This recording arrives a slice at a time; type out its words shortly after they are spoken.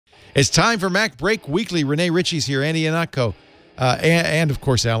It's time for MacBreak Weekly. Rene Ritchie's here, Andy Iannacco, and of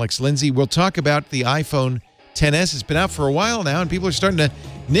course, Alex Lindsay. We'll talk about the iPhone XS. It's been out for a while now, and people are starting to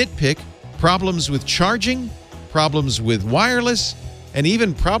nitpick problems with charging, problems with wireless, and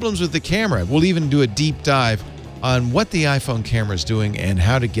even problems with the camera. We'll even do a deep dive on what the iPhone camera is doing and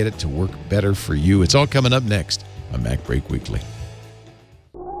how to get it to work better for you. It's all coming up next on MacBreak Weekly.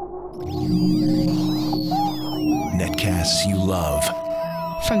 Netcasts you love.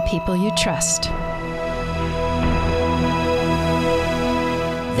 From people you trust.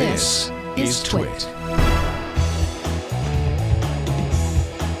 This is Twit.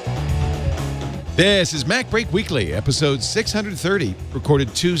 This is MacBreak Weekly, episode 630,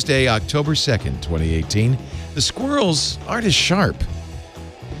 recorded Tuesday, October 2nd, 2018. The squirrels aren't as sharp.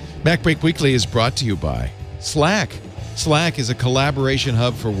 MacBreak Weekly is brought to you by Slack. Slack is a collaboration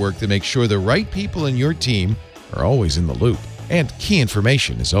hub for work that makes sure the right people in your team are always in the loop, and key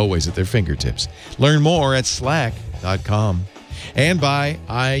information is always at their fingertips. Learn more at slack.com. And by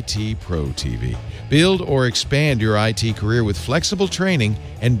IT Pro TV. Build or expand your IT career with flexible training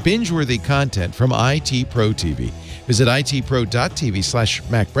and binge-worthy content from IT Pro TV. Visit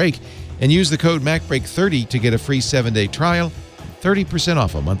itpro.tv/MacBreak and use the code MacBreak30 to get a free 7-day trial, 30%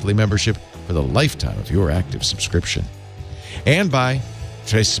 off a monthly membership for the lifetime of your active subscription. And by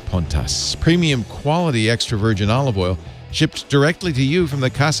Tres Pontas, premium quality extra virgin olive oil shipped directly to you from the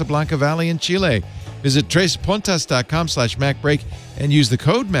Casablanca Valley in Chile. Visit trespontas.com/MacBreak and use the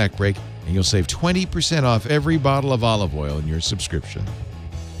code MacBreak, and you'll save 20% off every bottle of olive oil in your subscription.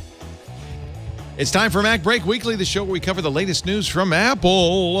 It's time for MacBreak Weekly, the show where we cover the latest news from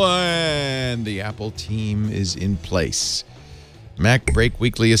Apple, and the Apple team is in place. MacBreak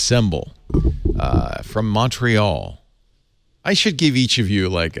Weekly Assemble from Montreal. I should give each of you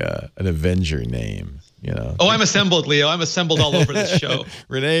like an Avenger name. You know. Oh, I'm assembled, Leo. I'm assembled all over this show.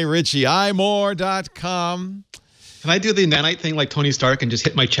 Rene Ritchie, imore.com. Can I do the nanite thing like Tony Stark and just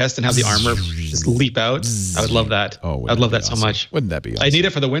hit my chest and have the armor just leap out? I would love that. Oh, I'd love that so much. Wouldn't that be awesome? I need it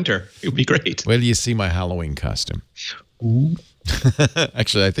for the winter. It would be great. Wait till you see my Halloween costume. Ooh.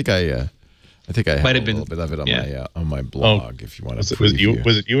 Actually, I think I have Might a have been, little bit of it on yeah. my blog. If you want to, was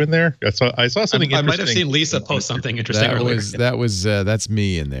it you in there? I saw something. I might have seen Lisa post something interesting earlier. That's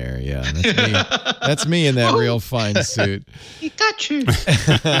me in there. Yeah, that's me. That's me in that real fine suit. He got you.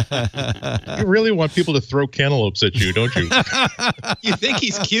 You really want people to throw cantaloupes at you, don't you? You think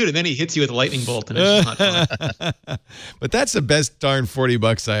he's cute, and then he hits you with a lightning bolt, and it's not fun. But that's the best darn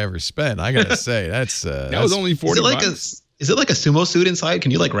 $40 I ever spent. I gotta say, that was only $40. Is it like a sumo suit inside? Can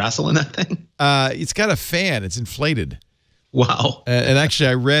you like wrestle in that thing? It's got a fan. It's inflated. Wow. And actually,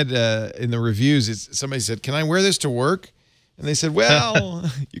 I read in the reviews, somebody said, "Can I wear this to work?" And they said,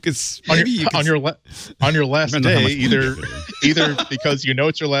 "Well, you could on your last day, either because you know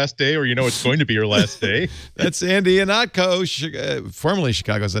it's your last day or you know it's going to be your last day." That's Andy Iannacco, formerly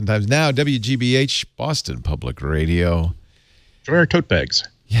Chicago Sun-Times, now WGBH, Boston Public Radio. Wear tote bags.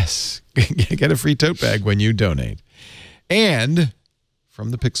 Yes, get a free tote bag when you donate. And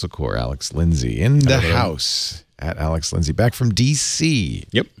from the Pixel Core, Alex Lindsay in the house at Alex Lindsay, back from D.C.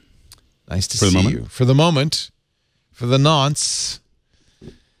 Yep. Nice to see you. For the moment, for the nonce.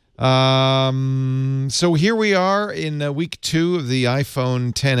 So here we are in week 2 of the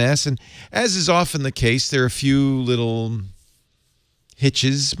iPhone XS, and as is often the case, there are a few little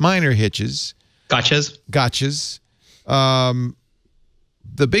hitches, minor hitches. Gotchas.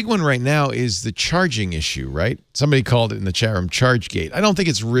 The big one right now is the charging issue, right? Somebody called it in the chat room ChargeGate. I don't think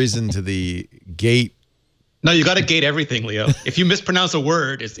it's risen to the gate. No, you got to gate everything, Leo. If you mispronounce a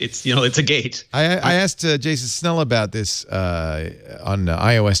word, it's a gate. I asked Jason Snell about this on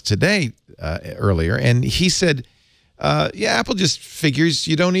iOS Today earlier, and he said, yeah, Apple just figures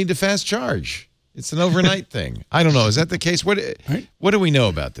you don't need to fast charge. It's an overnight thing. I don't know. Is that the case? What do we know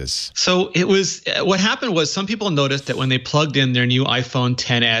about this? So it was what happened was some people noticed that when they plugged in their new iPhone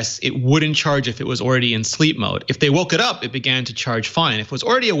XS, it wouldn't charge if it was already in sleep mode. If they woke it up, it began to charge fine. If it was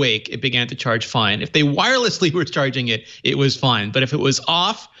already awake, it began to charge fine. If they wirelessly were charging it, it was fine. But if it was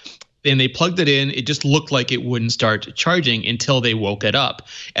off, then they plugged it in, it just looked like it wouldn't start charging until they woke it up.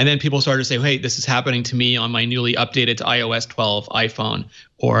 And then people started to say, hey, this is happening to me on my newly updated to iOS 12 iPhone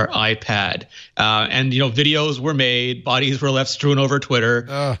or iPad. And, videos were made, bodies were left strewn over Twitter.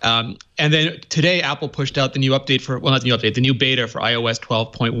 And And then today, Apple pushed out the new update the new beta for iOS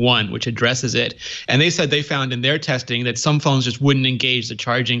 12.1, which addresses it. And they said they found in their testing that some phones just wouldn't engage the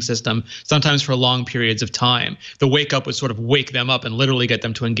charging system, sometimes for long periods of time. The wake up would sort of wake them up and literally get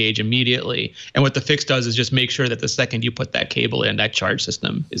them to engage immediately. And what the fix does is just make sure that the second you put that cable in, that charge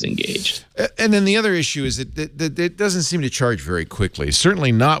system is engaged. And then the other issue is that it doesn't seem to charge very quickly.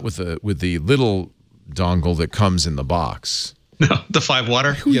 Certainly not with the little dongle that comes in the box. No, the 5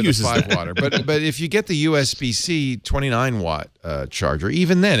 water. Who uses the 5 water? But if you get the USB-C 29-watt charger,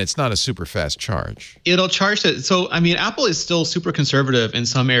 even then, it's not a super fast charge. It'll charge it. So, I mean, Apple is still super conservative in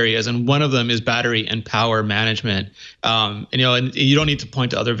some areas, and one of them is battery and power management. And you don't need to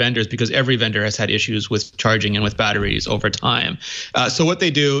point to other vendors because every vendor has had issues with charging and with batteries over time. So what they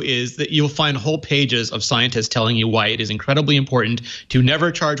do is that you'll find whole pages of scientists telling you why it is incredibly important to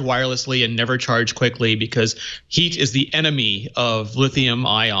never charge wirelessly and never charge quickly, because heat is the enemy of lithium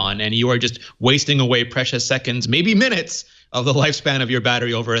ion, and you are just wasting away precious seconds, maybe minutes, of the lifespan of your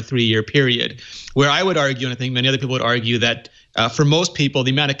battery over a 3-year period. Where I would argue, and I think many other people would argue, that for most people,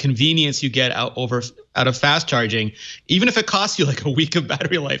 the amount of convenience you get out of fast charging, even if it costs you like a week of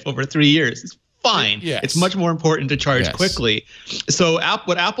battery life over 3 years, it's fine. Yes. It's much more important to charge quickly. So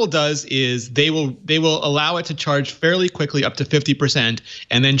what Apple does is they will allow it to charge fairly quickly up to 50%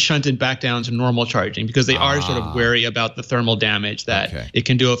 and then shunt it back down to normal charging, because they are sort of wary about the thermal damage that it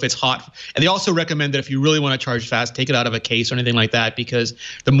can do if it's hot. And they also recommend that if you really want to charge fast, take it out of a case or anything like that, because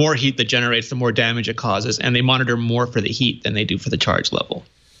the more heat that generates, the more damage it causes, and they monitor more for the heat than they do for the charge level.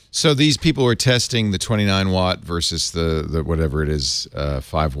 So these people were testing the 29-watt versus the whatever it is,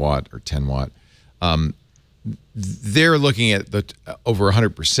 5-watt or 10-watt. They're looking at the over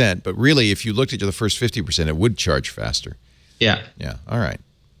 100%, but really, if you looked at the first 50%, it would charge faster. Yeah. Yeah. All right.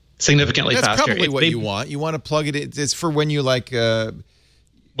 Significantly faster. That's probably what you want. You want to plug it in. It's for when you like.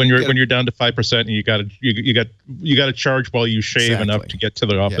 When you're down to 5% and you got to charge while you shave enough to get to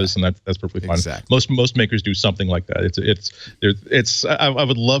the office, and that's perfectly fine. Exactly. Most makers do something like that. I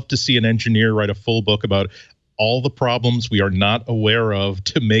would love to see an engineer write a full book about all the problems we are not aware of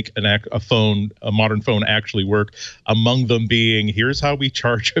to make a modern phone actually work. Among them being, here's how we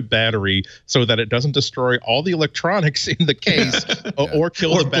charge a battery so that it doesn't destroy all the electronics in the case or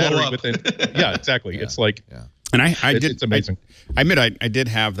kill the battery within. Yeah, exactly. It's like. Yeah. And it's amazing. I admit I did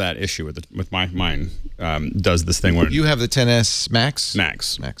have that issue with mine. Does this thing where you have the 10s Max?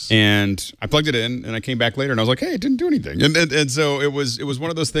 Max. And I plugged it in, and I came back later, and I was like, hey, it didn't do anything. And so it was one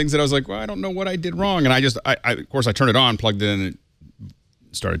of those things that I was like, well, I don't know what I did wrong. And I of course I turned it on, plugged it in, and it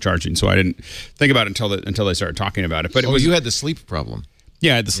started charging. So I didn't think about it until they started talking about it. But you had the sleep problem.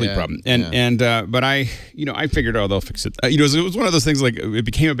 Yeah, I had the sleep problem, but I figured, they'll fix it. It was one of those things, like, it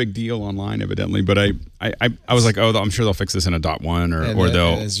became a big deal online, evidently. But I was like, I'm sure they'll fix this in a .1 or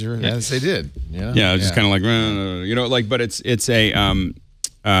they'll. As they did. Yeah, just kind of like, but it's a.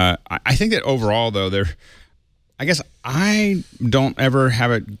 I think that overall, though, I guess I don't ever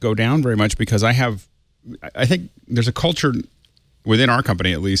have it go down very much, because I think there's a culture within our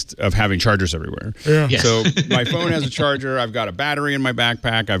company, at least, of having chargers everywhere. Yeah. Yes. So my phone has a charger. I've got a battery in my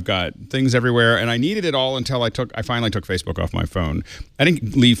backpack. I've got things everywhere, and I needed it all until I finally took Facebook off my phone. I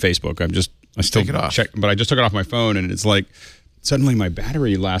didn't leave Facebook. I still check, but I just took it off my phone, and it's like suddenly my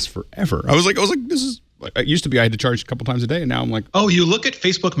battery lasts forever. I was like, this is. It used to be I had to charge a couple times a day, and now I'm like, you look at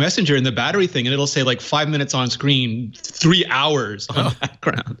Facebook Messenger and the battery thing, and it'll say like 5 minutes on screen, 3 hours on the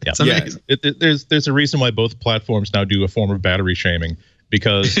background. It's amazing. There's a reason why both platforms now do a form of battery shaming,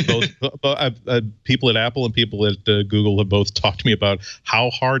 because both people at Apple and people at Google have both talked to me about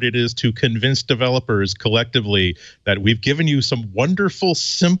how hard it is to convince developers collectively that we've given you some wonderful,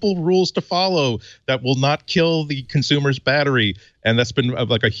 simple rules to follow that will not kill the consumer's battery. And that's been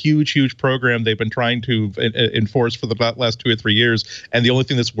like a huge program they've been trying to enforce for the last 2 or 3 years. And the only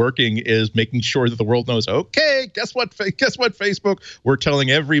thing that's working is making sure that the world knows, okay, guess what, Facebook? We're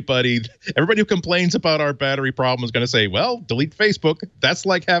telling everybody who complains about our battery problem is going to say, well, delete Facebook. That's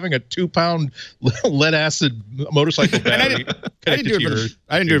like having a 2-pound lead acid motorcycle battery. I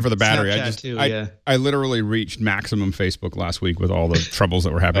didn't do it for the battery. I literally reached maximum Facebook last week with all the troubles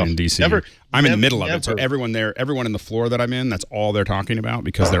that were happening in DC. I'm in the middle of it. So everyone in the floor that I'm in, that's all they're talking about,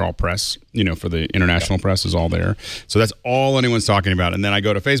 because they're all press, for the international press is all there. So that's all anyone's talking about. And then I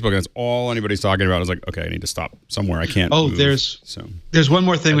go to Facebook, and that's all anybody's talking about. I was like, okay, I need to stop somewhere. I can't move. There's one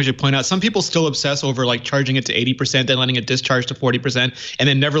more thing we should point out. Some people still obsess over like charging it to 80%, then letting it discharge to 40%, and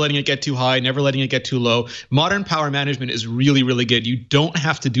then never letting it get too high, never letting it get too low. Modern power management is really, really good. You don't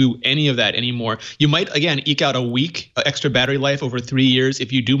have to do any of that anymore. You might, again, eke out a week extra battery life over 3 years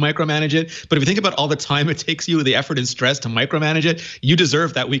if you do micromanage it, But if you think about all the time it takes you, the effort and stress to micromanage it, you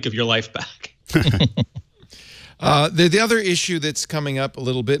deserve that week of your life back. The other issue that's coming up a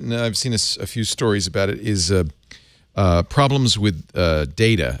little bit, and I've seen a few stories about it, is problems with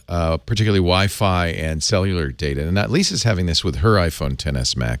data, particularly Wi-Fi and cellular data. And Lisa's having this with her iPhone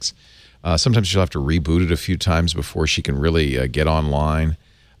XS Max. Sometimes she'll have to reboot it a few times before she can really get online.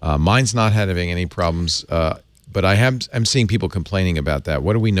 Mine's not having any problems, but I'm seeing people complaining about that.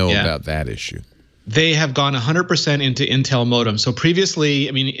 What do we know about that issue? They have gone 100% into Intel modems. So previously,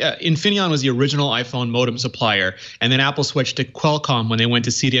 I mean, Infineon was the original iPhone modem supplier, and then Apple switched to Qualcomm when they went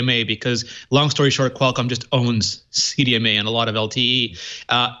to CDMA because, long story short, Qualcomm just owns CDMA and a lot of LTE.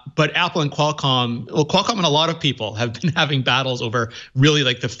 But Apple and Qualcomm, Qualcomm and a lot of people have been having battles over really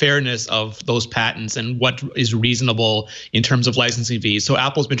like the fairness of those patents and what is reasonable in terms of licensing fees. So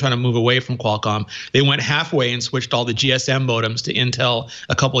Apple's been trying to move away from Qualcomm. They went halfway and switched all the GSM modems to Intel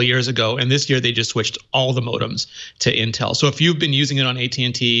a couple of years ago, and this year they just switched all the modems to Intel. So if you've been using it on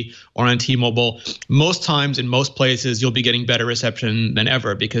AT&T or on T-Mobile, most times in most places you'll be getting better reception than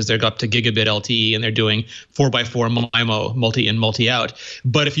ever because they're up to gigabit LTE and they're doing 4x4 MIMO, multi-in, multi-out.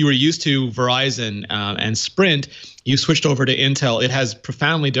 But if you were used to Verizon and Sprint, you switched over to Intel. It has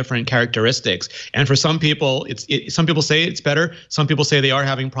profoundly different characteristics. And for some people, some people say it's better. Some people say they are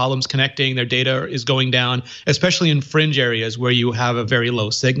having problems connecting. Their data is going down, especially in fringe areas where you have a very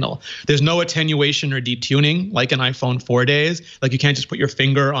low signal. There's no attenuation or detuning like an iPhone 4 days. Like you can't just put your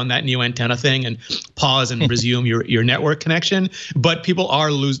finger on that new antenna thing and pause and resume your network connection. But people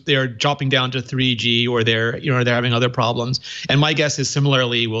they're dropping down to 3G or they're having other problems. And my guess is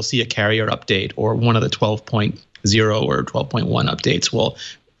similarly we'll see a carrier update or one of the 12.0 or 12.1 updates will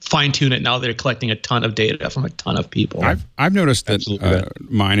fine-tune it now that they're collecting a ton of data from a ton of people. I've noticed that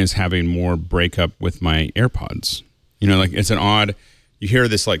mine is having more breakup with my AirPods. You know, like it's an odd, you hear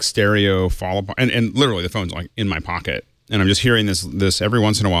this like stereo fall apart, and literally the phone's like in my pocket. And I'm just hearing this every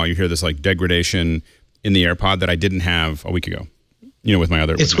once in a while, you hear this like degradation in the AirPod that I didn't have a week ago, you know, with my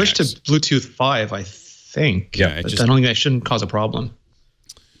other. It switched to Bluetooth 5, I think. Yeah. I don't think that shouldn't cause a problem.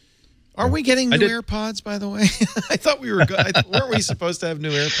 Are we getting new AirPods, by the way? I thought we were good. Weren't we supposed to have new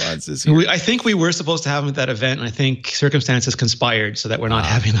AirPods this year? I think we were supposed to have them at that event, and I think circumstances conspired so that we're not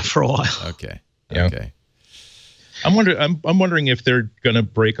having them for a while. Okay. Yeah. Okay. I'm wondering if they're going to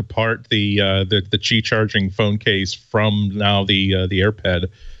break apart the Qi charging phone case from now the AirPad,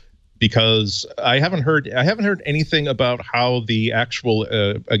 because I haven't heard anything about how the actual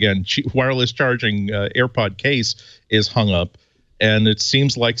wireless charging AirPod case is hung up. And it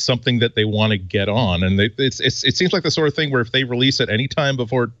seems like something that they want to get on. And it seems like the sort of thing where if they release it anytime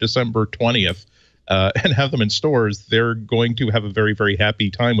before December 20th and have them in stores, they're going to have a very, very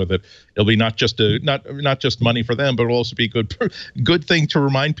happy time with it. It'll be not just money for them, but it'll also be good thing to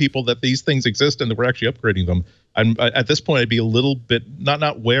remind people that these things exist and that we're actually upgrading them. At this point, I'd be a little bit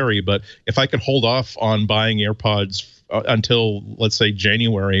not wary, but if I could hold off on buying AirPods until, let's say,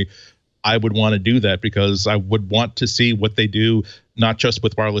 January, I would want to do that because I would want to see what they do, not just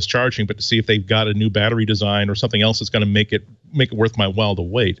with wireless charging, but to see if they've got a new battery design or something else that's going to make it worth my while to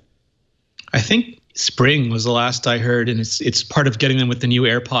wait. I think spring was the last I heard, and it's part of getting them with the new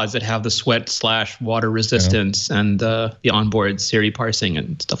AirPods that have the sweat/water resistance and the onboard Siri parsing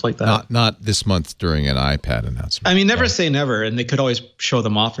and stuff like that. Not this month during an iPad announcement. I mean, never say never, and they could always show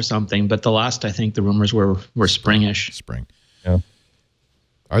them off or something. But the last, I think, the rumors were springish. Spring. Yeah.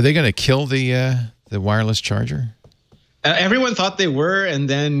 Are they going to kill the wireless charger? Everyone thought they were, and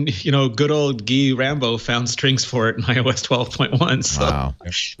then good old Guy Rambo found strings for it in iOS 12.1. So wow.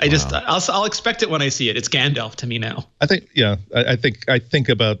 I'll expect it when I see it. It's Gandalf to me now. I think I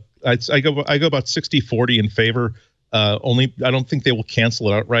go about 60-40 in favor. Only I don't think they will cancel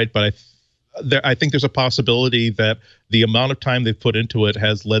it outright, but I think there's a possibility that the amount of time they've put into it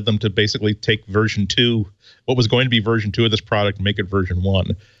has led them to basically take version 2, what was going to be version 2 of this product, and make it version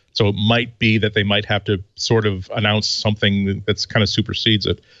 1. So it might be that they might have to sort of announce something that's kind of supersedes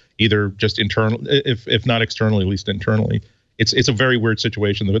it, either just internal, if not externally, at least internally. It's a very weird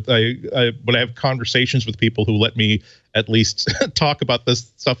situation. When I have conversations with people who let me at least talk about this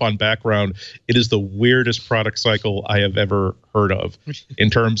stuff on background, it is the weirdest product cycle I have ever heard of in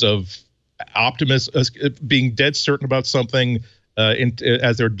terms of being dead certain about something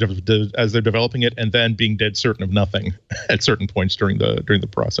as they're developing it, and then being dead certain of nothing at certain points during the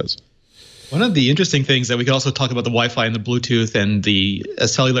process. One of the interesting things that we could also talk about the Wi-Fi and the Bluetooth and the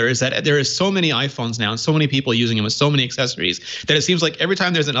cellular is that there is so many iPhones now and so many people using them with so many accessories that it seems like every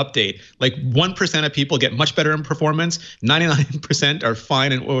time there's an update, like 1% of people get much better in performance, 99% are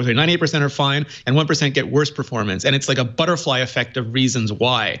fine, and 98% are fine, and 1% get worse performance. And it's like a butterfly effect of reasons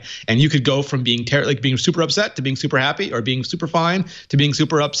why. And you could go from being being super upset to being super happy, or being super fine to being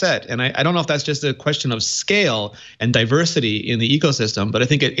super upset. And I don't know if that's just a question of scale and diversity in the ecosystem, but I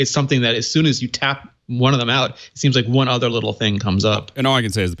think it's something that as soon as you tap one of them out, it seems like one other little thing comes up. And all I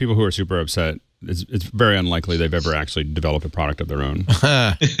can say is the people who are super upset, it's very unlikely they've ever actually developed a product of their own.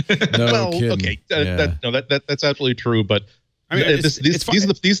 No well, kidding. okay, Yeah. that's absolutely true. But I mean, I'm just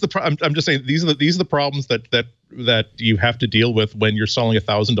saying these are the problems that you have to deal with when you're selling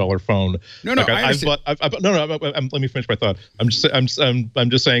 $1,000 phone. No, like I understand. Let me finish my thought. I'm just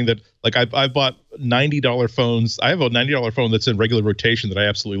saying that, like, I've bought $90 phones. I have a $90 phone that's in regular rotation that I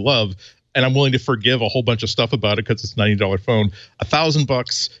absolutely love, and I'm willing to forgive a whole bunch of stuff about it because it's a $90 phone.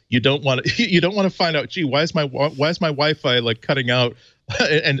 $1,000, you don't want to find out, gee, why is my Wi-Fi like cutting out?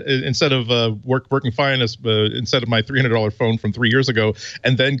 And instead of working fine instead of my $300 phone from 3 years ago,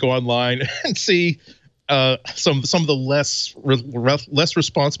 and then go online and see some of the less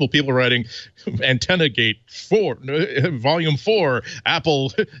responsible people writing Antenna Gate 4 Volume 4.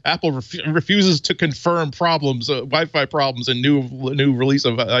 Apple refuses to confirm problems, Wi-Fi problems, and new release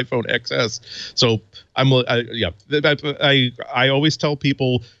of iPhone XS. So I always tell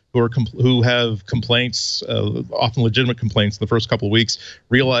people who have complaints, often legitimate complaints, the first couple of weeks,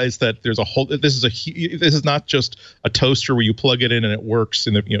 realize that there's a whole. This is not just a toaster where you plug it in and it works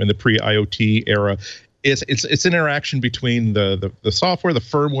in the pre-IoT era. It's an interaction between the software, the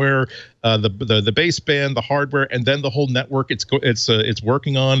firmware, the baseband, the hardware, and then the whole network it's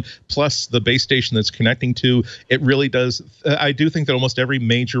working on, plus the base station that's connecting to. It really does. I do think that almost every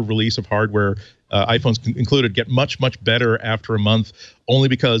major release of hardware, iPhones included, get much better after a month, only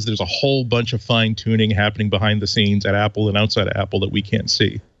because there's a whole bunch of fine tuning happening behind the scenes at Apple and outside of Apple that we can't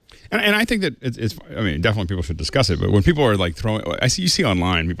see. And I think that it's. I mean, definitely people should discuss it. But when people are like you see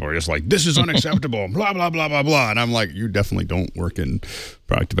online, people are just like, "This is unacceptable," blah blah blah blah blah, and I'm like, you definitely don't work in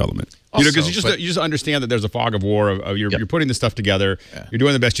product development, because you just understand that there's a fog of war of you're putting this stuff together, you're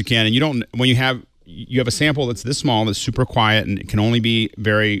doing the best you can, and you don't when you have a sample that's this small, that's super quiet, and it can only be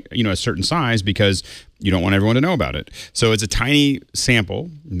very a certain size because you don't want everyone to know about it. So it's a tiny sample,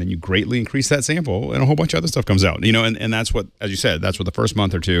 and then you greatly increase that sample, and a whole bunch of other stuff comes out. And that's what, as you said, that's what the first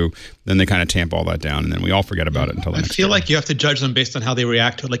month or two, then they kind of tamp all that down, and then we all forget about it until the next year. I feel like you have to judge them based on how they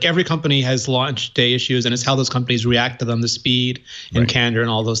react to it. Like every company has launch day issues, and it's how those companies react to them, the speed and candor and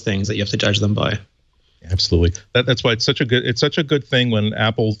all those things that you have to judge them by. Absolutely. That's why it's such a good thing when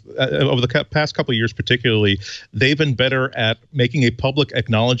Apple, over the past couple of years particularly, they've been better at making a public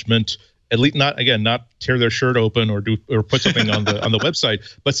acknowledgement. At least not tear their shirt open or put something on the website,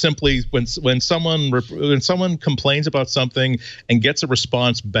 but simply when someone complains about something and gets a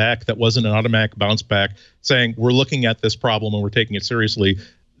response back that wasn't an automatic bounce back saying we're looking at this problem and we're taking it seriously,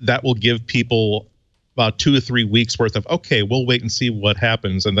 that will give people about 2 to 3 weeks worth of, okay, we'll wait and see what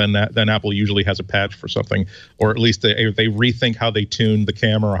happens, and then Apple usually has a patch for something, or at least they rethink how they tuned the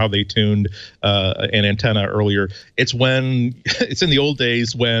camera or how they tuned an antenna earlier. It's in the old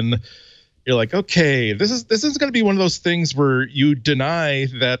days when you're like, okay, this is going to be one of those things where you deny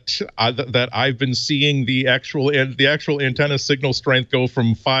that I've been seeing the actual antenna signal strength go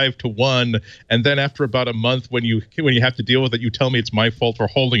from 5 to 1, and then after about a month, when you have to deal with it, you tell me it's my fault for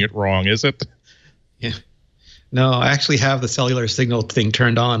holding it wrong, is it? Yeah. No, I actually have the cellular signal thing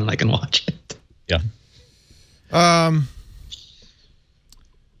turned on, and I can watch it. Yeah.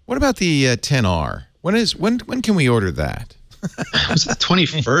 What about the 10R? When can we order that? Was that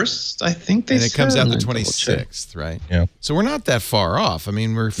 21st? I think they said. And it comes out the 26th, right? Yeah. So we're not that far off. I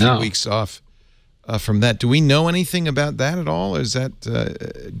mean, we're a few weeks off from that. Do we know anything about that at all? Is that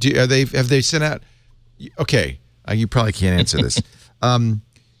have they sent out? Okay, you probably can't answer this.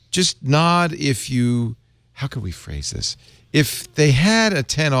 Just nod if you. How could we phrase this? If they had a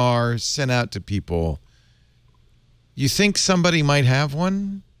 10R sent out to people, you think somebody might have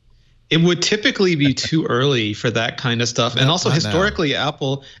one? It would typically be too early for that kind of stuff, and also historically,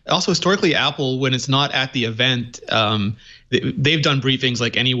 Apple, when it's not at the event, they've done briefings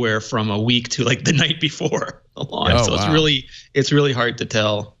like anywhere from a week to like the night before the launch. It's really hard to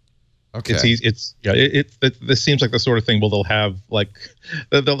tell. Okay, this seems like the sort of thing. Well, they'll have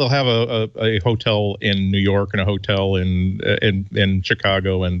a hotel in New York and a hotel in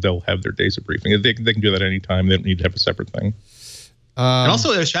Chicago, and they'll have their days of briefing. They can do that anytime. They don't need to have a separate thing. And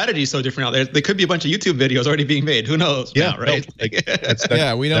also, their strategy is so different out there. There could be a bunch of YouTube videos already being made. Who knows? Yeah, now, right?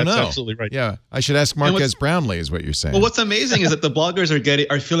 Yeah, we don't know. That's absolutely right. Yeah, I should ask Marquez Brownlee, is what you're saying. Well, what's amazing is that the bloggers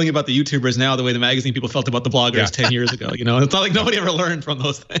are feeling about the YouTubers now the way the magazine people felt about the bloggers 10 years ago. You know, it's not like nobody ever learned from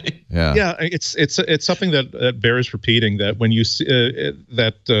those things. Yeah, it's something that bears repeating. That when you see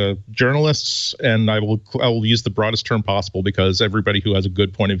that journalists, and I will use the broadest term possible because everybody who has a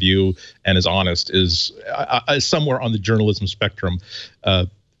good point of view and is honest is somewhere on the journalism spectrum.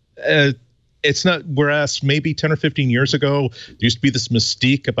 It's not, whereas maybe 10 or 15 years ago, there used to be this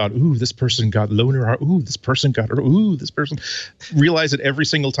mystique about, ooh, this person got loaner, ooh, this person got, ooh, this person. Realize that every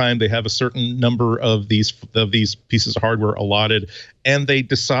single time they have a certain number of these pieces of hardware allotted, and they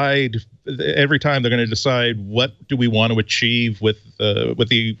decide every time they're going to decide what do we want to achieve with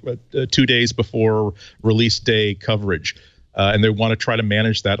the 2 days before release day coverage, and they want to try to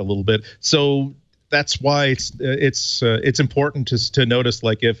manage that a little bit. So that's why it's important to notice,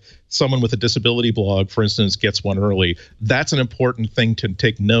 like, if someone with a disability blog, for instance, gets one early, that's an important thing to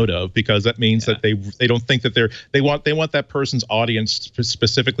take note of, because that means that they don't think that they want that person's audience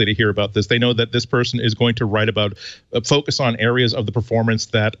specifically to hear about this. They know that this person is going to write about focus on areas of the performance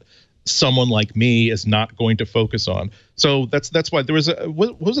that someone like me is not going to focus on. So that's why there was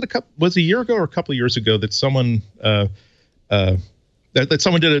was a year ago or a couple of years ago that someone that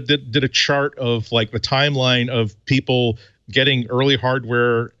someone did a chart of, like, the timeline of people getting early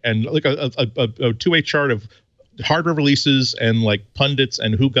hardware, and like a two-way chart of hardware releases and, like, pundits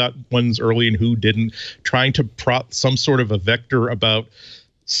and who got ones early and who didn't, trying to prop some sort of a vector about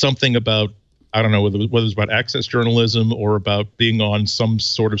something about, I don't know whether it was about access journalism or about being on some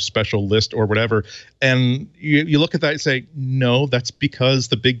sort of special list or whatever. And you look at that and say, no, that's because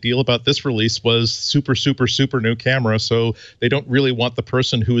the big deal about this release was super, super, super new camera. So they don't really want the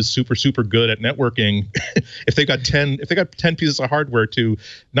person who is super, super good at networking. if they got 10 pieces of hardware, to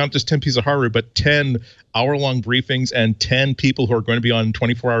not just 10 pieces of hardware, but 10 hour-long briefings and 10 people who are going to be on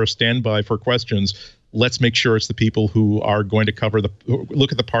 24-hour standby for questions. Let's make sure it's the people who are going to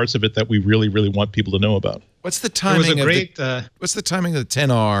look at the parts of it that we really, really want people to know about. What's the timing what's the timing of the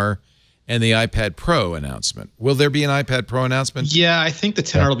 10R and the iPad Pro announcement? Will there be an iPad Pro announcement? Yeah, I think the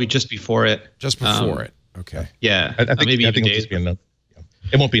 10R will be just before it. Just before it. Okay. Yeah. I think maybe it'll just be an event.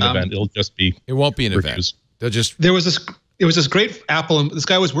 It won't be an event. It'll just be. It won't be an reviews. event. There was this great Apple, and this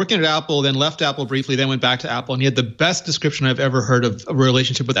guy was working at Apple, then left Apple briefly, then went back to Apple, and he had the best description I've ever heard of a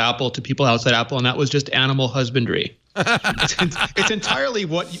relationship with Apple to people outside Apple, and that was just animal husbandry. It's entirely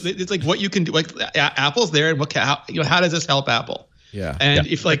what you can do. Like, Apple's there, and how does this help Apple? Yeah. And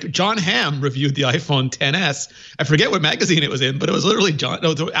if, like, John Hamm reviewed the iPhone XS, I forget what magazine it was in, but it was literally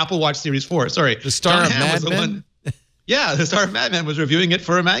the Apple Watch Series 4. Sorry, the star of Mad Men. Yeah, the star of Mad Men was reviewing it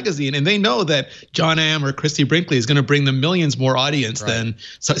for a magazine, and they know that John Hamm or Christy Brinkley is going to bring them millions more audience than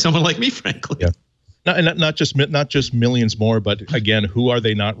someone like me, frankly. Yeah. Not just millions more, but again, who are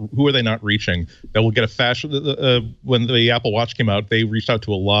they not reaching? That will get a fashion. When the Apple Watch came out, they reached out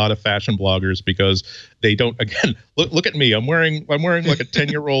to a lot of fashion bloggers because they don't. Again, look at me. I'm wearing like a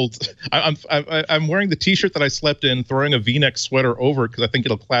 10-year-old. I'm wearing the T-shirt that I slept in, throwing a V-neck sweater over it because I think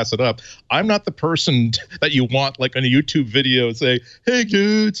it'll class it up. I'm not the person that you want, like, on a YouTube video, say, "Hey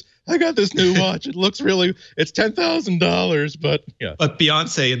dudes, I got this new watch. It's $10,000, but yeah." But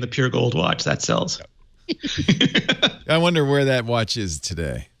Beyonce in the pure gold watch that sells. I wonder where that watch is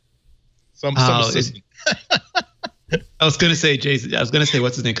today. Some assistant. I was going to say, Jason. I was going to say,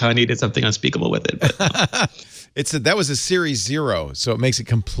 what's his name? Kanye did something unspeakable with it. But that was a Series 0, so it makes it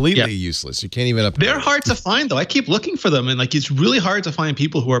completely useless. You can't even upgrade. They're hard to find, though. I keep looking for them, and, like, it's really hard to find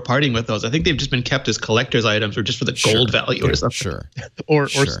people who are partying with those. I think they've just been kept as collector's items or just for the gold value or something. Sure. Or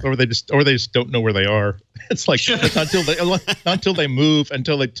they just don't know where they are. It's like until they move,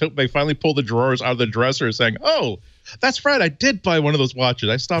 until they finally pull the drawers out of the dresser, saying, "Oh, that's right, I did buy one of those watches.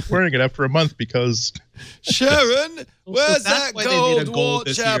 I stopped wearing it after a month because." Sharon, where's that gold watch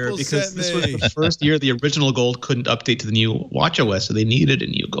this year? Apple Because sent this me? was the first year the original gold couldn't update to the new WatchOS, so they needed a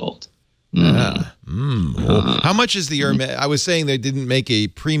new gold. How much is the Hermes? I was saying they didn't make a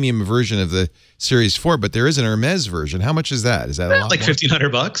premium version of the Series 4, but there is an Hermes version. How much is that? Is that a lot? Like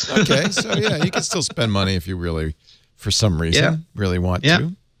 $1,500. Okay, so yeah, you can still spend money if you really, for some reason, really want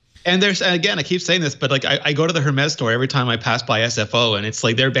to. And there's, again, I keep saying this, but, like, I go to the Hermes store every time I pass by SFO, and it's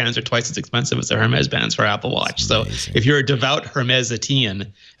like their bands are twice as expensive as the Hermes bands for Apple Watch. So if you're a devout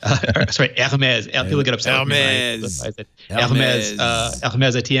Hermesitian, Hermes, people get upset.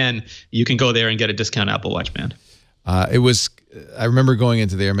 Hermesitian, you can go there and get a discount Apple Watch band. I remember going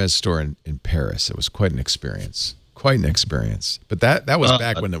into the Hermes store in Paris. It was quite an experience. But that was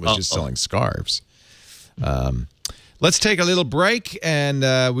back when it was just selling scarves. Let's take a little break, and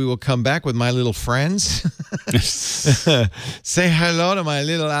we will come back with my little friends. Say hello to my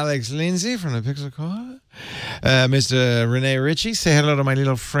little Alex Lindsay from the Pixel Core. Mr. Rene Ritchie, say hello to my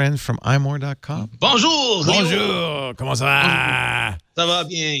little friend from imore.com. Bonjour. Bonjour. Comment ça va? Ça va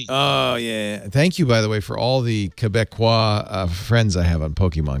bien. Oh, yeah. Thank you, by the way, for all the Quebecois friends I have on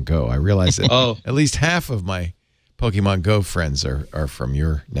Pokemon Go. I realize that at least half of my Pokemon Go friends are from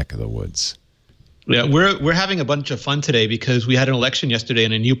your neck of the woods. Yeah, we're having a bunch of fun today because we had an election yesterday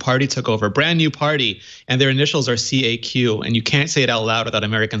and a new party took over, a brand new party, and their initials are CAQ, and you can't say it out loud without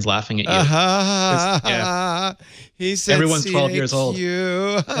Americans laughing at you. Yeah. He said everyone's CAQ. 12 years old.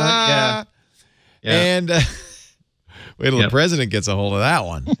 Yeah. And wait till the president gets a hold of that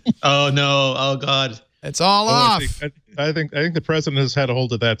one. Oh no! Oh God! It's all off. I think the president has had a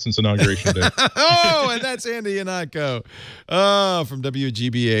hold of that since Inauguration Day. Oh, and that's Andy Yanako. Oh, from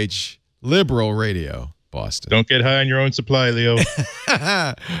WGBH. Liberal Radio, Boston. Don't get high on your own supply, Leo.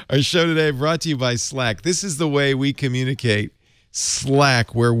 Our show today brought to you by Slack. This is the way we communicate.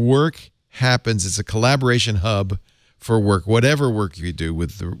 Slack, where work happens. It's a collaboration hub for work, whatever work you do.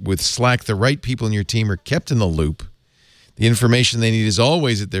 With Slack, the right people in your team are kept in the loop. The information they need is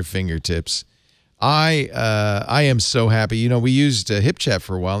always at their fingertips. I am so happy. You know, we used HipChat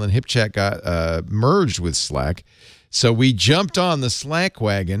for a while, and HipChat got merged with Slack. So we jumped on the Slack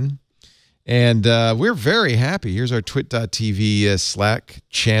wagon. And we're very happy. Here's our twit.tv Slack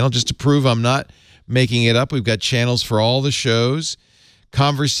channel. Just to prove I'm not making it up, we've got channels for all the shows.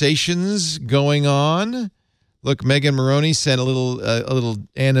 Conversations going on. Look, Megan Maroney sent a little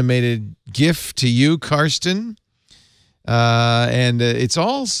animated GIF to you, Karsten. And it's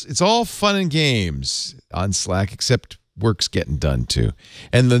all fun and games on Slack, except work's getting done too.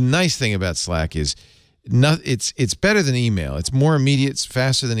 And the nice thing about Slack is it's better than email. It's more immediate, it's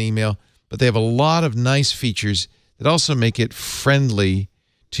faster than email. But they have a lot of nice features that also make it friendly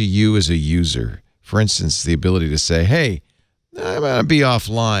to you as a user. For instance, the ability to say, hey, I'm going to be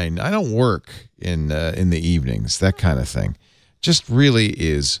offline. I don't work in the evenings, that kind of thing. Just really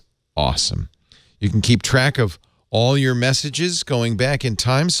is awesome. You can keep track of all your messages going back in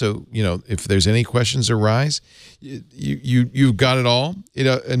time. So, you know, if there's any questions arise, you've got it all.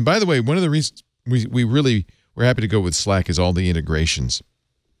 And by the way, one of the reasons we're happy to go with Slack is all the integrations.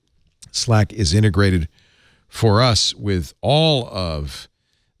 Slack is integrated for us with all of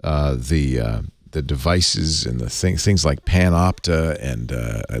the devices and the things like Panopta and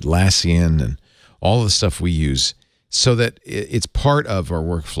Atlassian and all the stuff we use, so that it's part of our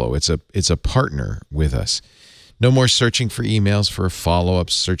workflow. It's a partner with us. No more searching for emails for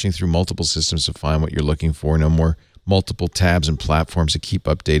follow-ups, searching through multiple systems to find what you're looking for. No more multiple tabs and platforms to keep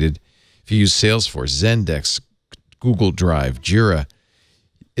updated. If you use Salesforce, Zendesk, Google Drive, Jira,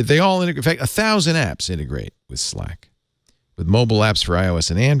 they all integrate. In fact, 1,000 apps integrate with Slack. With mobile apps for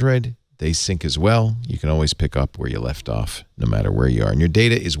iOS and Android, they sync as well. You can always pick up where you left off, no matter where you are. And your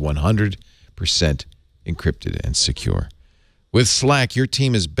data is 100% encrypted and secure. With Slack, your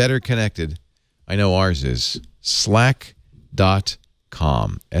team is better connected. I know ours is. Slack.com.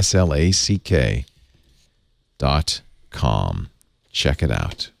 SLACK.com. Check it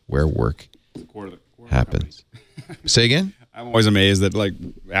out, where work happens. Say again? I'm always amazed that, like,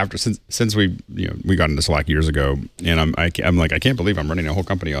 since we got into Slack years ago, and I'm like, I can't believe I'm running a whole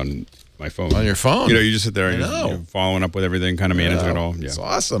company on my phone. On your phone? You just sit there and you're following up with everything, kind of managing it all. Yeah. It's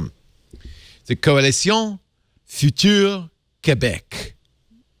awesome. The Coalition Futur Québec.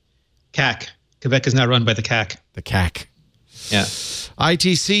 CAC. Quebec is now run by the CAC. The CAC. Yeah.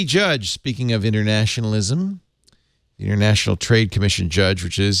 ITC Judge, speaking of internationalism, the International Trade Commission Judge,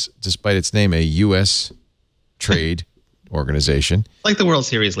 which is, despite its name, a U.S. trade organization. Like the World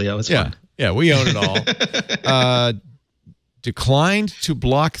Series, Leo. It's fun. Yeah, we own it all. Declined to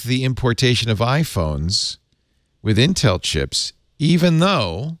block the importation of iPhones with Intel chips, even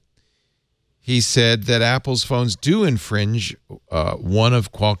though he said that Apple's phones do infringe one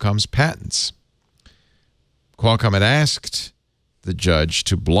of Qualcomm's patents. Qualcomm had asked the judge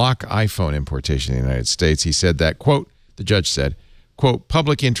to block iPhone importation in the United States. He said that, quote, the judge said, quote,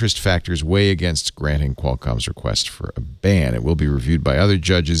 public interest factors weigh against granting Qualcomm's request for a ban. It will be reviewed by other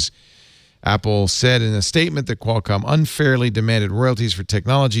judges. Apple said in a statement that Qualcomm unfairly demanded royalties for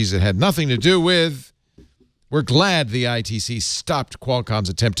technologies it had nothing to do with. We're glad the ITC stopped Qualcomm's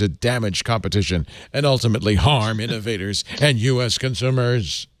attempt to damage competition and ultimately harm innovators and U.S.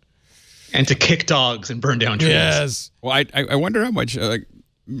 consumers. And to kick dogs and burn down trees. Yes. Well, I wonder how much,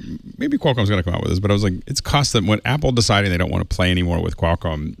 maybe Qualcomm's going to come out with this, but I was like, it's cost them, when Apple deciding they don't want to play anymore with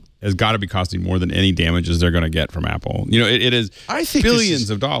Qualcomm, has got to be costing more than any damages they're going to get from Apple. It is, I think, billions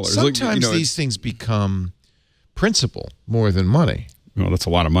of dollars. Sometimes these things become principle more than money. Well, that's a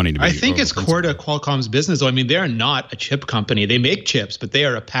lot of money to be. I think it's core to Qualcomm's business, though. I mean, they're not a chip company. They make chips, but they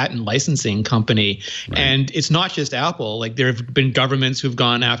are a patent licensing company. Right. And it's not just Apple. Like, there have been governments who've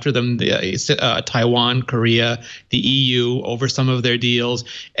gone after them, Taiwan, Korea, the EU, over some of their deals.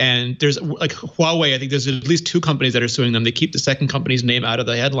 And there's, like, Huawei, I think there's at least 2 companies that are suing them. They keep the second company's name out of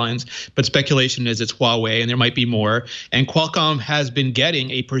the headlines, but speculation is it's Huawei, and there might be more. And Qualcomm has been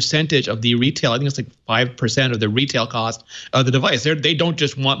getting a percentage of the retail. I think it's like 5% of the retail cost of the device. They don't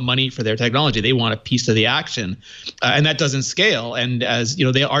just want money for their technology. They want a piece of the action. And that doesn't scale. And as you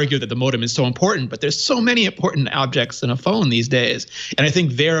know, they argue that the modem is so important, but there's so many important objects in a phone these days. And I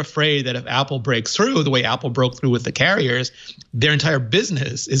think they're afraid that if Apple breaks through the way Apple broke through with the carriers, their entire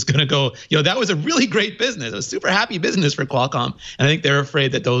business is going to go, that was a really great business. It was a super happy business for Qualcomm. And I think they're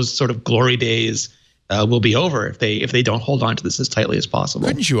afraid that those sort of glory days will be over if they don't hold on to this as tightly as possible.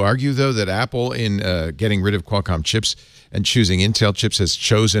 Couldn't you argue, though, that Apple, in getting rid of Qualcomm chips and choosing Intel chips, has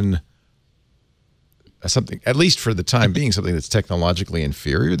chosen something, at least for the time being, something that's technologically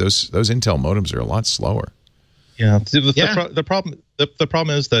inferior? Those Intel modems are a lot slower. Yeah. The problem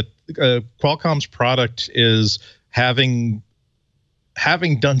is that Qualcomm's product is having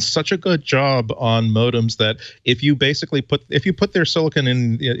done such a good job on modems that if you put their silicon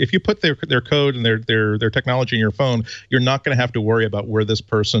in, if you put their code and their technology in your phone, you're not going to have to worry about where this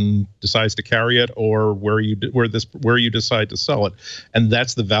person decides to carry it or where you decide to sell it. And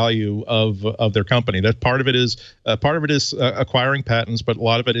that's the value of their company. That part of it is acquiring patents, but a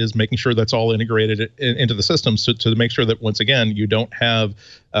lot of it is making sure that's all integrated into the system to make sure that, once again, you don't have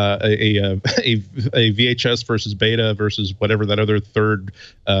a VHS versus beta versus whatever that other third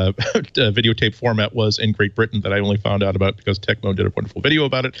videotape format was in Great Britain that I only found out about because Tecmo did a wonderful video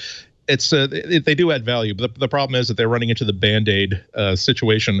about it. It's they do add value, but the problem is that they're running into the Band-Aid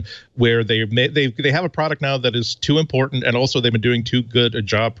situation where they have a product now that is too important, and also they've been doing too good a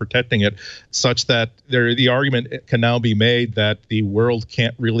job protecting it, such that the argument can now be made that the world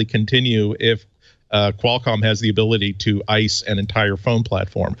can't really continue if Qualcomm has the ability to ice an entire phone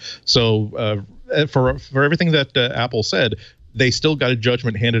platform. So for everything that Apple said, they still got a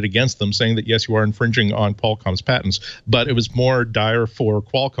judgment handed against them saying that, yes, you are infringing on Qualcomm's patents. But it was more dire for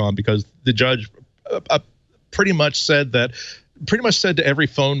Qualcomm because the judge pretty much said to every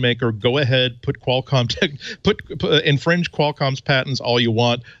phone maker, go ahead, infringe Qualcomm's patents all you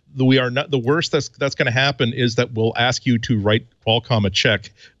want. We are not, the worst that's going to happen is that we'll ask you to write Qualcomm a check.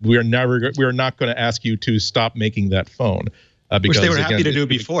 We are not going to ask you to stop making that phone. Which they were happy to do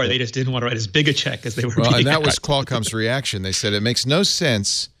before. They just didn't want to write as big a check as they were. Well, and that was Qualcomm's reaction. They said it makes no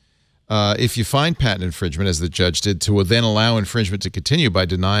sense if you find patent infringement, as the judge did, to then allow infringement to continue by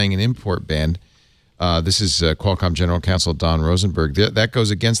denying an import ban. This is Qualcomm General Counsel Don Rosenberg. That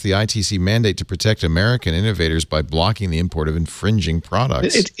goes against the ITC mandate to protect American innovators by blocking the import of infringing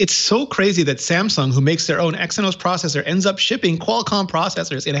products. It's so crazy that Samsung, who makes their own Exynos processor, ends up shipping Qualcomm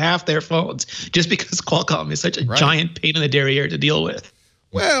processors in half their phones just because Qualcomm is such a giant pain in the derriere to deal with.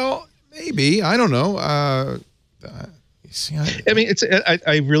 Well, maybe. I don't know. See, I mean,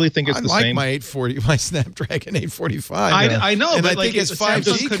 I really think it's the same. I like my Snapdragon 845. I know, and but I think as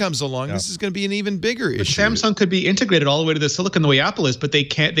 5G comes along, this is going to be an even bigger issue. Samsung could be integrated all the way to the silicon the way Apple is, but they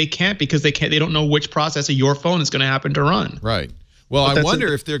can't because they don't know which processor your phone is going to happen to run. Right. Well, I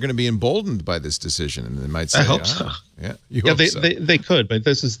wonder if they're going to be emboldened by this decision, and they might say, "I hope so." Yeah, they could, but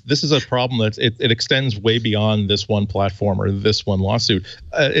this is a problem that it extends way beyond this one platform or this one lawsuit.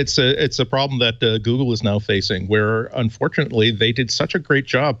 It's a problem that Google is now facing, where unfortunately they did such a great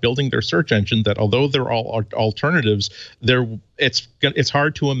job building their search engine that although they're all alternatives, it's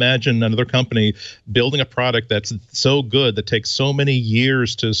hard to imagine another company building a product that's so good that takes so many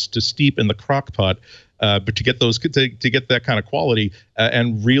years to steep in the crock pot. But to get that kind of quality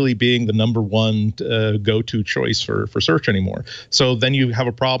and really being the number one go-to choice for search anymore. So then you have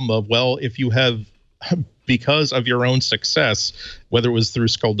a problem of, well, if you have, because of your own success, whether it was through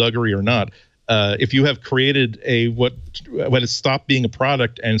skullduggery or not, if you have created what has stopped being a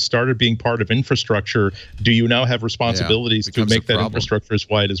product and started being part of infrastructure, do you now have responsibilities to make that infrastructure as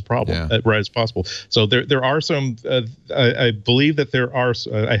wide as possible? So there are some. I believe that there are.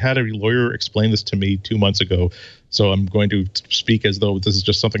 I had a lawyer explain this to me 2 months ago. So I'm going to speak as though this is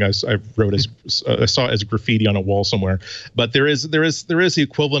just something I wrote I saw as graffiti on a wall somewhere. But there is the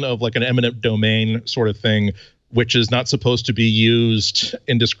equivalent of like an eminent domain sort of thing, which is not supposed to be used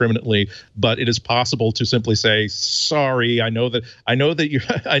indiscriminately, but it is possible to simply say, "Sorry, I know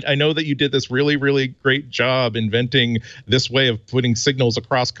that you did this really, really great job inventing this way of putting signals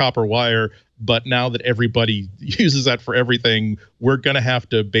across copper wire, but now that everybody uses that for everything, we're going to have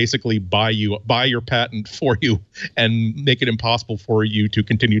to basically buy your patent for you and make it impossible for you to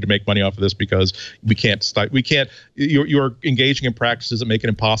continue to make money off of this, because you're engaging in practices that make it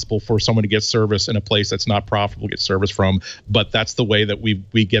impossible for someone to get service in a place that's not profitable to get service from. But that's the way that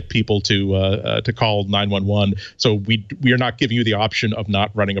we get people to call 911. So we are not giving you the option of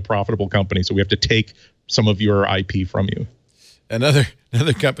not running a profitable company. So we have to take some of your IP from you. Another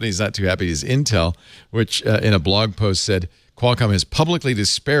company is not too happy is Intel, which in a blog post said Qualcomm has publicly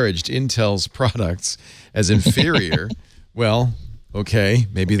disparaged Intel's products as inferior. Well, okay,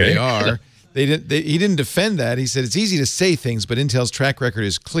 maybe they are. He didn't defend that. He said it's easy to say things, but Intel's track record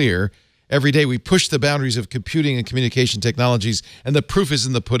is clear. Every day we push the boundaries of computing and communication technologies, and the proof is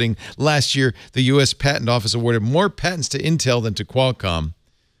in the pudding. Last year, the U.S. Patent Office awarded more patents to Intel than to Qualcomm.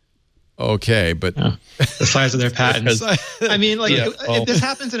 Okay, but the size of their patents. I mean, like, this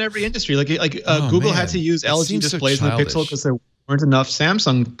happens in every industry. Google had to use LG displays in the Pixel because there weren't enough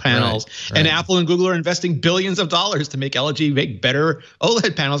Samsung panels, and Apple and Google are investing billions of dollars to make LG make better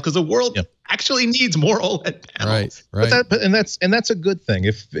OLED panels because the world actually needs more OLED panels. Right. But that's a good thing.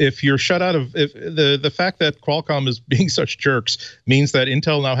 If you're shut out of the fact that Qualcomm is being such jerks means that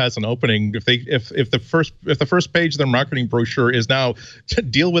Intel now has an opening. If the first page of their marketing brochure is now to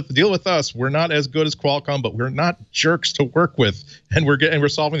deal with us, we're not as good as Qualcomm, but we're not jerks to work with, and we're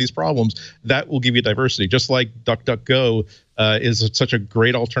solving these problems. That will give you diversity, just like DuckDuckGo is such a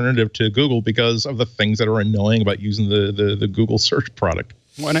great alternative to Google because of the things that are annoying about using the Google search product.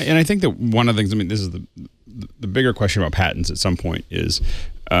 Well, and I think that one of the things, I mean, this is the bigger question about patents at some point is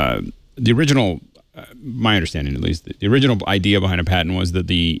the original, my understanding at least, the original idea behind a patent was that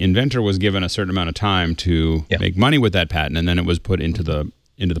the inventor was given a certain amount of time to make money with that patent, and then it was put into the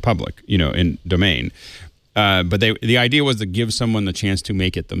public, in domain. But the idea was to give someone the chance to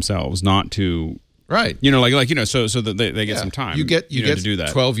make it themselves, not to... Right. So that they get some time. You get to do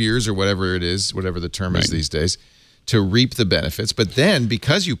that. 12 years or whatever it is, whatever the term is these days, to reap the benefits. But then,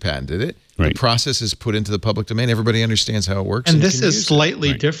 because you patented it, the process is put into the public domain. Everybody understands how it works. And this is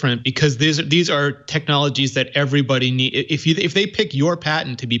slightly different because these are technologies that everybody needs. If they pick your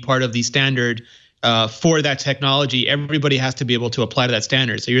patent to be part of the standard for that technology, everybody has to be able to apply to that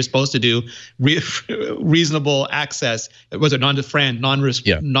standard. So you're supposed to do reasonable access. Was it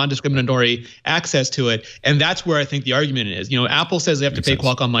non-discriminatory access to it? And that's where I think the argument is. Apple says they have to pay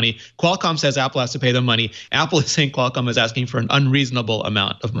Qualcomm money. Qualcomm says Apple has to pay them money. Apple is saying Qualcomm is asking for an unreasonable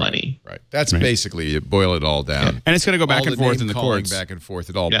amount of money. Right. That's basically, you boil it all down. Yeah. And it's going to go back and forth in the courts. Back and forth.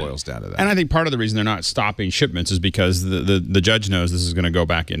 It all boils down to that. And I think part of the reason they're not stopping shipments is because the judge knows this is going to go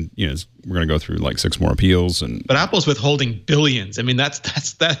back in, we're going to go through like 6 more appeals, but Apple's withholding billions. I mean,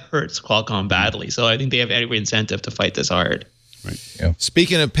 that hurts Qualcomm badly. So I think they have every incentive to fight this hard. Right. Yeah.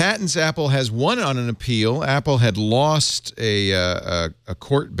 Speaking of patents, Apple has won on an appeal. Apple had lost a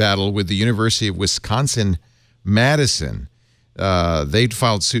court battle with the University of Wisconsin-Madison. They'd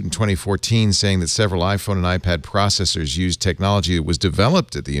filed suit in 2014 saying that several iPhone and iPad processors used technology that was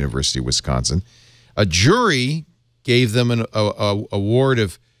developed at the University of Wisconsin. A jury gave them an award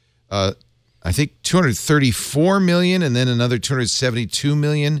of I think $234 million, and then another $272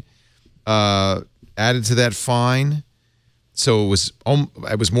 million added to that fine. So it was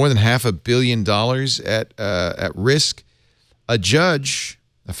more than $500 million at risk. A judge,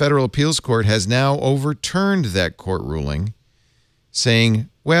 a federal appeals court, has now overturned that court ruling, saying,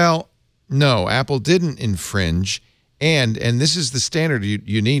 well, no, Apple didn't infringe, and this is the standard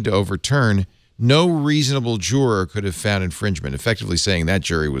you need to overturn. No reasonable juror could have found infringement, effectively saying that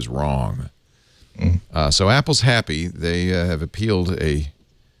jury was wrong. So Apple's happy. They have appealed a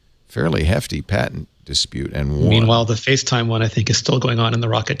fairly hefty patent dispute and won. Meanwhile, the FaceTime one, I think, is still going on in the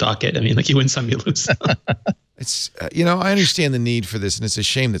Rocket docket. I mean, like, you win some, you lose some. It's, I understand the need for this, and it's a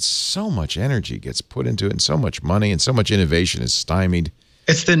shame that so much energy gets put into it and so much money and so much innovation is stymied.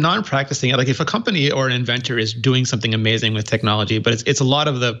 It's the non-practicing. Like, if a company or an inventor is doing something amazing with technology, but it's a lot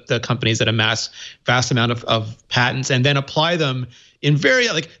of the companies that amass vast amount of patents and then apply them in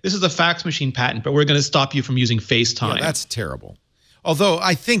this is a fax machine patent, but we're going to stop you from using FaceTime. Yeah, that's terrible. Although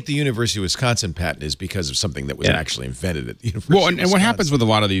I think the University of Wisconsin patent is because of something that was actually invented at the University of Wisconsin. And what happens with a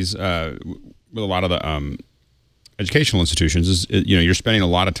lot of these, educational institutions is, you're spending a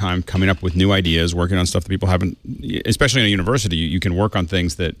lot of time coming up with new ideas, working on stuff that people haven't, especially in a university, you can work on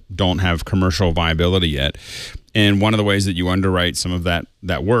things that don't have commercial viability yet. And one of the ways that you underwrite some of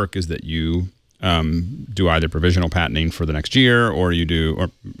that work is that you do either provisional patenting for the next year, or you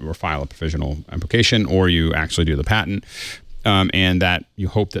do, or file a provisional application, or you actually do the patent. And that you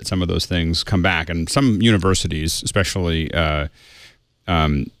hope that some of those things come back. And some universities, especially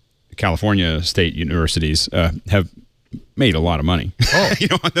California state universities have made a lot of money. Oh,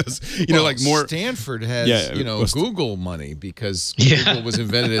 on those, like more. Stanford has, Google money because Google was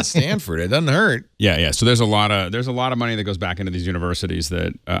invented at Stanford. It doesn't hurt. Yeah. So there's a lot of money that goes back into these universities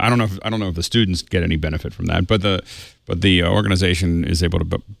that I don't know if the students get any benefit from that, but the organization is able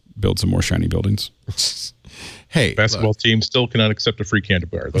to build some more shiny buildings. Hey, basketball team still cannot accept a free candy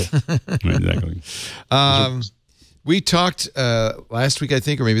bar though. Exactly. We talked last week, I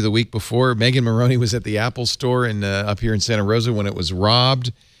think, or maybe the week before. Megan Maroney was at the Apple store up here in Santa Rosa when it was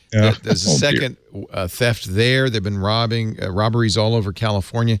robbed. Yeah. There's a second theft there. They've been robberies all over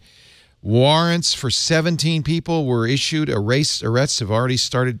California. Warrants for 17 people were issued. Arrests have already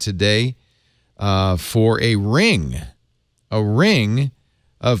started today for a ring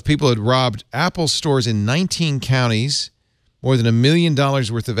of people who had robbed Apple stores in 19 counties. More than $1 million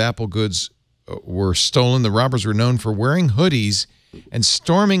worth of Apple goods were stolen. The robbers were known for wearing hoodies and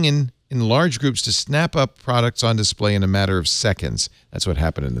storming in large groups to snap up products on display in a matter of seconds. That's what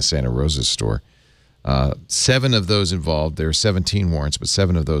happened in the Santa Rosa store. 7 of those involved. There are 17 warrants, but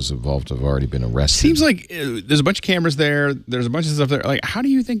 7 of those involved have already been arrested. Seems like there's a bunch of cameras there. There's a bunch of stuff there. Like, how do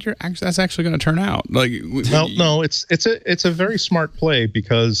you think that's actually going to turn out? Like, no, it's a very smart play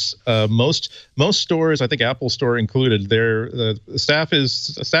because most stores, I think Apple Store included, the staff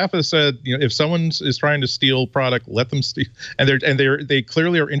has said, if someone is trying to steal product, let them steal, and they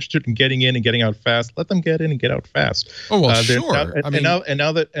clearly are interested in getting in and getting out fast. Let them get in and get out fast. Oh well, sure.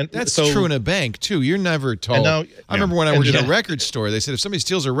 Now that's true in a bank too. You're never told. I remember when I worked at a record store, they said if somebody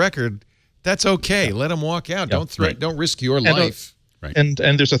steals a record, that's okay. Let them walk out. Don't risk your life. Right. And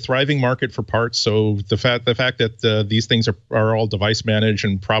there's a thriving market for parts. So the fact that these things are all device managed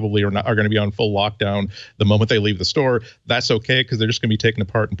and probably are going to be on full lockdown the moment they leave the store, that's okay because they're just going to be taken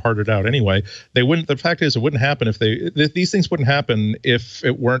apart and parted out anyway. The fact is, it wouldn't happen these things wouldn't happen if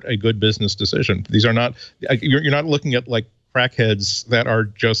it weren't a good business decision. These are not. You're not looking at like crackheads that are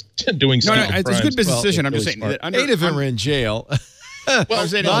just doing crimes. It's a good business decision. I'm just saying that 8 of them are in jail. Well,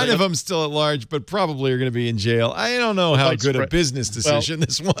 9 of them still at large, but probably are going to be in jail. I don't know how good a business decision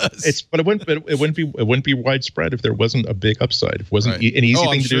this was. But it wouldn't be widespread if there wasn't a big upside. If it wasn't an easy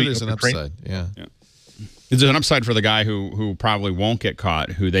thing to do. There's an upside. Yeah. There's an upside for the guy who probably won't get caught,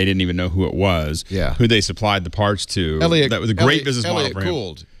 who they didn't even know who it was, who they supplied the parts to. That was a great business model for him.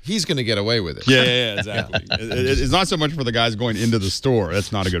 Gould. He's going to get away with it. Yeah, exactly. It's not so much for the guys going into the store.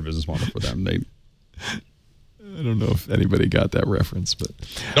 That's not a good business model for them. I don't know if anybody got that reference, but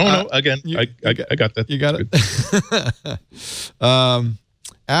no. Again, I got that. You got it.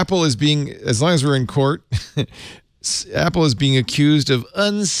 Apple is being, as long as we're in court, Apple is being accused of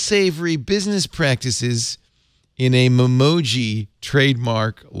unsavory business practices in a Memoji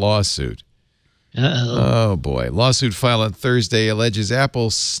trademark lawsuit. Oh boy! Lawsuit filed on Thursday alleges Apple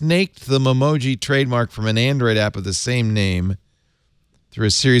snaked the Memoji trademark from an Android app of the same name through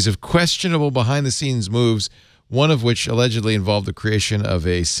a series of questionable behind-the-scenes moves, one of which allegedly involved the creation of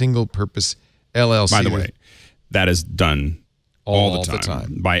a single-purpose LLC. By the way, that is done all the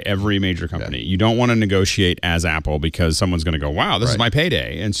time by every major company. Yeah. You don't want to negotiate as Apple because someone's going to go, wow, this is my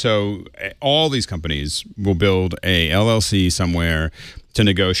payday. And so all these companies will build a LLC somewhere to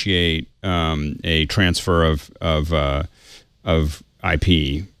negotiate a transfer of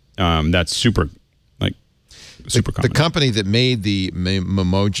IP. That's super common. The company that made the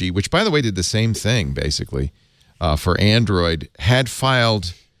Memoji, which by the way did the same thing basically for Android, had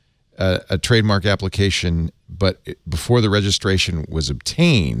filed a trademark application, but before the registration was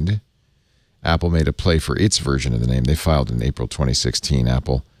obtained, Apple made a play for its version of the name. They filed in April 2016.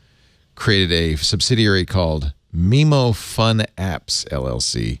 Apple created a subsidiary called Memo Fun Apps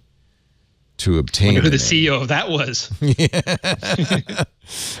LLC to obtain. I wonder who the CEO of that was.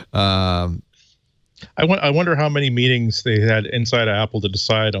 I wonder how many meetings they had inside of Apple to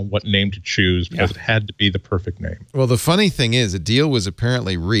decide on what name to choose because it had to be the perfect name. Well, the funny thing is, a deal was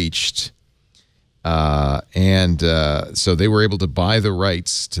apparently reached, so they were able to buy the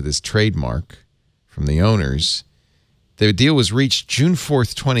rights to this trademark from the owners. The deal was reached June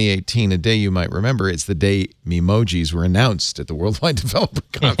 4th, 2018, a day you might remember. It's the day Memojis were announced at the Worldwide Developer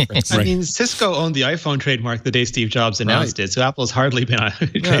Conference. I mean, Cisco owned the iPhone trademark the day Steve Jobs announced it, so Apple's hardly been on a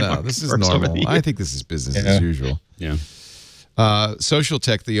trademark. No, this is normal. I think this is business as usual. Yeah. Social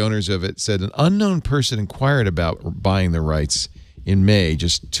Tech, the owners of it, said an unknown person inquired about buying the rights in May,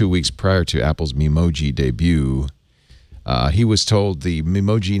 just 2 weeks prior to Apple's Memoji debut. He was told the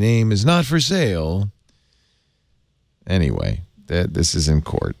Memoji name is not for sale. Anyway, this is in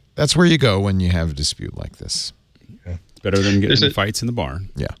court. That's where you go when you have a dispute like this. Yeah. It's better than getting fights in the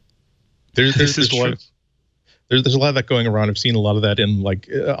barn. Yeah. There's there's a lot of that going around. I've seen a lot of that in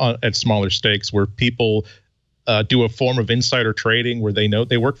at smaller stakes where people do a form of insider trading where they know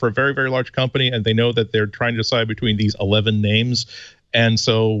they work for a very, very large company and they know that they're trying to decide between these 11 names. And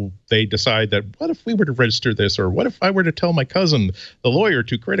so they decide that, what if we were to register this? Or what if I were to tell my cousin, the lawyer,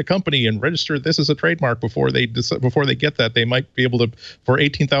 to create a company and register this as a trademark before they get that? They might be able to, for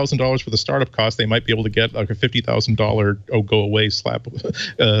 $18,000 for the startup cost, they might be able to get like a $50,000 go away slap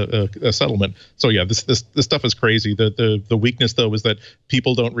settlement. So yeah, this stuff is crazy. The weakness though is that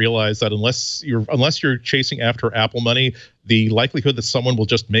people don't realize that unless you're chasing after Apple money, the likelihood that someone will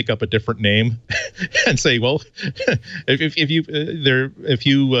just make up a different name and say, well, if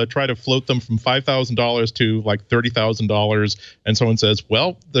you try to float them from $5,000 to like $30,000, and someone says,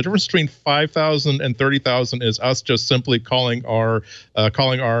 well, the difference between 5,000 and 30,000 is us just simply calling our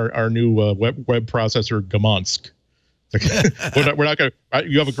new web processor Gamansk. we're not going to.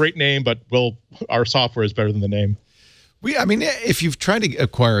 You have a great name, but our software is better than the name. I mean, if you've tried to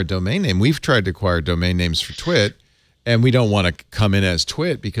acquire a domain name, we've tried to acquire domain names for Twit. And we don't want to come in as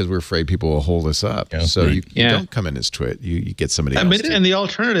Twit because we're afraid people will hold us up. Yeah, so you don't come in as Twit. You get somebody else. And the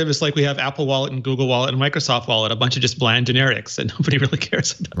alternative is like we have Apple Wallet and Google Wallet and Microsoft Wallet, a bunch of just bland generics that nobody really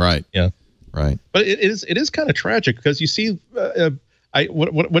cares about. Right. Yeah. Right. But it is kind of tragic because you see,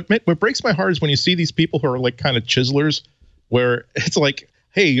 what breaks my heart is when you see these people who are like kind of chiselers, where it's like,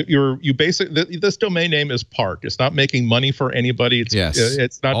 hey, this domain name is parked. It's not making money for anybody. It's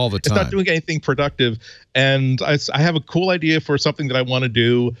not all the time. It's not doing anything productive. And I have a cool idea for something that I want to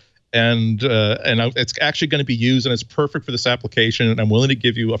do, and it's actually going to be used, and it's perfect for this application, and I'm willing to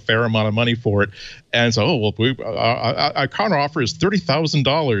give you a fair amount of money for it. And so, our counter offer is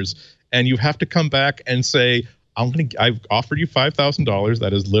 $30,000, and you have to come back and say, I've offered you $5,000.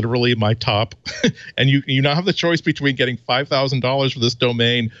 That is literally my top. And you now have the choice between getting $5,000 for this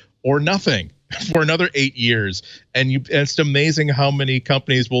domain or nothing for another 8 years. And it's amazing how many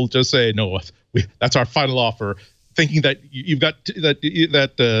companies will just say, no, that's our final offer, thinking that you've got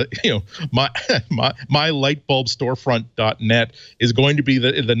my lightbulbstorefront.net is going to be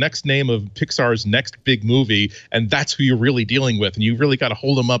the next name of Pixar's next big movie. And that's who you're really dealing with. And you really got to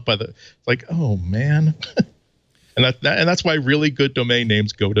hold them up by it's like, oh man. And that's why really good domain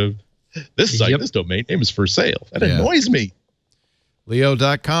names go to this site. Yep. This domain name is for sale. That annoys me.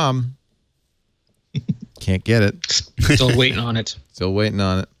 Leo.com. Can't get it. Still waiting on it. Still waiting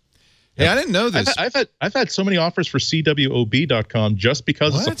on it. Hey, I didn't know this. I've had so many offers for CWOB.com just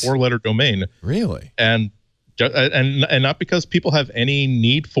because it's a 4-letter domain. Really? And not because people have any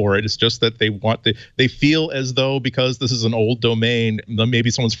need for it. It's just that they feel as though because this is an old domain, maybe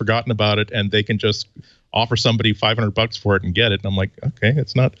someone's forgotten about it, and they can just offer somebody $500 for it and get it. And I'm like, okay,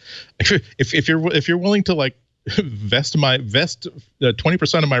 it's not. If you're willing to like vest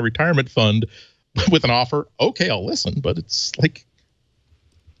 20% of my retirement fund with an offer, okay, I'll listen. But it's like,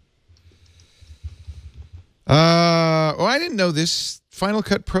 I didn't know this. Final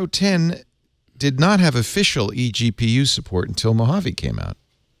Cut Pro 10 did not have official eGPU support until Mojave came out.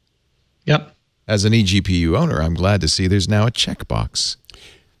 Yep. As an eGPU owner, I'm glad to see there's now a checkbox.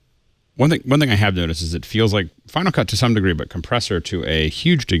 One thing I have noticed is it feels like Final Cut to some degree, but Compressor to a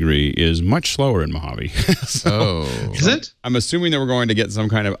huge degree is much slower in Mojave. Is it? I'm assuming that we're going to get some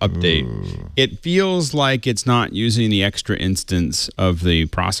kind of update. Ooh. It feels like it's not using the extra instance of the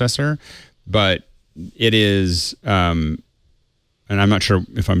processor, but it is, and I'm not sure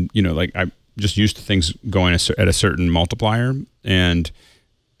if I'm just used to things going at a certain multiplier, and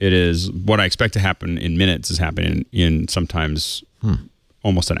it is what I expect to happen in minutes is happening in sometimes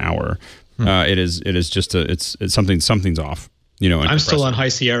almost an hour. It is just it's something's off. I'm still on High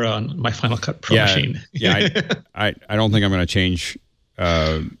Sierra on my Final Cut Pro machine. Yeah, I don't think I'm going to change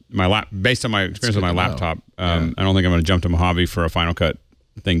my based on my experience with my laptop. I don't think I'm going to jump to Mojave for a Final Cut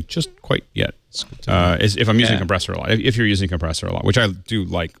thing just quite yet. If I'm using Compressor a lot, if you're using Compressor a lot, which I do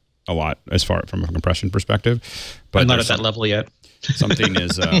like a lot as far from a compression perspective, but I'm not at that level yet. Something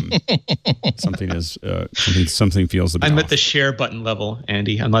feels a bit I'm off. at the share button level,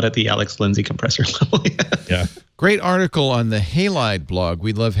 Andy. I'm not at the Alex Lindsay compressor level yet. Yeah. Great article on the Halide blog.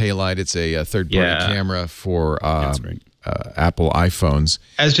 We love Halide. It's a third-party camera for Apple iPhones.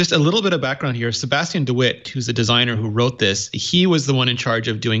 As just a little bit of background here, Sebastian DeWitt, who's the designer who wrote this, he was the one in charge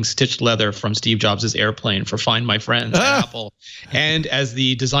of doing stitched leather from Steve Jobs' airplane for Find My Friends at Apple. And as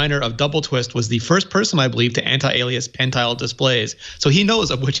the designer of Double Twist, was the first person, I believe, to anti-alias pen-tile displays. So he knows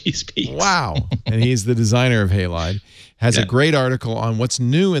of which he speaks. Wow. And he's the designer of Halide. Has a great article on what's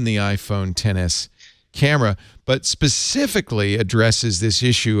new in the iPhone XS camera, but specifically addresses this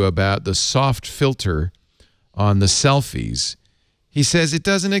issue about the soft filter on the selfies. He says it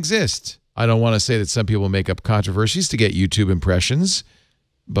doesn't exist. I don't want to say that some people make up controversies to get YouTube impressions,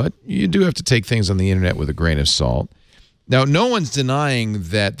 but you do have to take things on the internet with a grain of salt. Now, no one's denying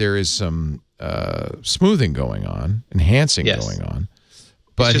that there is some smoothing going on, enhancing going on.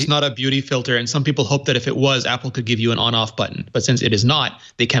 But it's just not a beauty filter, and some people hope that if it was, Apple could give you an on-off button. But since it is not,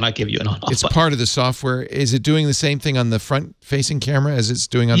 they cannot give you an on-off button. It's part of the software. Is it doing the same thing on the front-facing camera as it's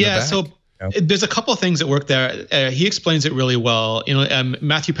doing on the back? Yeah, so there's a couple of things that work there. He explains it really well.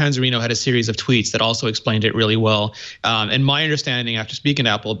 Matthew Panzarino had a series of tweets that also explained it really well. And my understanding, after speaking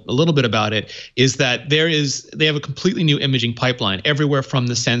to Apple a little bit about it, is that they have a completely new imaging pipeline everywhere from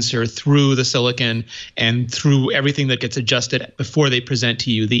the sensor through the silicon and through everything that gets adjusted before they present to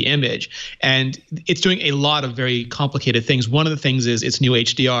you the image. And it's doing a lot of very complicated things. One of the things is its new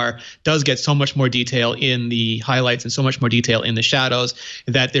HDR does get so much more detail in the highlights and so much more detail in the shadows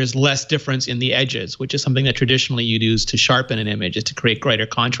that there's less difference in the edges, which is something that traditionally you'd use to sharpen an image, is to create greater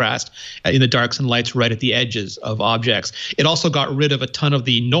contrast in the darks and lights right at the edges of objects. It also got rid of a ton of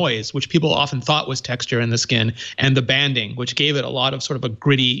the noise, which people often thought was texture in the skin, and the banding, which gave it a lot of sort of a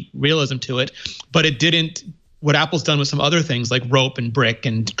gritty realism to it, but it didn't. What Apple's done with some other things like rope and brick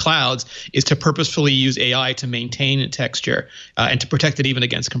and clouds is to purposefully use AI to maintain texture and to protect it even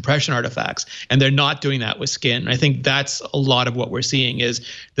against compression artifacts. And they're not doing that with skin. I think that's a lot of what we're seeing is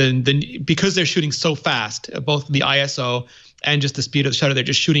because they're shooting so fast, both the ISO and just the speed of the shutter, they're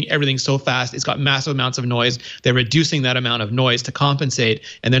just shooting everything so fast. It's got massive amounts of noise. They're reducing that amount of noise to compensate,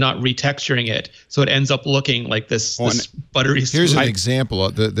 and they're not retexturing it. So it ends up looking like this buttery. Here's an example.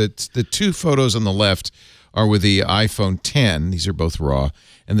 The two photos on the left are with the iPhone 10. These are both raw.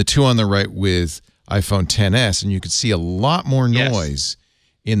 And the two on the right with iPhone 10s. And you can see a lot more noise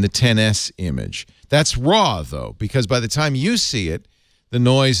in the 10s image. That's raw, though, because by the time you see it, the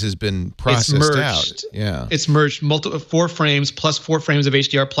noise has been processed out. Yeah, it's merged 4 frames plus 4 frames of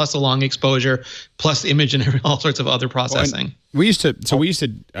HDR plus a long exposure plus image and all sorts of other processing. We used to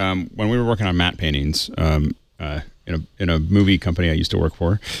when we were working on matte paintings in a movie company I used to work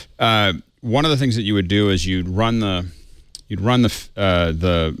for. One of the things that you would do is you'd run the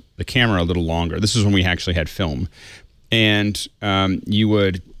camera a little longer. This is when we actually had film, and you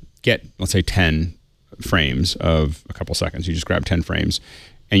would get, let's say, 10 frames of a couple seconds. You just grab 10 frames,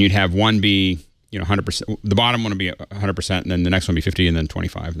 and you'd have one be 100%. The bottom one would be 100%, and then the next one would be 50, and then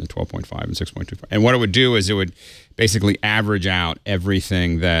 25, and then 12.5, and 6.25. And what it would do is it would basically average out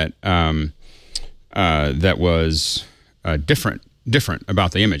everything that that was different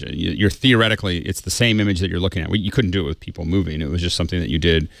about the image. You're theoretically, it's the same image that you're looking at. You couldn't do it with people moving. It was just something that you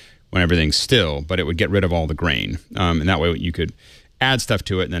did when everything's still, but it would get rid of all the grain. And that way you could add stuff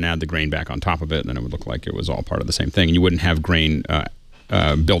to it and then add the grain back on top of it, and then it would look like it was all part of the same thing, and you wouldn't have grain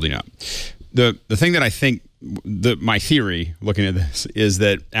building up. The thing that I think, my theory looking at this, is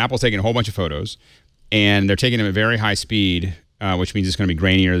that Apple's taking a whole bunch of photos, and they're taking them at very high speed, which means it's going to be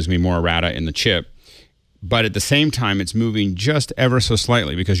grainier, there's going to be more errata in the chip. But at the same time, it's moving just ever so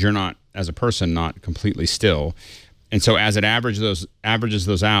slightly because you're not, as a person, not completely still. And so as it averages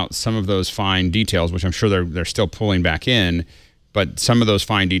those out, some of those fine details, which I'm sure they're still pulling back in, but some of those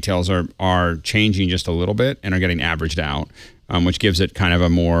fine details are changing just a little bit and are getting averaged out, which gives it kind of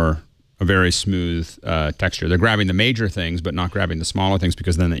a very smooth texture. They're grabbing the major things, but not grabbing the smaller things,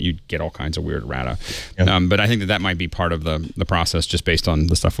 because then you get all kinds of weird errata. Yep. But I think that might be part of the process, just based on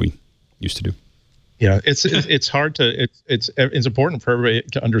the stuff we used to do. Yeah, it's hard to it's important for everybody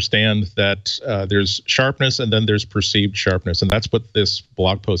to understand that there's sharpness and then there's perceived sharpness, and that's what this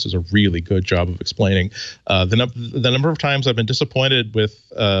blog post is a really good job of explaining. The number of times I've been disappointed with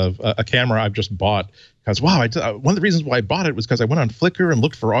a camera I've just bought, because wow, one of the reasons why I bought it was because I went on Flickr and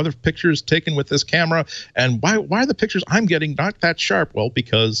looked for other pictures taken with this camera, and why are the pictures I'm getting not that sharp? Well,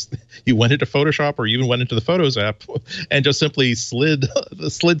 because you went into Photoshop or even went into the Photos app and just simply slid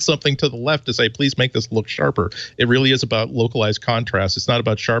something to the left to say, please make this look sharper. It really is about localized contrast. It's not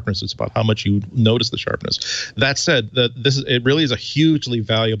about sharpness. It's about how much you notice the sharpness. That said, it really is a hugely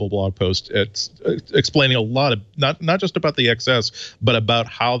valuable blog post. It's explaining a lot of not just about the XS, but about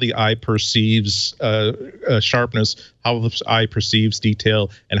how the eye perceives sharpness, how the eye perceives detail,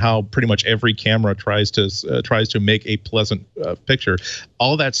 and how pretty much every camera tries to make a pleasant picture.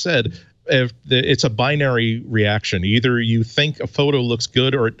 All that said, it's a binary reaction. Either you think a photo looks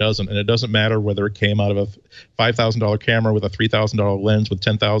good or it doesn't, and it doesn't matter whether it came out of a $5,000 camera with a $3,000 lens with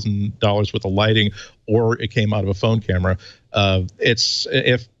 $10,000 worth of lighting, or it came out of a phone camera.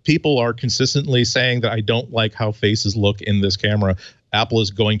 If people are consistently saying that I don't like how faces look in this camera, Apple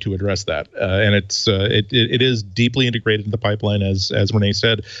is going to address that, and it is deeply integrated in the pipeline, as Rene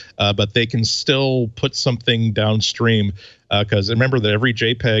said, but they can still put something downstream, because remember that every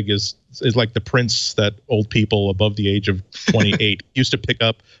JPEG is like the prints that old people above the age of 28 used to pick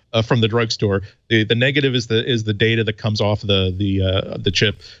up from the drugstore. The negative is the data that comes off the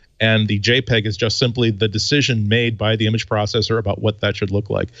chip. And the JPEG is just simply the decision made by the image processor about what that should look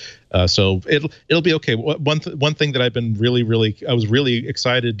like. So it'll be okay. One thing that I've been I was really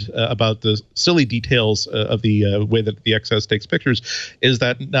excited about the silly details of the way that the XS takes pictures is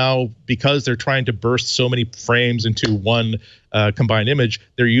that now, because they're trying to burst so many frames into one combined image,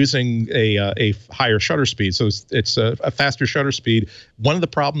 they're using a higher shutter speed. So it's a faster shutter speed. One of the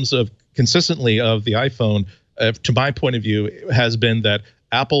problems consistently of the iPhone, to my point of view, has been that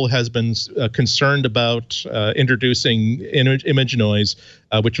Apple has been concerned about introducing image noise,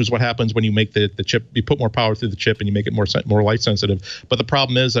 which was what happens when you make the chip, you put more power through the chip and you make it more light sensitive. But the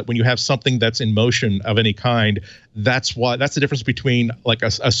problem is that when you have something that's in motion of any kind, that's the difference between like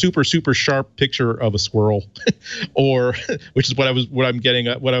a super sharp picture of a squirrel, or which is what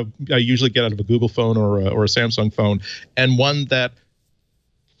I usually get out of a Google phone or a Samsung phone, and one that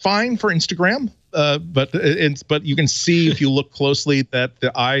fine for Instagram. But you can see if you look closely that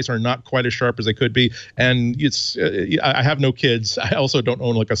the eyes are not quite as sharp as they could be. And I have no kids. I also don't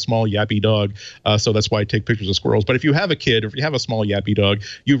own like a small yappy dog, so that's why I take pictures of squirrels. But if you have a kid, or if you have a small yappy dog,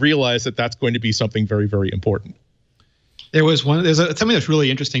 you realize that that's going to be something very, very important. There's something that's really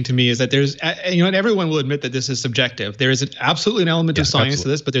interesting to me is that and everyone will admit that this is subjective. There is absolutely an element of science to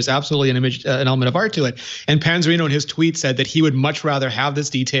this, but there's absolutely an element of art to it. And Panzerino in his tweet said that he would much rather have this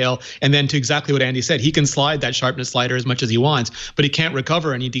detail, and then to exactly what Andy said, he can slide that sharpness slider as much as he wants, but he can't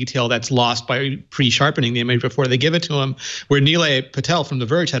recover any detail that's lost by pre-sharpening the image before they give it to him. Where Nilay Patel from The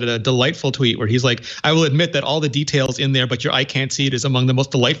Verge had a delightful tweet where he's like, I will admit that all the details in there, but your eye can't see it, is among the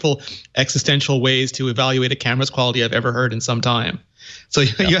most delightful existential ways to evaluate a camera's quality I've ever heard in some time. So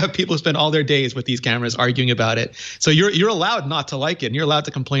you have people who spend all their days with these cameras arguing about it. So you're allowed not to like it, and you're allowed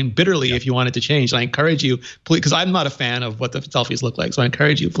to complain bitterly if you want it to change. And I encourage you, please, because I'm not a fan of what the selfies look like. So I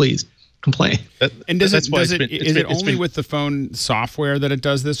encourage you, please complain. And is it only with the phone software that it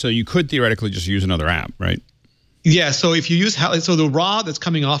does this? So you could theoretically just use another app, right? Yeah, so if you use the RAW that's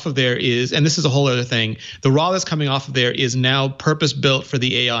coming off of there is, and this is a whole other thing, the RAW that's coming off of there is now purpose built for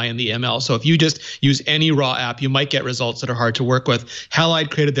the AI and the ML. So if you just use any RAW app, you might get results that are hard to work with. Halide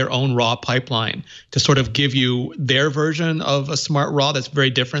created their own RAW pipeline to sort of give you their version of a smart RAW that's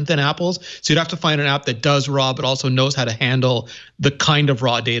very different than Apple's. So you'd have to find an app that does RAW but also knows how to handle the kind of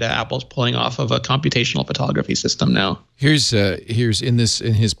raw data Apple's pulling off of a computational photography system now. Here's in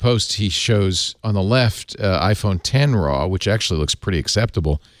his post, he shows on the left iPhone 10 RAW, which actually looks pretty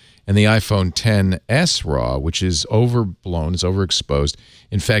acceptable, and the iPhone 10s RAW, which is overblown, is overexposed.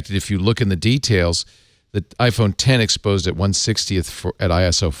 In fact, if you look in the details, the iPhone 10 exposed at 1/60th at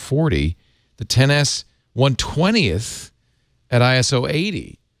ISO 40, the 10s 1/20th at ISO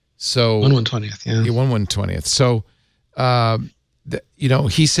 80. So 1/120th, yeah. 1/120th. So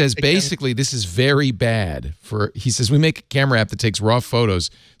he says basically this is very bad he says we make a camera app that takes raw photos,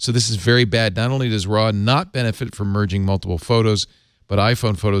 so this is very bad. Not only does RAW not benefit from merging multiple photos, but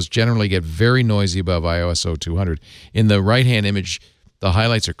iPhone photos generally get very noisy above ISO 200. In the right-hand image, the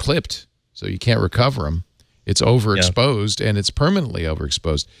highlights are clipped, so you can't recover them. It's overexposed, and it's permanently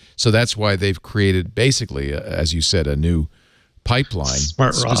overexposed. So that's why they've created basically, as you said, a new pipeline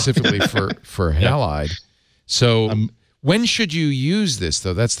specifically for Halide. So when should you use this,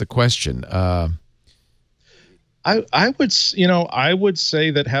 though? That's the question. I would say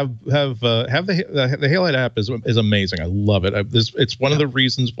that have the Halide app is amazing. I love it. It's one of the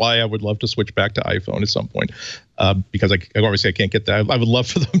reasons why I would love to switch back to iPhone at some point, because obviously I can't get that. I would love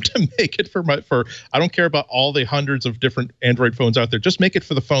for them to make it for I don't care about all the hundreds of different Android phones out there. Just make it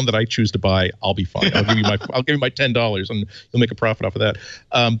for the phone that I choose to buy. I'll be fine. I'll give you my $10 and you'll make a profit off of that.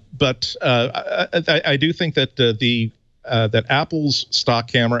 But I do think that that Apple's stock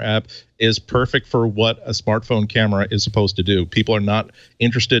camera app is perfect for what a smartphone camera is supposed to do. People are not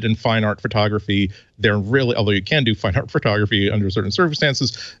interested in fine art photography. They're really, although you can do fine art photography under certain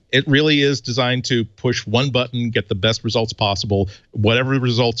circumstances, it really is designed to push one button, get the best results possible. Whatever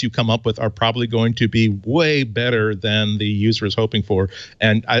results you come up with are probably going to be way better than the user is hoping for.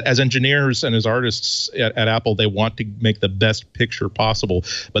 And as engineers and as artists at Apple, they want to make the best picture possible.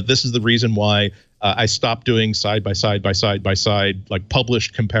 But this is the reason why I stopped doing side by side like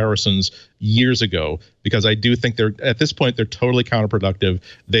published comparisons years ago, because I do think at this point they're totally counterproductive.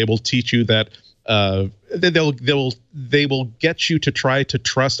 They will teach you that they will get you to try to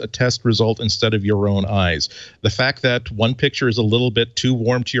trust a test result instead of your own eyes. The fact that one picture is a little bit too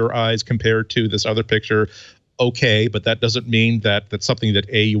warm to your eyes compared to this other picture, okay, but that doesn't mean that that's something that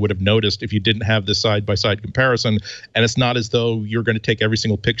you would have noticed if you didn't have this side-by-side comparison. And it's not as though you're going to take every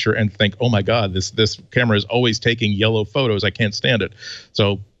single picture and think, oh my God, this camera is always taking yellow photos. I can't stand it.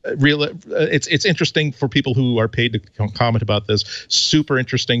 So it's interesting for people who are paid to comment about this. Super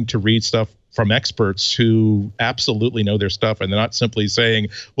interesting to read stuff from experts who absolutely know their stuff, and they're not simply saying,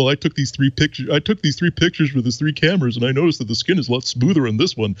 well, I took these three pictures with these three cameras, and I noticed that the skin is a lot smoother in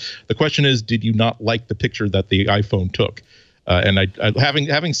this one. The question is, did you not like the picture that the iPhone took? And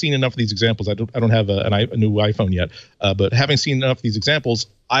having seen enough of these examples, I don't have a new iPhone yet, but having seen enough of these examples,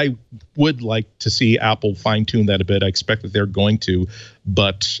 I would like to see Apple fine-tune that a bit. I expect that they're going to,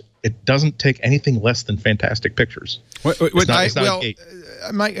 but it doesn't take anything less than fantastic pictures.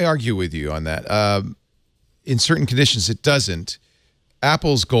 I might argue with you on that. In certain conditions, it doesn't.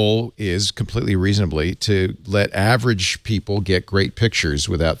 Apple's goal is completely reasonably to let average people get great pictures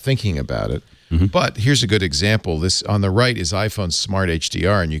without thinking about it. Mm-hmm. But here's a good example. This on the right is iPhone's Smart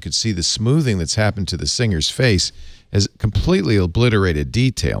HDR, and you can see the smoothing that's happened to the singer's face has completely obliterated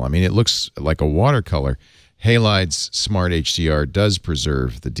detail. I mean, it looks like a watercolor. Halide's Smart HDR does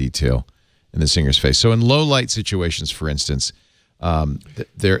preserve the detail in the singer's face. So in low light situations, for instance,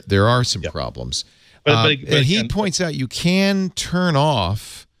 there are some problems. But and he points out you can turn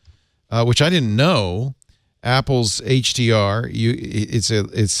off, which I didn't know, Apple's HDR.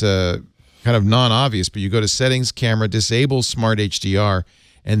 It's a kind of non-obvious, but you go to Settings, Camera, disable Smart HDR,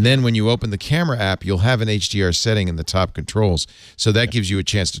 and then when you open the camera app, you'll have an HDR setting in the top controls. So that gives you a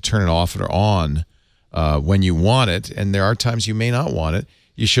chance to turn it off or on when you want it, and there are times you may not want it.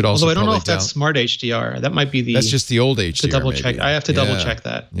 You should also. Although I don't know if that's Smart HDR. That might be the. That's just the old HDR. To double check. I have to double check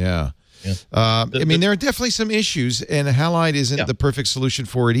that. Yeah. I mean, there are definitely some issues, and Halide isn't the perfect solution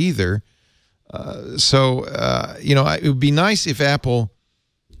for it either. You know, it would be nice if Apple.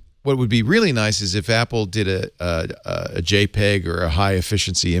 What would be really nice is if Apple did a JPEG or a high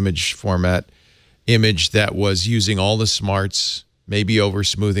efficiency image format image that was using all the smarts, maybe over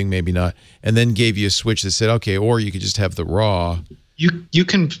smoothing, maybe not, and then gave you a switch that said, okay, or you could just have the raw. You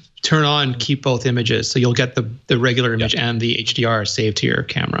can turn on keep both images, so you'll get the regular image and the HDR saved to your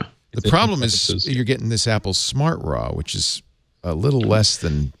camera. The problem is you're getting this Apple Smart RAW, which is a little less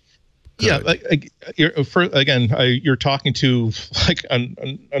than good. Yeah, you're talking to like a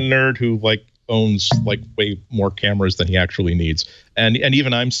nerd who like owns like way more cameras than he actually needs, and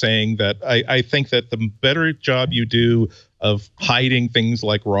even I'm saying that I think that the better job you do of hiding things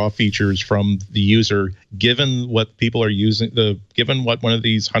like raw features from the user, given what people are using, given what one of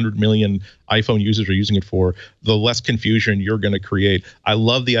these 100 million iPhone users are using it for, the less confusion you're going to create. I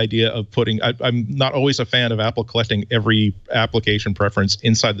love the idea of putting. I'm not always a fan of Apple collecting every application preference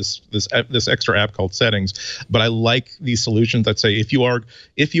inside this extra app called Settings, but I like these solutions that say if you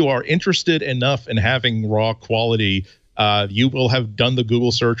are interested enough in having raw quality, you will have done the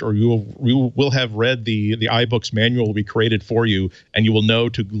Google search, or you will have read the iBooks manual will be created for you, and you will know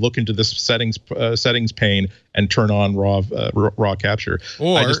to look into this settings pane and turn on raw capture.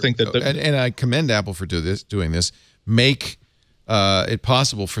 Or, I just think that, and I commend Apple for doing this. Make it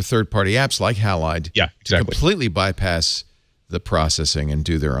possible for third-party apps like Halide to completely bypass the processing and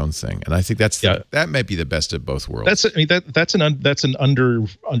do their own thing. And I think that's that might be the best of both worlds. That's an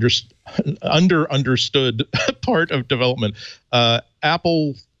understood part of development.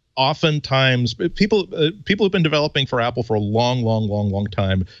 Apple oftentimes people who've been developing for Apple for a long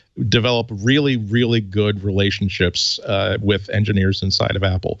time develop really good relationships with engineers inside of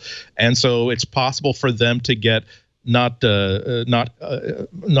Apple, and so it's possible for them to get not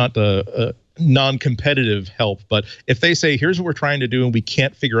non-competitive help, but if they say, here's what we're trying to do and we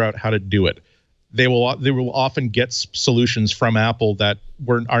can't figure out how to do it, they will often get solutions from Apple that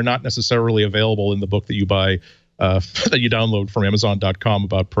are not necessarily available in the book that you buy, that you download from Amazon.com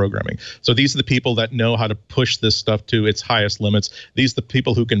about programming. So these are the people that know how to push this stuff to its highest limits. These are the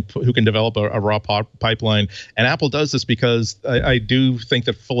people who can develop a raw pipeline. And Apple does this because I do think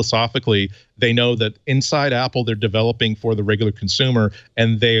that philosophically they know that inside Apple they're developing for the regular consumer,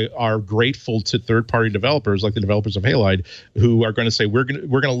 and they are grateful to third-party developers like the developers of Halide, who are going to say we're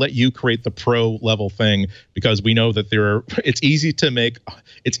going to let you create the pro level thing because we know that it's easier to make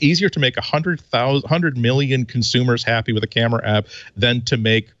 100 million consumers happy with a camera app than to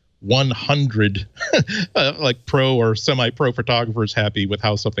make 100 like pro or semi-pro photographers happy with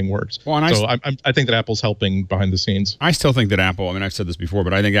how something works. Well, and I think that Apple's helping behind the scenes. I still think that Apple, I mean, I've said this before,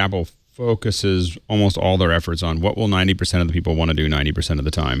 but I think Apple focuses almost all their efforts on what will 90% of the people want to do 90% of the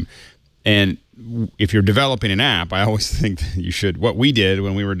time. And if you're developing an app, I always think that you should. What we did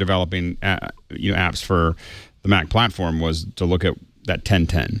when we were developing, apps for the Mac platform was to look at that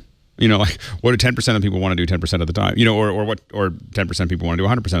 10-10. Like what do 10% of people want to do 10% of the time? Or 10% people want to do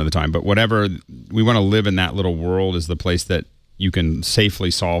 100% of the time. But whatever, we want to live in that little world is the place that you can safely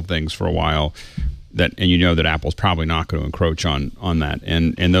solve things for a while. And that Apple's probably not going to encroach on that.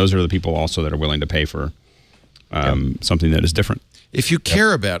 And those are the people also that are willing to pay for something that is different. If you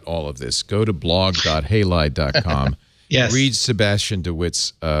care about all of this, go to blog.halide.com. Yes. Read Sebastian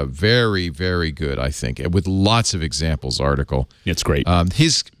DeWitt's very, very good, I think, with lots of examples article. It's great.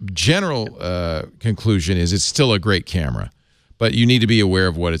 His general conclusion is it's still a great camera, but you need to be aware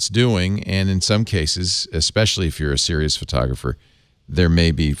of what it's doing. And in some cases, especially if you're a serious photographer, there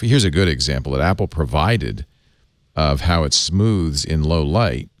may be, here's a good example that Apple provided of how it smooths in low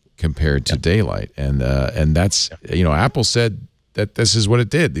light compared to daylight. And that's, Apple said that this is what it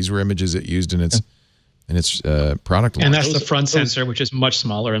did. These were images it used in its product line. And that's the front sensor, which is much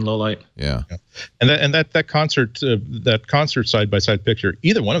smaller in low light. Yeah. And that concert side-by-side picture,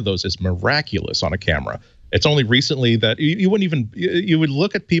 either one of those is miraculous on a camera. It's only recently that you wouldn't even, you would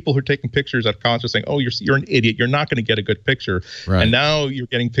look at people who are taking pictures at concerts saying, oh, you're an idiot. You're not going to get a good picture. Right. And now you're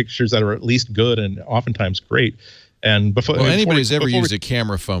getting pictures that are at least good and oftentimes great. And before, anybody who's ever used a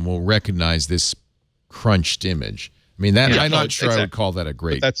camera phone will recognize this crunched image. I mean, I'm not sure I would call that a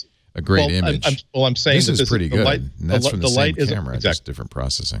great image. I'm saying this is pretty good. And that's from the same light camera, just different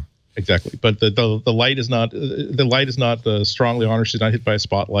processing. Exactly, but the light is not strongly on. She's not hit by a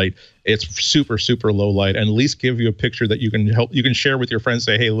spotlight. It's super low light, and at least give you a picture that you can share with your friends.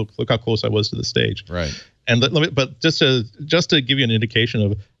 Say, hey, look how close I was to the stage. Right. And but just to give you an indication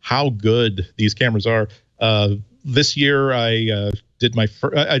of how good these cameras are. This year, I did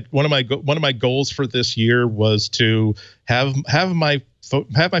one of my goals for this year was to have my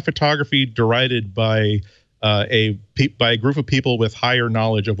photography derided by a group of people with higher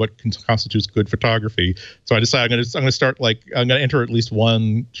knowledge of what constitutes good photography. So I decided I'm going to enter at least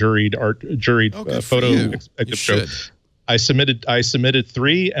one juried photo show. I submitted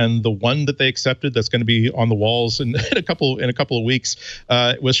 3, and the one that they accepted that's going to be on the walls in a couple of weeks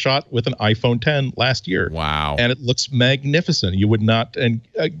was shot with an iPhone 10 last year. Wow! And it looks magnificent. You would not, and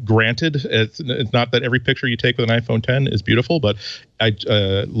granted, it's not that every picture you take with an iPhone 10 is beautiful, but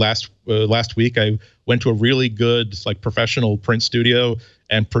last week I went to a really good professional print studio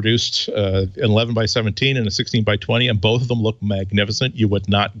and produced an 11x17 and a 16x20, and both of them look magnificent. You would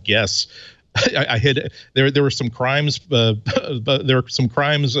not guess. I hid. There were some crimes. There were some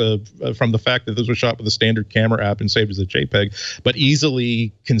crimes from the fact that this was shot with a standard camera app and saved as a JPEG, but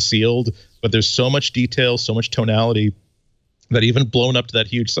easily concealed. But there's so much detail, so much tonality that even blown up to that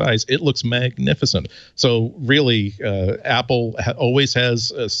huge size, it looks magnificent. So really, Apple always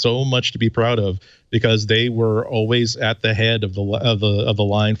has so much to be proud of because they were always at the head of the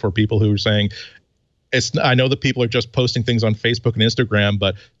line for people who were saying, I know that people are just posting things on Facebook and Instagram,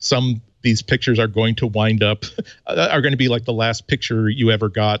 but these pictures are going to wind up, are going to be like the last picture you ever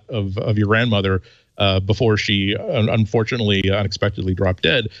got of your grandmother before she unexpectedly dropped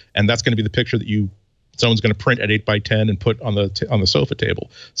dead. And that's going to be the picture that someone's going to print at 8x10 and put on the sofa table.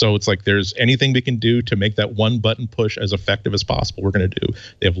 So it's like there's anything we can do to make that one button push as effective as possible, we're going to do.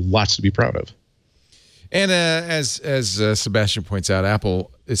 They have lots to be proud of. And as Sebastian points out, Apple,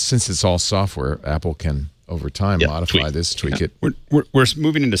 since it's all software, Apple can over time modify this, tweak it. We're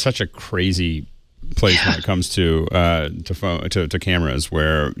moving into such a crazy place when it comes to cameras,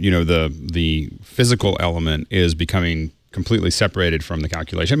 where the physical element is becoming completely separated from the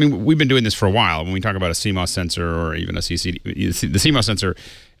calculation. I mean, we've been doing this for a while. When we talk about a CMOS sensor or even a CCD, the CMOS sensor,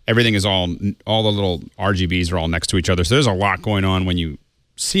 everything is all the little RGBs are all next to each other. So there's a lot going on when you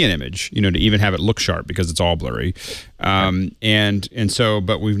see an image, to even have it look sharp because it's all blurry. But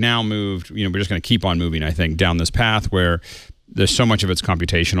we've now moved, we're just going to keep on moving, I think, down this path where there's so much of it's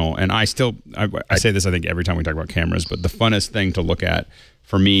computational. And I say this, I think, every time we talk about cameras, but the funnest thing to look at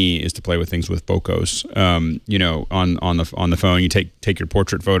for me is to play with things with focus. On the phone, you take your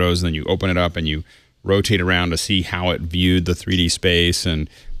portrait photos and then you open it up and you rotate around to see how it viewed the 3D space and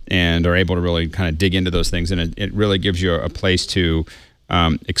are able to really kind of dig into those things. And it really gives you a place to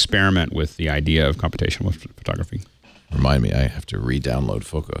experiment with the idea of computational photography. Remind me, I have to re-download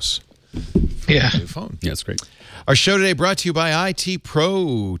Focus. Yeah. New phone. Yeah, it's great. Our show today brought to you by IT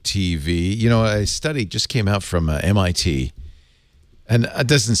Pro TV. A study just came out from MIT, and it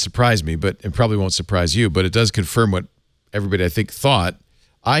doesn't surprise me, but it probably won't surprise you, but it does confirm what everybody, I think, thought.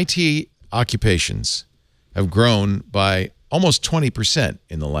 IT occupations have grown by almost 20%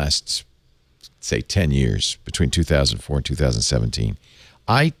 in the last, say, 10 years, between 2004 and 2017.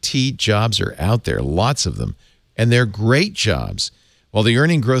 IT jobs are out there, lots of them, and they're great jobs. While the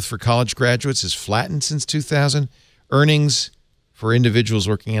earning growth for college graduates has flattened since 2000, earnings for individuals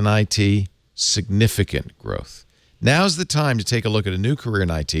working in IT, significant growth. Now's the time to take a look at a new career in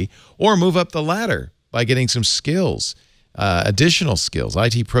IT or move up the ladder by getting some skills, additional skills.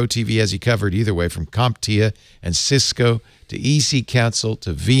 IT Pro TV has you covered either way, from CompTIA and Cisco to EC Council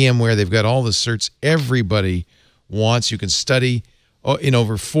to VMware. They've got all the certs everybody wants. You can study in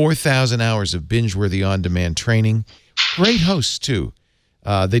over 4,000 hours of binge-worthy on-demand training. Great hosts, too.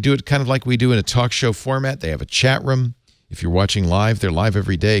 They do it kind of like we do in a talk show format. They have a chat room. If you're watching live, they're live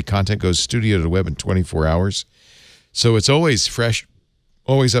every day. Content goes studio to the web in 24 hours. So it's always fresh,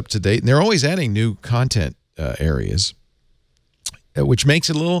 always up to date. And they're always adding new content areas, which makes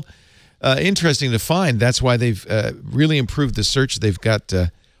it a little interesting to find. That's why they've really improved the search. They've got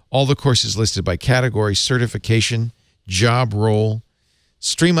all the courses listed by category, certification, job role.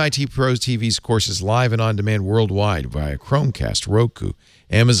 Stream IT Pro TV's courses live and on demand worldwide via Chromecast, Roku,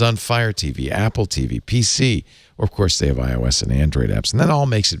 Amazon Fire TV, Apple TV, PC, or of course they have iOS and Android apps. And that all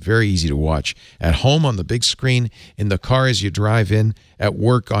makes it very easy to watch at home on the big screen, in the car as you drive in, at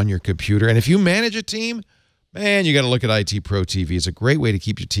work on your computer. And if you manage a team, man, you got to look at IT Pro TV. It's a great way to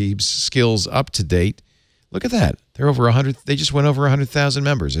keep your team's skills up to date. Look at that. They're over 100. They just went over 100,000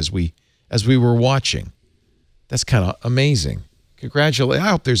 members as we were watching. That's kind of amazing. Congratulations. I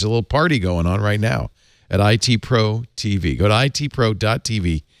hope there's a little party going on right now at IT Pro TV. Go to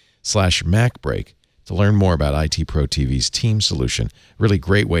itpro.tv/MacBreak to learn more about IT Pro TV's team solution. Really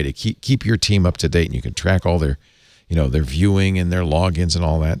great way to keep your team up to date, and you can track all their viewing and their logins and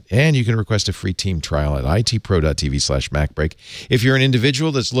all that. And you can request a free team trial at itpro.tv/MacBreak. If you're an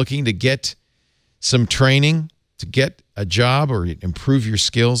individual that's looking to get some training, to get a job or improve your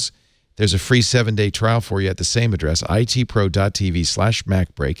skills, there's a free 7-day trial for you at the same address,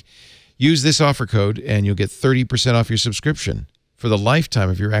 itpro.tv/MacBreak. Use this offer code and you'll get 30% off your subscription for the lifetime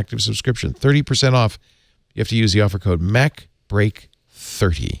of your active subscription. 30% off. You have to use the offer code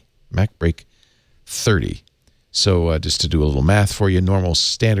MacBreak30. MacBreak30. So just to do a little math for you, normal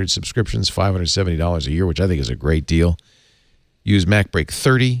standard subscriptions, $570 a year, which I think is a great deal. Use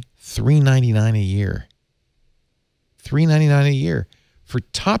MacBreak30, $399 a year. $399 a year for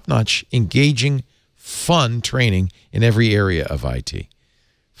top-notch, engaging, fun training in every area of IT.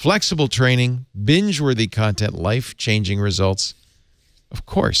 Flexible training, binge-worthy content, life-changing results. Of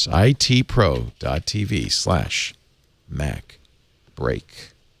course, itpro.tv/MacBreak.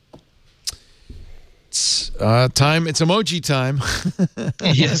 It's time. It's emoji time.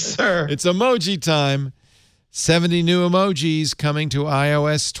 Yes, sir. It's emoji time. 70 new emojis coming to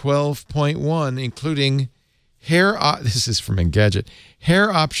iOS 12.1, including hair. This is from Engadget.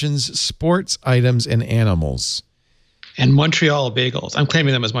 Hair options, sports items, and animals. And Montreal bagels. I'm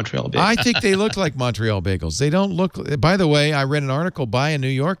claiming them as Montreal bagels. I think they look like Montreal bagels. They don't look. By the way, I read an article by a New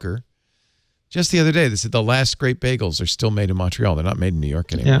Yorker just the other day that said the last great bagels are still made in Montreal. They're not made in New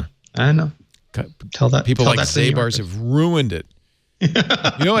York anymore. Yeah, I know. People like Zabars have ruined it.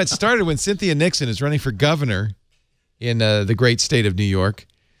 You know, it started when Cynthia Nixon is running for governor in the great state of New York.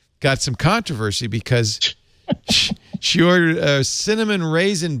 Got some controversy because she ordered a cinnamon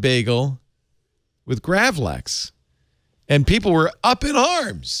raisin bagel with Gravlax, and people were up in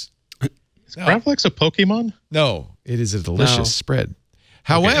arms. Is Gravlax a Pokemon? No, it is a delicious spread.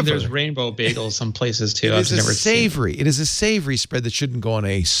 However, and there's rainbow bagels some places too. It is a savory spread that shouldn't go on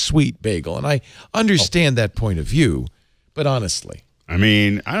a sweet bagel, and I understand that point of view, but honestly, I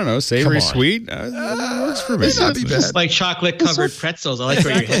mean, I don't know, savory sweet works for me. It's just like chocolate covered pretzels. I like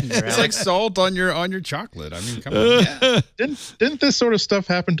where you're heading there. It's like salt on your chocolate. I mean, come on. Yeah. Didn't this sort of stuff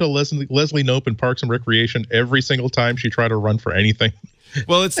happen to Leslie Knope in Parks and Recreation every single time she tried to run for anything?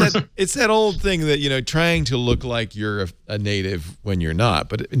 Well, it's that old thing that, trying to look like you're a native when you're not.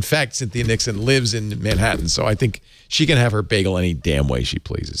 But in fact, Cynthia Nixon lives in Manhattan, so I think she can have her bagel any damn way she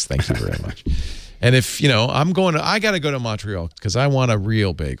pleases. Thank you very much. And if, I got to go to Montreal because I want a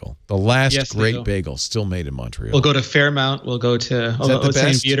real bagel. The last great bagel still made in Montreal. We'll go to Fairmount. We'll go to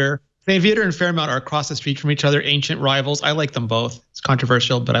St. Viateur. St. Viateur and Fairmount are across the street from each other, ancient rivals. I like them both. It's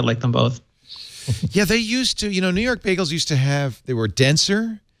controversial, but I like them both. Yeah, they used to, New York bagels used to they were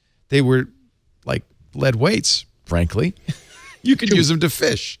denser. They were like lead weights, frankly. You could use them to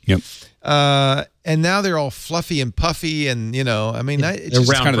fish. Yep. And now they're all fluffy and puffy and, it's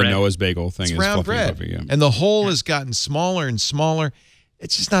just kind of the Noah's bagel thing. It's round bread. And, puffy, yeah. And the hole has gotten smaller and smaller.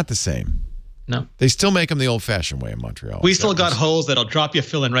 It's just not the same. No. They still make them the old-fashioned way in Montreal. We still got holes that'll drop you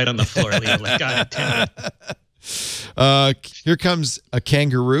filling right on the floor. Here comes a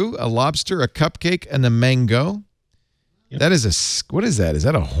kangaroo, a lobster, a cupcake, and a mango. That is what is that? Is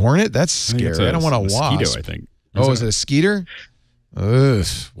that a hornet? That's scary. I don't want a wasp. Mosquito, I think. Is it a skeeter? Ugh.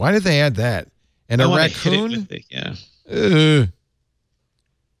 Why did they add that? And a raccoon? Yeah. Ugh.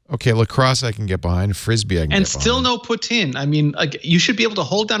 Okay, lacrosse I can get behind. Frisbee I can get behind. And still no poutine. I mean, you should be able to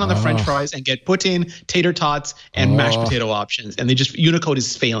hold down on the French fries and get poutine, tater tots, and mashed potato options. And Unicode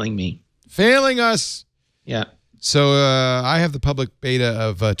is failing me. Failing us. Yeah. So I have the public beta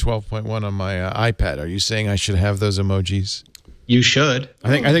of 12.1 on my iPad. Are you saying I should have those emojis? You should. I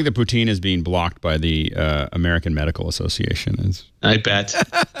think the poutine is being blocked by the American Medical Association. I bet.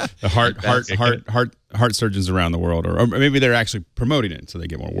 The heart surgeons around the world, or maybe they're actually promoting it so they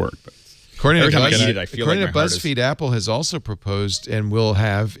get more work. But according to BuzzFeed, BuzzFeed, Apple has also proposed and will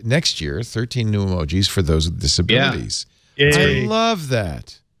have next year 13 new emojis for those with disabilities. Yeah. I love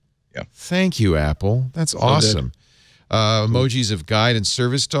that. Yeah. Thank you, Apple. That's awesome. Emojis of guide and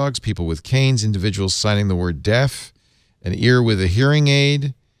service dogs, people with canes, individuals signing the word deaf, an ear with a hearing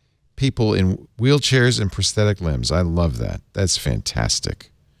aid, people in wheelchairs and prosthetic limbs. I love that. That's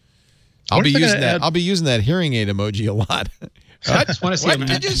fantastic. I'll be using that hearing aid emoji a lot. I just want to see what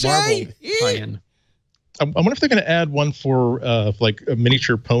did you say? I wonder if they're going to add one for like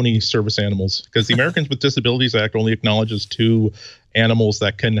miniature pony service animals, because the Americans with Disabilities Act only acknowledges 2 animals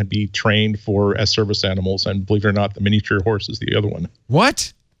that can be trained as service animals, and believe it or not, the miniature horse is the other one.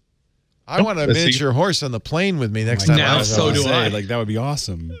 What? I want a miniature horse on the plane with me next time. Now, so do I. Like, that would be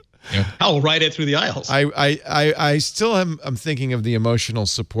awesome. Yeah. I'll ride it through the aisles. I still am. I'm thinking of the emotional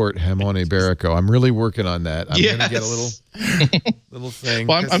support Jamon Iberico. I'm really working on that. I'm going to get a little thing.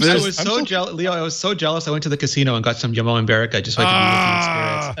 Well, I was so jealous, Leo. I was so jealous. I went to the casino and got some Jamon Iberico just so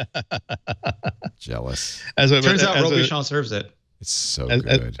I could be with you in spirits. Jealous. Turns out Robichon serves it. It's so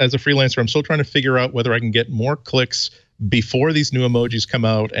good. As a freelancer, I'm still trying to figure out whether I can get more clicks before these new emojis come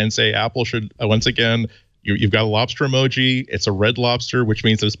out and say Apple should, once again, you've got a lobster emoji. It's a red lobster, which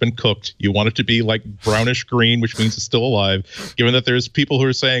means that it's been cooked. You want it to be like brownish green, which means it's still alive. Given that there's people who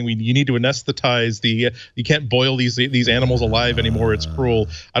are saying you need to anesthetize you can't boil these animals alive anymore. It's cruel.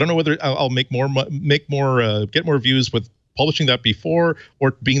 I don't know whether I'll get more views with publishing that before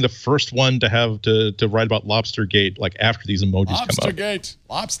or being the first one to have to write about Lobstergate like after these emojis come out.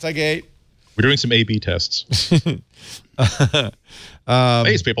 Lobstergate. We're doing some A/B tests. Space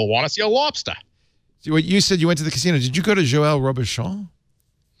people want to see a lobster. You said you went to the casino. Did you go to Joël Robichon?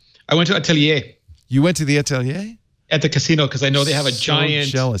 I went to Atelier. You went to the Atelier? At the casino, because I know they have a giant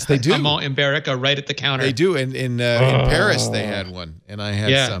jealous. They do. Jamon Iberico right at the counter. They do. In Paris, they had one, and I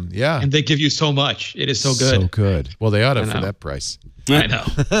had some. Yeah. And they give you so much. It is so good. So good. Well, they ought to for that price. I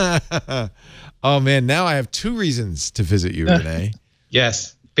know. Oh, man. Now I have 2 reasons to visit you, Rene.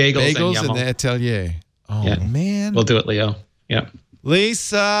 Yes. Bagels and the Atelier. Oh, yeah. Man. We'll do it, Leo. Yeah.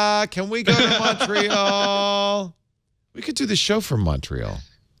 Lisa, can we go to Montreal? We could do the show from Montreal.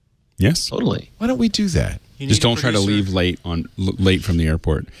 Yes. Totally. Why don't we do that? Just don't try to leave late from the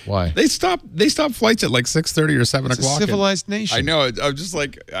airport. Why? They stop flights at like 6:30 or 7 o'clock. It's a civilized nation. I know. I was just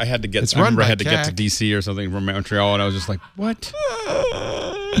like, I had to get to DC or something from Montreal, and I was just like, what?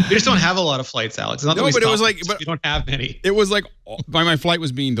 We just don't have a lot of flights, Alex. It's not that but it was like, we don't have many. It was like my flight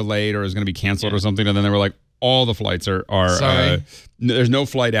was being delayed or was going to be canceled or something, and then they were like, all the flights are there's no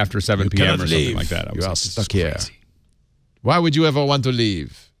flight after 7 p.m. or something like that. I was you are stuck here. Why would you ever want to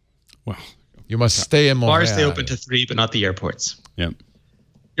leave? Well, you must stay in Montreal. Bars stay open to 3, but not the airports. Yep.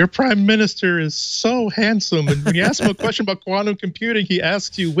 Your prime minister is so handsome, and when you ask him a question about quantum computing, he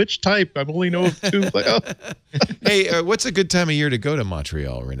asks you which type. I only know of 2. Like, oh. Hey, what's a good time of year to go to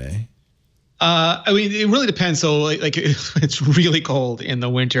Montreal, Rene? I mean, it really depends. So, like, it's really cold in the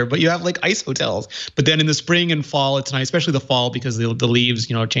winter, but you have like ice hotels. But then in the spring and fall, it's nice, especially the fall because the leaves,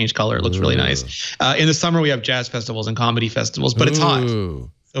 change color. It looks really nice. In the summer, we have jazz festivals and comedy festivals, but it's hot.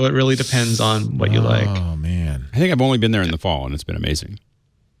 So it really depends on what you like. Oh, man. I think I've only been there in the fall, and it's been amazing.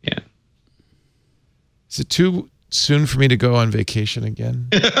 Yeah. Is it too soon for me to go on vacation again?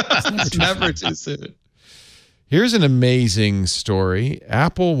 It's never too soon. Here's an amazing story.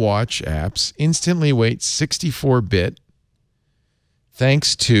 Apple Watch apps instantly wait 64-bit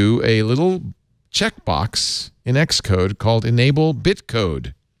thanks to a little checkbox in Xcode called Enable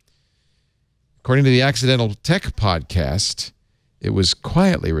Bitcode. According to the Accidental Tech podcast, it was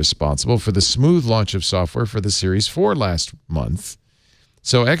quietly responsible for the smooth launch of software for the Series 4 last month.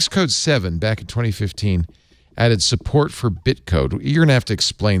 So Xcode 7 back in 2015 added support for bitcode. You're going to have to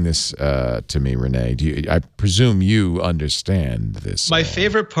explain this to me, Rene. I presume you understand this. My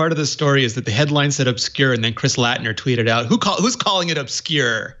favorite part of the story is that the headline said obscure, and then Chris Latner tweeted out, who's calling it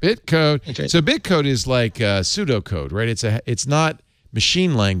obscure? Bitcode. Okay. So bitcode is like pseudocode, right? It's not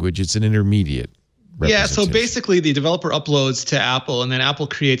machine language. It's an intermediate Yeah, so basically the developer uploads to Apple, and then Apple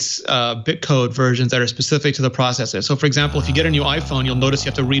creates bitcode versions that are specific to the processor. So for example, if you get a new iPhone, you'll notice you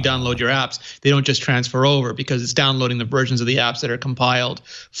have to re-download your apps. They don't just transfer over because it's downloading the versions of the apps that are compiled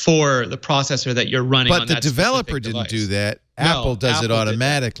for the processor that you're running on that But the developer didn't do that. Apple does it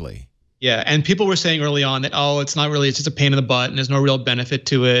automatically. Yeah, and people were saying early on that, oh, it's not really, it's just a pain in the butt and there's no real benefit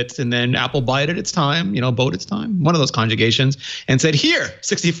to it. And then Apple bided its time, bode its time, one of those conjugations, and said, here,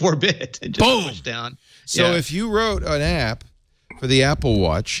 64-bit, and just pushed down. So if you wrote an app for the Apple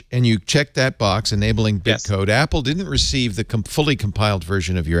Watch and you checked that box enabling bitcode, Apple didn't receive the fully compiled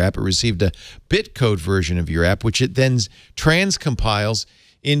version of your app. It received a bitcode version of your app, which it then transcompiles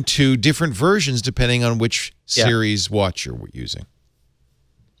into different versions depending on which series watch you're using.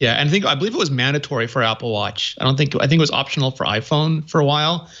 Yeah, and I believe it was mandatory for Apple Watch. I think it was optional for iPhone for a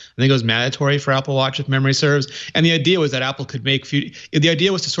while. I think it was mandatory for Apple Watch if memory serves. And the idea was that Apple could the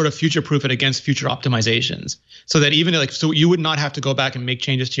idea was to sort of future-proof it against future optimizations, so that even so you would not have to go back and make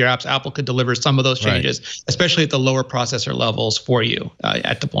changes to your apps. Apple could deliver some of those changes, especially at the lower processor levels for you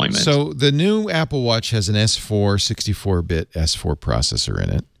at deployment. So the new Apple Watch has an S4 64-bit S4 processor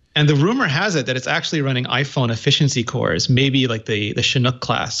in it. And the rumor has it that it's actually running iPhone efficiency cores, maybe like the Chinook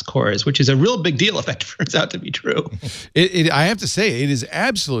class cores, which is a real big deal if that turns out to be true. I have to say, it is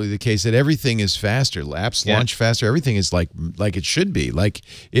absolutely the case that everything is faster. Apps launch faster. Everything is like it should be, like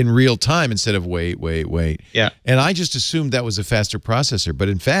in real time instead of wait. Yeah. And I just assumed that was a faster processor. But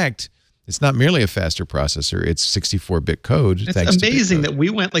in fact, it's not merely a faster processor. It's 64-bit code. It's amazing that we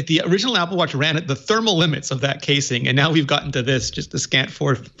went, like the original Apple Watch ran at the thermal limits of that casing, and now we've gotten to this just a scant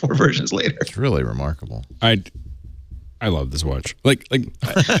four versions later. It's really remarkable. I love this watch. I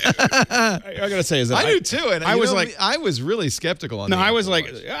gotta say is that I do too, and I was really skeptical on. No, I was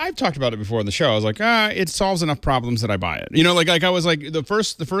like, I've talked about it before on the show. I was like, it solves enough problems that I buy it. I was like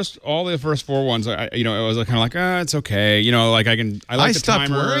all the first four ones. I was kind of like, it's okay. I like the timer. I stopped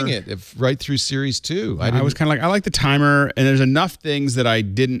wearing it right through Series 2. I was kind of like, I like the timer, and there's enough things that I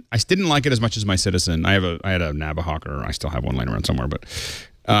didn't like it as much as my Citizen. I had a Nabahawker. I still have one laying around somewhere, but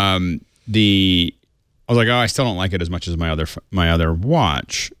I was like, I still don't like it as much as my other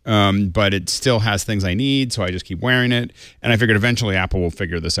watch, but it still has things I need, so I just keep wearing it. And I figured eventually Apple will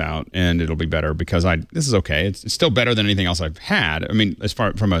figure this out, and it'll be better because this is okay. It's still better than anything else I've had. I mean, as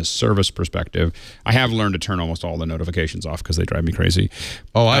far from a service perspective, I have learned to turn almost all the notifications off because they drive me crazy.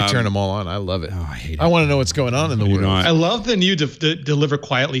 Oh, I turn them all on. I love it. Oh, I hate it. I want to know what's going on in the world. I love the new deliver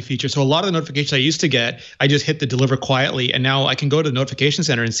quietly feature. So a lot of the notifications I used to get, I just hit the deliver quietly, and now I can go to the notification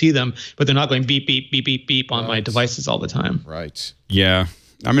center and see them, but they're not going beep, beep, beep, beep, beep on my devices all the time. Right. Yeah.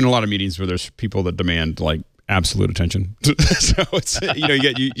 I'm in a lot of meetings where there's people that demand like absolute attention. So it's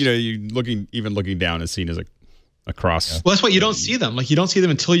you looking down is seen as a cross. Well, that's why you don't see them. Like you don't see them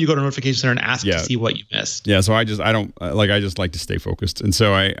until you go to notification center and ask to see what you missed. Yeah. So I just like to stay focused, and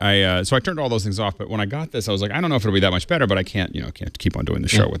so I turned all those things off. But when I got this, I was like, I don't know if it'll be that much better, but I can't keep on doing the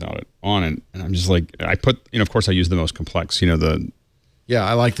show without it on. And I'm just like, I put of course I use the most complex, Yeah,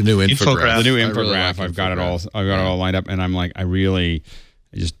 I like the new infograph. The new infograph. I've got it all lined up, and I'm like,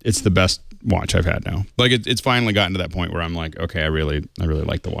 it's the best watch I've had now. Like it's finally gotten to that point where I'm like, okay, I really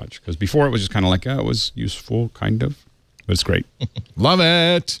like the watch, because before it was just kind of like, it was useful, kind of, but it's great. Love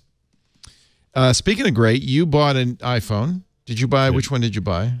it. Speaking of great, you bought an iPhone. Did you buy? Which one did you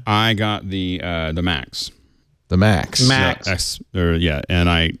buy? I got the Max. The Max. And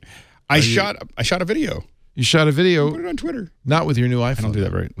I shot a video. You shot a video. I put it on Twitter. Not with your new iPhone. I don't do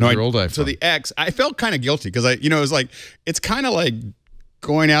that right. Your old iPhone. So the X, I felt kind of guilty because it was like, it's kind of like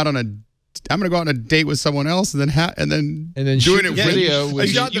going out on I'm going to go out on a date with someone else and then doing it video. I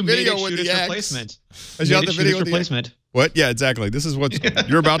shot the video with the X. I shot the video with the X. What? Yeah, exactly. This is what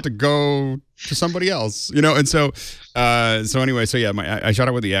you're about to go to somebody else, and so anyway, I shot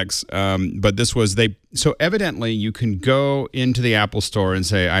it with the X, but this was so evidently you can go into the Apple store and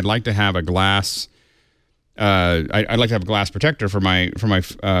say, I'd like to have a glass I'd like to have a glass protector for my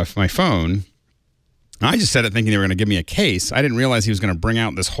phone. I just said it thinking they were going to give me a case. I didn't realize he was going to bring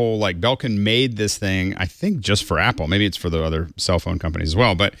out this whole, Belkin made this thing, I think just for Apple. Maybe it's for the other cell phone companies as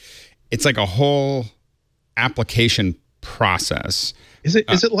well, but it's like a whole application process. Is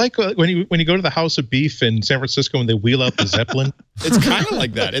it like when you go to the House of Beef in San Francisco and they wheel out the Zeppelin? It's kind of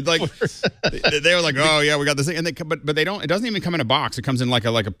like that. It's like they were like, oh yeah, we got this thing, and but they don't. It doesn't even come in a box. It comes in like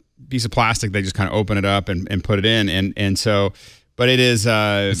a piece of plastic. They just kind of open it up and put it in, and so. But it is.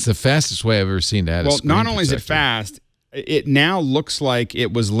 It's the fastest way I've ever seen to add a screen not only protector. is it fast, it now looks like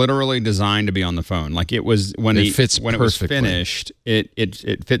it was literally designed to be on the phone. Like it was when it was finished.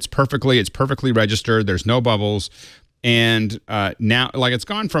 It fits perfectly. It's perfectly registered. There's no bubbles. And now, like, it's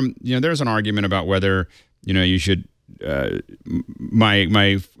gone from, there's an argument about whether, you should,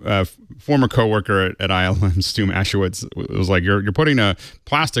 my former coworker at ILM, Stu Maschwitz, was like, you're putting a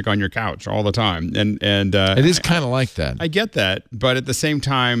plastic on your couch all the time. And it is kind of like that. I get that. But at the same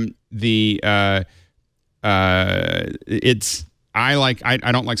time, I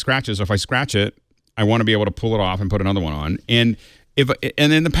don't like scratches. So if I scratch it, I want to be able to pull it off and put another one on. And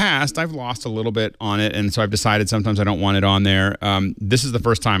in the past, I've lost a little bit on it, and so I've decided sometimes I don't want it on there. This is the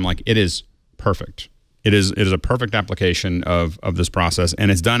first time, like, it is perfect. It is a perfect application of this process, and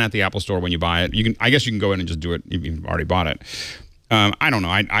it's done at the Apple Store when you buy it. I guess you can go in and just do it if you've already bought it. I don't know.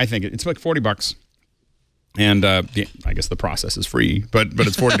 I think it's like $40. And I guess the process is free, but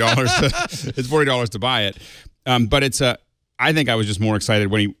it's $40. It's $40 to buy it. But it's I think I was just more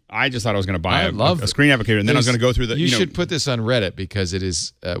excited when I just thought I was going to buy a screen applicator, and then I was going to go through the. You should put this on Reddit because it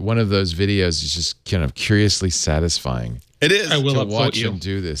is one of those videos. Is just kind of curiously satisfying. It is. I will to watch him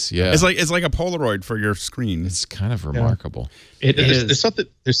do this. Yeah, it's like a Polaroid for your screen. It's kind of remarkable. It is.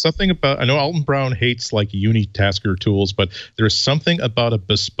 There's something about. I know Alton Brown hates like unitasker tools, but there's something about a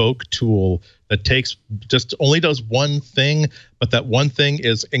bespoke tool that only does one thing, but that one thing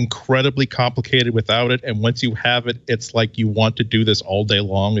is incredibly complicated without it. And once you have it, it's like you want to do this all day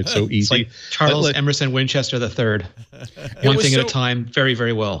long. It's so easy. It's like Charles Emerson Winchester III. One thing at a time, very,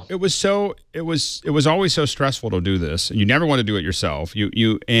 very well. It was always so stressful to do this. You never want to do it yourself.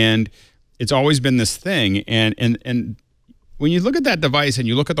 And it's always been this thing. And when you look at that device and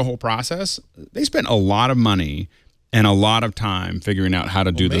you look at the whole process, they spent a lot of money and a lot of time figuring out how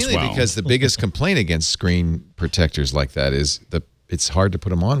to do this well. Mainly because the biggest complaint against screen protectors like that is it's hard to put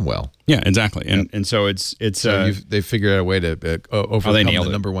them on well. Yeah, exactly. And so it's they figured out a way to overcome the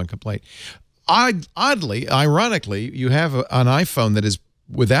number one complaint. Ironically, you have an iPhone that is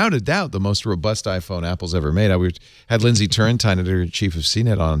without a doubt the most robust iPhone Apple's ever made. I had Lindsay Turrentine, editor-in-chief of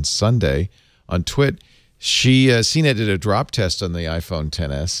CNET, on Sunday on Twit. CNET did a drop test on the iPhone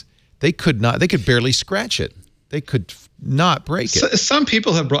XS. They could barely scratch it. They could not break it. Some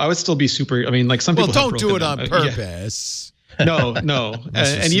people have. I would still be super. I mean, like some people. Well, don't do it on purpose. Yeah. No.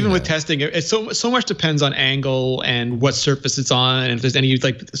 And even with testing, it's so much depends on angle and what surface it's on, and if there's any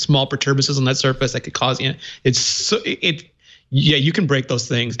like small perturbations on that surface that could cause you can break those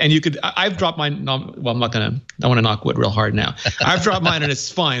things, and you could. I've dropped mine. Well, I'm not gonna. I want to knock wood real hard now. I've dropped mine and it's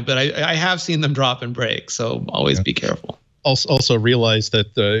fine, but I have seen them drop and break. So always be careful. Also realize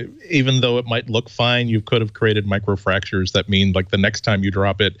that even though it might look fine, you could have created microfractures that mean like the next time you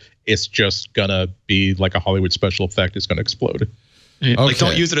drop it, it's just gonna be like a Hollywood special effect. It's gonna explode. Okay. Like,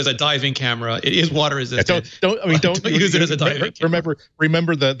 don't use it as a diving camera. It is water resistant. Don't use it as a diving camera.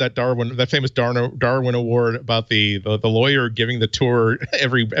 Remember that famous Darwin Award about the lawyer giving the tour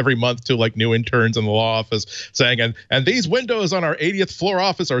every month to like new interns in the law office, saying and these windows on our 80th floor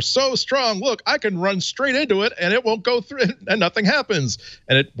office are so strong. Look, I can run straight into it and it won't go through and nothing happens.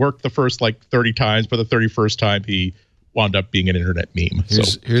 And it worked the first like 30 times, but the 31st time he wound up being an internet meme.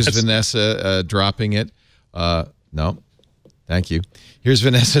 Here's Vanessa dropping it. No. Thank you. Here's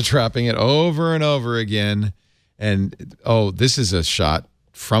Vanessa dropping it over and over again. And, this is a shot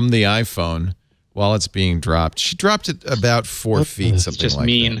from the iPhone while it's being dropped. She dropped it about 4 feet, something like that. It's just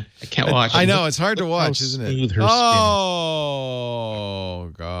mean. I can't watch it. I know. It's hard to watch, isn't it? Oh,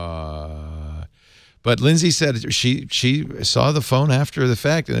 God. But Lindsay said she saw the phone after the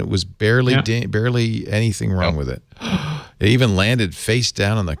fact, and it was barely anything wrong with it. It even landed face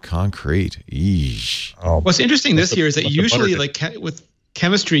down on the concrete. Eesh. What's interesting this year is that usually, like with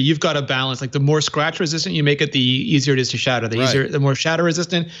chemistry, you've got a balance. Like the more scratch resistant you make it, the easier it is to shatter. The more shatter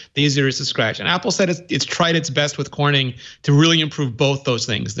resistant, the easier it is to scratch. And Apple said it's tried its best with Corning to really improve both those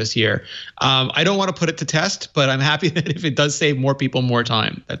things this year. I don't want to put it to test, but I'm happy that if it does save more people more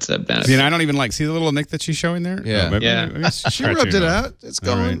time, that's a benefit. I don't even see the little nick that she's showing there. Yeah, maybe she rubbed it out. It's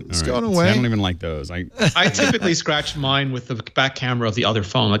going. It's going away. I don't even like those. I typically scratch mine with the back camera of the other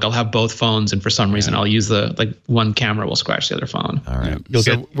phone. Like I'll have both phones, and for some reason I'll use one camera will scratch the other phone. All right.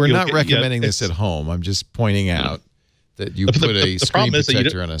 We're not recommending this at home. I'm just pointing out that you put a screen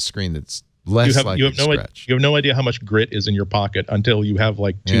protector on a screen that's less likely to scratch. You have no idea how much grit is in your pocket until you have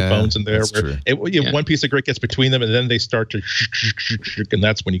like two phones in there. Where one piece of grit gets between them, and then they start to and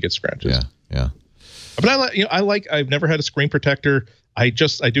that's when you get scratches. Yeah. But I've never had a screen protector. I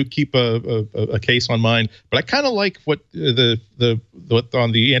do keep a case on mine, but I kind of like what what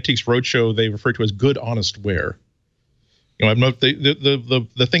on the Antiques Roadshow they refer to as good, honest wear. I'm not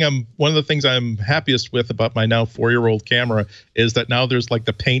the thing one of the things I'm happiest with about my now 4-year-old camera is that now there's like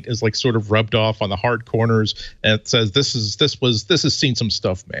the paint is like sort of rubbed off on the hard corners, and it says this has seen some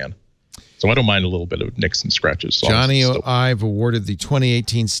stuff, man. So I don't mind a little bit of nicks and scratches. Johnny Ive awarded the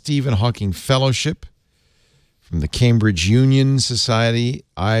 2018 Stephen Hawking Fellowship from the Cambridge Union Society.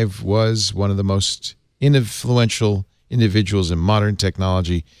 Ive was one of the most influential individuals in modern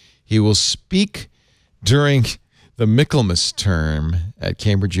technology. He will speak during the Michaelmas term at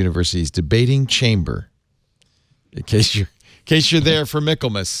Cambridge University's debating chamber. In case you're there for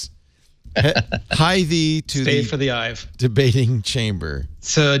Michaelmas. Hi thee to Stay for the Ive debating chamber.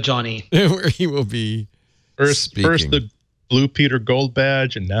 Sir Johnny. Where he will be first the Blue Peter Gold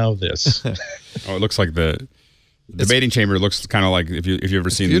badge, and now this. Oh, it looks like the debating chamber looks kind of like if you've ever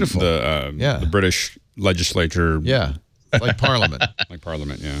seen the British legislature. Yeah, like Parliament. Like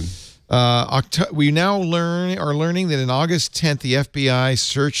Parliament, yeah. We now are learning that on August 10th, the FBI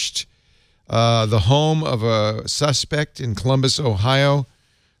searched the home of a suspect in Columbus, Ohio,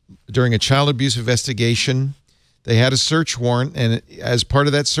 during a child abuse investigation. They had a search warrant, and as part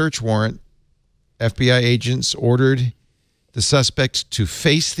of that search warrant, FBI agents ordered the suspect to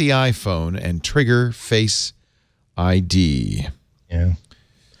face the iPhone and trigger Face ID. Yeah.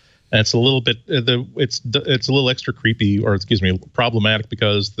 And it's a little bit it's a little extra creepy, or excuse me, problematic,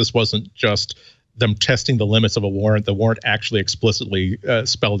 because this wasn't just them testing the limits of a warrant. The warrant actually explicitly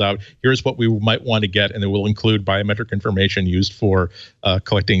spelled out, here's what we might want to get, and it will include biometric information used for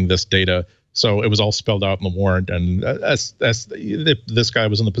collecting this data. So it was all spelled out in the warrant, and this guy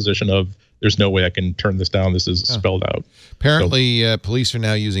was in the position of, there's no way I can turn this down. This is spelled out. Apparently, police are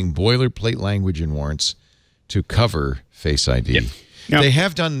now using boilerplate language in warrants to cover Face ID. Yeah. Now, they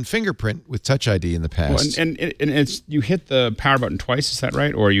have done fingerprint with Touch ID in the past. Well, and it's you hit the power button twice, is that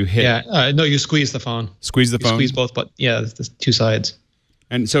right? Or you hit... Yeah, no, you squeeze the phone. Squeeze the phone? Squeeze both, but yeah, the two sides.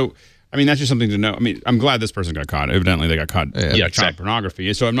 And so, I mean, that's just something to know. I mean, I'm glad this person got caught. Evidently, they got caught child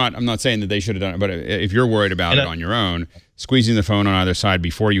pornography. So I'm not saying that they should have done it, but if you're worried about it on your own, squeezing the phone on either side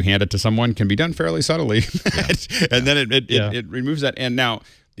before you hand it to someone can be done fairly subtly. And then it removes that. And now,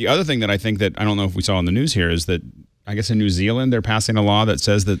 the other thing that I think that, I don't know if we saw in the news here, is that I guess in New Zealand, they're passing a law that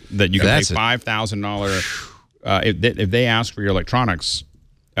says that you can pay $5,000 if they ask for your electronics.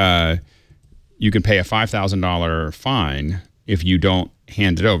 You can pay a $5,000 fine if you don't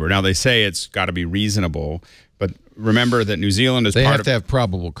hand it over. Now they say it's got to be reasonable, but remember that New Zealand is they have to have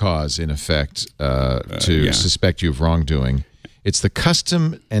probable cause in effect to suspect you of wrongdoing. It's the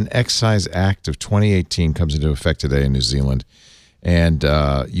Custom and Excise Act of 2018 comes into effect today in New Zealand, and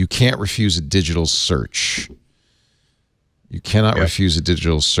you can't refuse a digital search. You cannot refuse a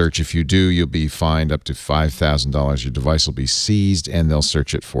digital search. If you do, you'll be fined up to $5,000. Your device will be seized, and they'll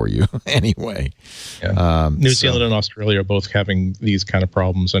search it for you anyway. Yeah. New Zealand and Australia are both having these kind of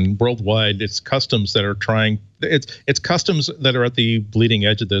problems, and worldwide, it's customs that are trying. It's customs that are at the bleeding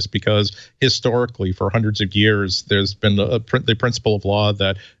edge of this, because historically, for hundreds of years, there's been the principle of law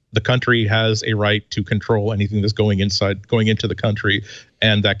that the country has a right to control anything that's going into the country,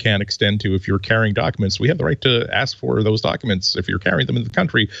 and that can extend to, if you're carrying documents, we have the right to ask for those documents if you're carrying them in the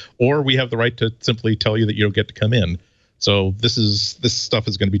country, or we have the right to simply tell you that you don't get to come in. So this stuff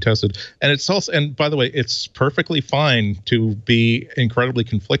is going to be tested, and it's also, and by the way, it's perfectly fine to be incredibly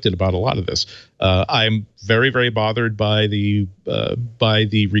conflicted about a lot of this. I'm very, very bothered by the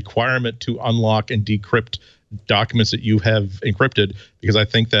requirement to unlock and decrypt documents that you have encrypted, because I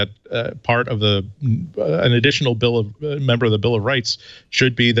think that part of an additional member of the Bill of Rights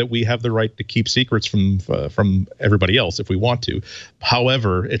should be that we have the right to keep secrets from everybody else if we want to.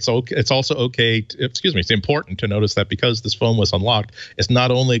 However, it's also okay. It's important to notice that because this phone was unlocked, it's not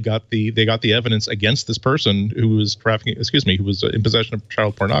only they got the evidence against this person who was who was in possession of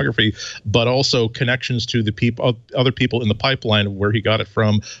child pornography, but also connections to the other people in the pipeline of where he got it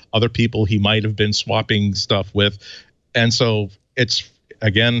from, other people he might have been swapping stuff with, and so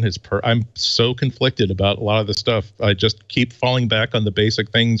I'm so conflicted about a lot of this stuff. I just keep falling back on the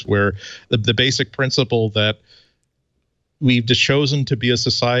basic things, where the basic principle that we've just chosen to be a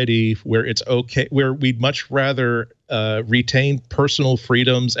society where it's okay, where we'd much rather retain personal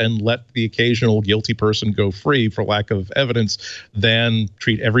freedoms and let the occasional guilty person go free for lack of evidence than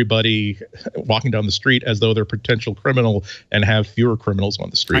treat everybody walking down the street as though they're a potential criminal and have fewer criminals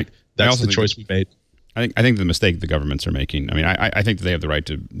on the street. That's the choice we made. I think the mistake the governments are making, I mean, I think that they have the right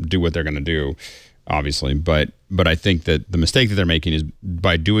to do what they're going to do, obviously, but I think that the mistake that they're making is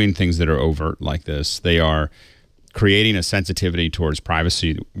by doing things that are overt like this, they are creating a sensitivity towards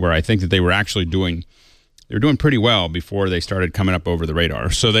privacy, where I think that they were actually doing they were doing pretty well before they started coming up over the radar.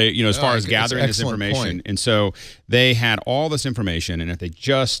 So they, as far as gathering this information, point. And so they had all this information, and if they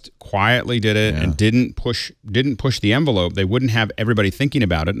just quietly did it and didn't push the envelope, they wouldn't have everybody thinking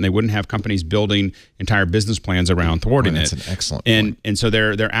about it, and they wouldn't have companies building entire business plans around thwarting it. That's an excellent point. And so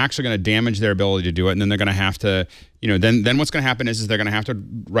they're actually going to damage their ability to do it, and then they're going to have to, then what's going to happen is they're going to have to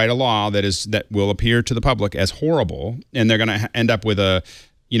write a law that will appear to the public as horrible, and they're going to end up with a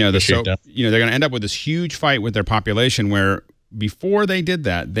they're going to end up with this huge fight with their population where before they did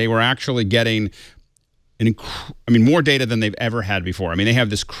that, they were actually getting more data than they've ever had before. I mean, they have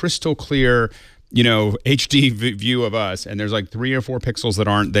this crystal clear, HD view of us, and there's like 3 or 4 pixels that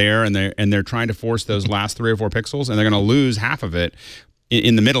aren't there, and they're trying to force those last 3 or 4 pixels, and they're going to lose half of it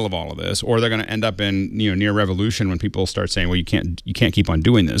in the middle of all of this, or they're going to end up in near revolution when people start saying, well, you can't keep on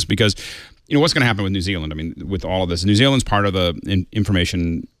doing this because. What's going to happen with New Zealand? I mean, with all of this, New Zealand's part of an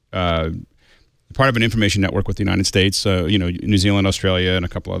information network with the United States. So, New Zealand, Australia, and a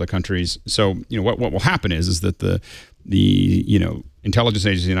couple other countries. So, what will happen is that the intelligence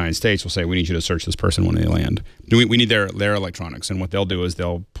agencies of the United States will say, we need you to search this person when they land. We need their electronics, and what they'll do is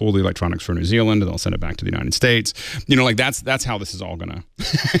they'll pull the electronics for New Zealand and they'll send it back to the United States. That's how this is all going to,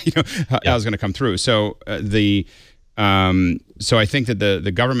 how it's going to come through. So so I think that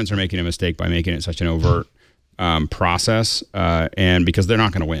the governments are making a mistake by making it such an overt process, and because they're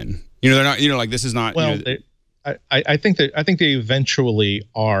not going to win. They're not. This is not. Well, I think they eventually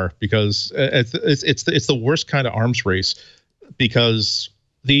are, because it's the worst kind of arms race, because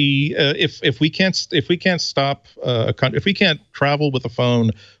if we can't stop if we can't travel with a phone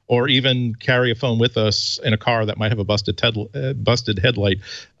or even carry a phone with us in a car that might have a busted headlight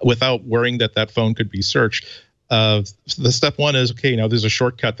without worrying that phone could be searched. The step one is, okay, now there's a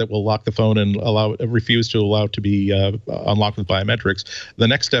shortcut that will lock the phone and refuse to allow it to be unlocked with biometrics. The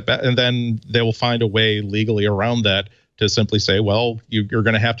next step, and then they will find a way legally around that to simply say, well, you're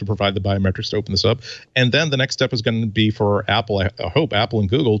going to have to provide the biometrics to open this up. And then the next step is going to be for Apple, I hope Apple and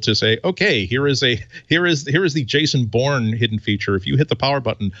Google, to say, okay, here is the Jason Bourne hidden feature. If you hit the power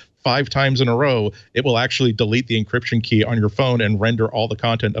button 5 times in a row, it will actually delete the encryption key on your phone and render all the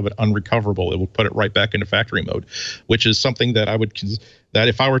content of it unrecoverable. It will put it right back into factory mode, which is something that that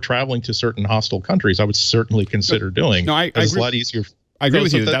if I were traveling to certain hostile countries, I would certainly consider doing. No, it's a lot easier. I agree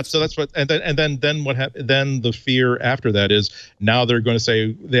with you. That's what, and then what happened? Then the fear after that is now they're going to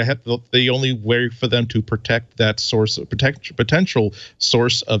say the only way for them to protect that potential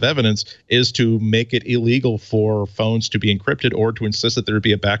source of evidence is to make it illegal for phones to be encrypted, or to insist that there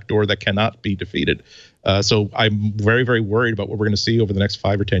be a backdoor that cannot be defeated. So I'm very, very worried about what we're going to see over the next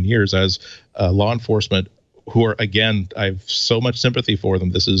 5 or 10 years as law enforcement, who are, again, I have so much sympathy for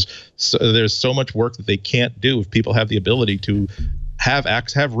them. There's so much work that they can't do if people have the ability to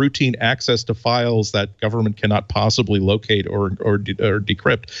have routine access to files that government cannot possibly locate or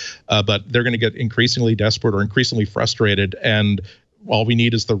decrypt, but they're going to get increasingly desperate or increasingly frustrated, and all we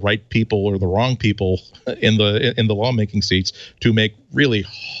need is the right people or the wrong people in the lawmaking seats to make really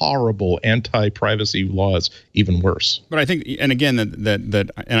horrible anti-privacy laws even worse. But I think, and again,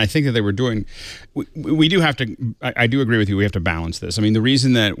 I think that they were doing. We do have to. I do agree with you. We have to balance this. I mean, the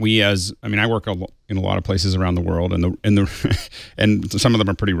reason that I work in a lot of places around the world, and some of them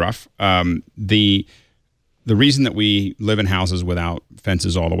are pretty rough. The reason that we live in houses without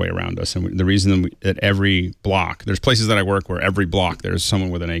fences all the way around us, and the reason that every block, there's places that I work where every block there's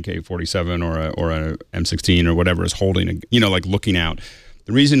someone with an AK-47 or a M16 or whatever is holding like looking out.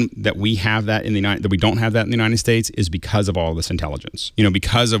 The reason that we have that that we don't have that in the United States is because of all this intelligence.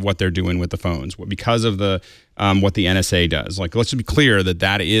 Because of what they're doing with the phones, because of the what the NSA does. Like, let's be clear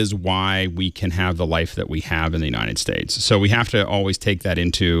that is why we can have the life that we have in the United States. So we have to always take that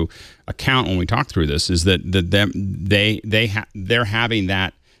into account when we talk through this. Is that they're having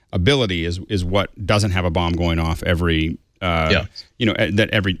that ability is what doesn't have a bomb going off every. That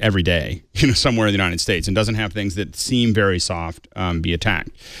every day, somewhere in the United States, and doesn't have things that seem very soft be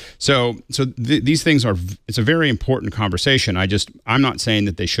attacked. So these things it's a very important conversation. I'm not saying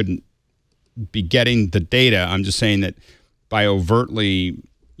that they shouldn't be getting the data. I'm just saying that by overtly,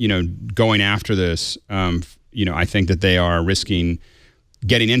 going after this, I think that they are risking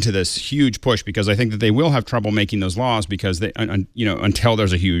getting into this huge push, because I think that they will have trouble making those laws, because they, until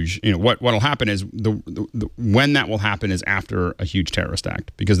there's a huge, what'll happen is when that will happen is after a huge terrorist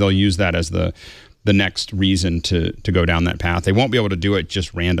act, because they'll use that as the next reason to go down that path. They won't be able to do it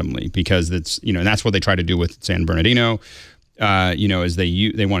just randomly, because it's, and that's what they try to do with San Bernardino, is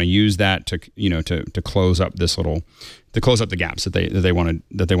they want to use that to close up the gaps that they want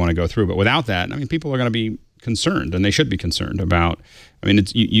to go through. But without that, people are going to be concerned, and they should be concerned about.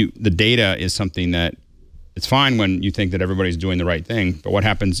 The data is something that it's fine when you think that everybody's doing the right thing, but what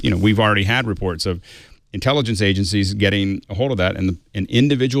happens, we've already had reports of intelligence agencies getting a hold of that and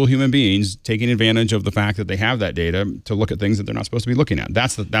individual human beings taking advantage of the fact that they have that data to look at things that they're not supposed to be looking at.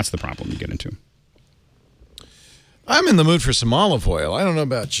 That's the problem you get into. I'm in the mood for some olive oil. I don't know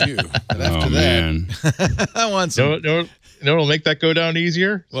about you, but after that, I want some. No, it'll make that go down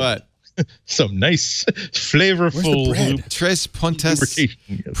easier. What? Some nice, flavorful Tres Pontes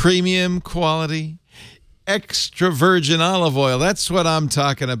premium quality extra virgin olive oil. That's what I'm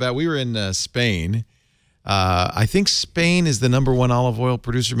talking about. We were in Spain. I think Spain is the ~1 olive oil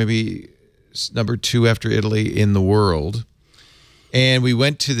producer, maybe number 2 after Italy in the world. And we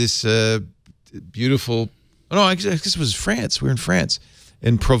went to this beautiful. Oh, no, I guess it was France. We were in France,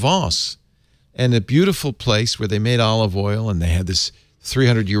 in Provence, and a beautiful place where they made olive oil, and they had this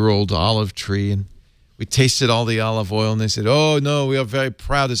 300-year-old olive tree, and we tasted all the olive oil, and they said, "Oh no, we are very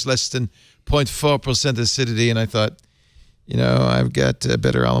proud. It's less than 0.4% acidity." And I thought, I've got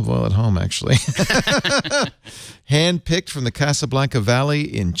better olive oil at home, actually. Hand-picked from the Casablanca Valley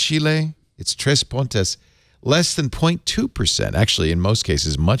in Chile. It's Tres Pontes, less than 0.2%. Actually, in most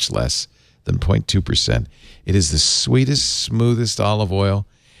cases, much less than 0.2%. It is the sweetest, smoothest olive oil.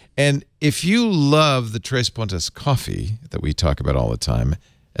 And if you love the Tres Pontes coffee that we talk about all the time,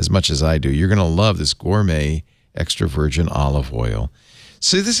 as much as I do, you're going to love this gourmet extra virgin olive oil.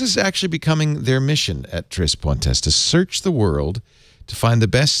 So this is actually becoming their mission at Tres Pontes, to search the world to find the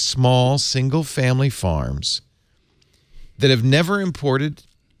best small single-family farms that have never imported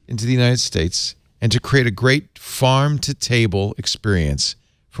into the United States and to create a great farm-to-table experience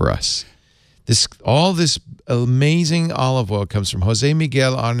for us. All this amazing olive oil comes from Jose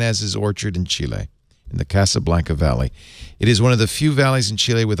Miguel Arnaz's orchard in Chile, in the Casablanca Valley. It is one of the few valleys in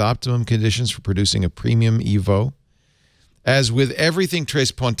Chile with optimum conditions for producing a premium Evo. As with everything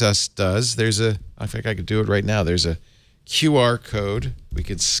Tres Pontes does, I think I could do it right now. There's a QR code we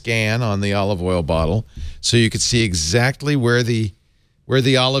could scan on the olive oil bottle, so you could see exactly where the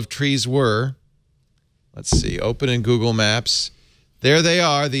olive trees were. Let's see, open in Google Maps. There they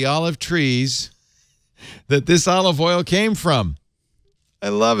are, the olive trees that this olive oil came from. I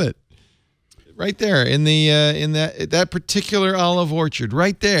love it. Right there in that particular olive orchard,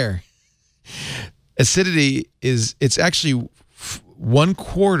 right there. Acidity it's actually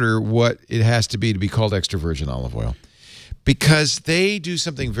 1/4 what it has to be called extra virgin olive oil, because they do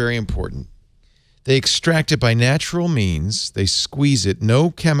something very important. They extract it by natural means. They squeeze it,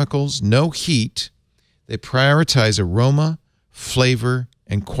 no chemicals, no heat. They prioritize aroma, flavor,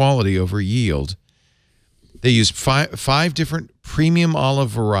 and quality over yield. They use five different premium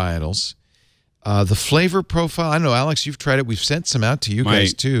olive varietals. The flavor profile, I don't know, Alex, you've tried it. We've sent some out to you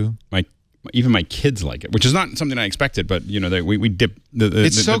guys too. Even my kids like it, which is not something I expected, but we dip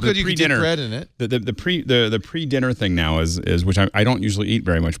it's so good you can dip bread in it. The pre-dinner thing now is which I don't usually eat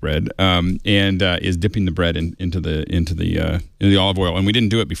very much bread, is dipping the bread into the olive oil, and we didn't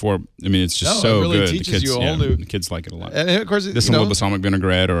do it before. I mean, it's just so it really good. teaches the kids, you a whole new. The kids like it a lot. And of course, this and a little balsamic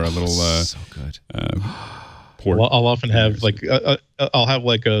vinaigrette or a little so good. Pork. Well, I'll often have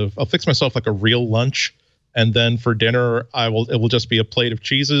I'll fix myself like a real lunch. And then for dinner, it will just be a plate of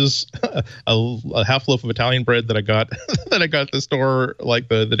cheeses, a half loaf of Italian bread that I got at the store like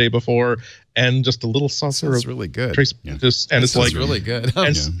the day before, and just a little saucer of really good. It's like really good.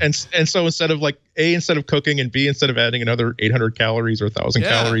 And so instead of cooking, and B, instead of adding another 800 calories or 1,000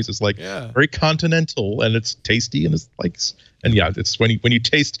 calories, it's like very continental, and it's tasty, and it's like. And it's when you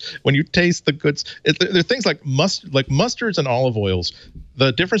taste the goods. There are things like mustards and olive oils.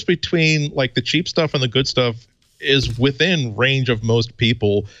 The difference between like the cheap stuff and the good stuff is within range of most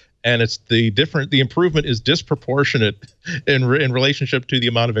people, and it's the improvement is disproportionate in relationship to the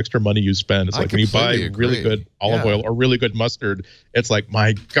amount of extra money you spend. It's like when you buy really good olive oil or really good mustard, it's like,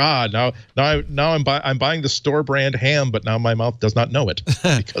 my God, now I'm buying the store brand ham, but now my mouth does not know it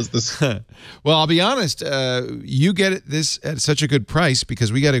because this. Well, I'll be honest, you get this at such a good price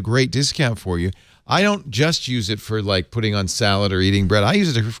because we got a great discount for you. I don't just use it for like putting on salad or eating bread. I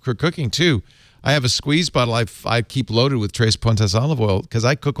use it for cooking too. I have a squeeze bottle I keep loaded with Tres Pontes olive oil because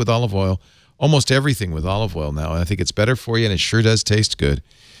I cook with olive oil, almost everything with olive oil now, and I think it's better for you, and it sure does taste good.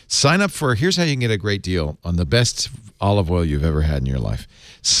 Sign up here's how you can get a great deal on the best olive oil you've ever had in your life.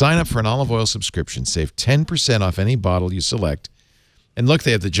 Sign up for an olive oil subscription. Save 10% off any bottle you select. And look,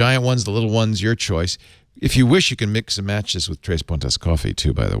 they have the giant ones, the little ones, your choice. If you wish, you can mix and match this with Tres Pontes coffee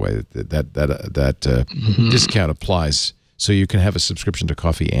too, by the way. That discount applies. So you can have a subscription to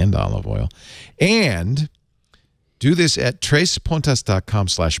coffee and olive oil. And do this at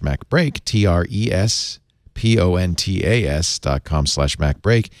trespontes.com/MacBreak,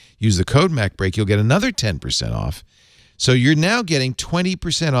 PONTAS.com/MacBreak. Use the code MacBreak. You'll get another 10% off. So you're now getting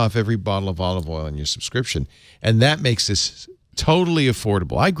 20% off every bottle of olive oil in your subscription. And that makes this totally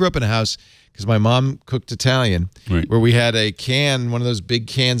affordable. I grew up in a house because my mom cooked Italian, where we had a can, one of those big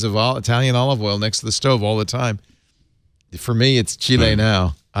cans of Italian olive oil next to the stove all the time. For me, it's Chile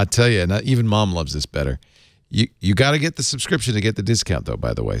now. I tell you, even Mom loves this better. You got to get the subscription to get the discount, though,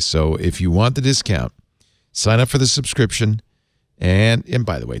 by the way. So if you want the discount, sign up for the subscription. And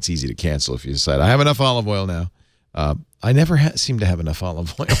by the way, it's easy to cancel if you decide, I have enough olive oil now. I never seem to have enough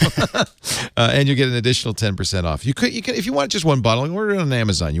olive oil. And you get an additional 10% off. You could, if you want just one bottle, order it on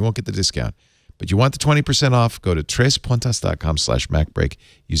Amazon. You won't get the discount. But you want the 20% off, go to trespontas.com/MacBreak.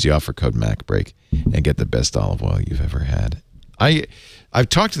 Use the offer code MacBreak and get the best olive oil you've ever had. I've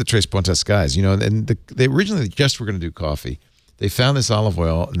talked to the Tres Pontas guys, you know, and they originally just were going to do coffee. They found this olive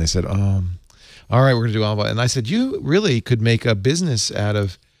oil and they said, all right, we're going to do olive oil. And I said, you really could make a business out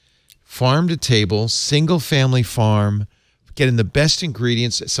of farm to table, single family farm, getting the best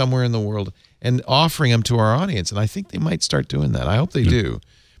ingredients somewhere in the world and offering them to our audience. And I think they might start doing that. I hope they do.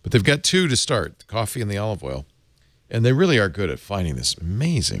 But they've got two to start, the coffee and the olive oil. And they really are good at finding this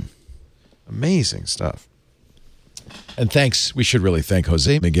amazing, amazing stuff. And we should really thank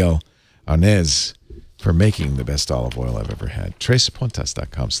Jose Miguel Arnez for making the best olive oil I've ever had.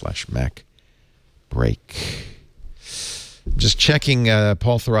 trespontas.com/MacBreak. Just checking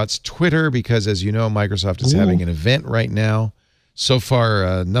Paul Thurrott's Twitter because, as you know, Microsoft is having an event right now. So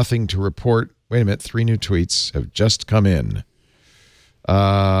far, nothing to report. Wait a minute, 3 new tweets have just come in.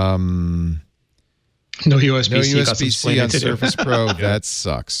 No USB-C on Surface Pro. That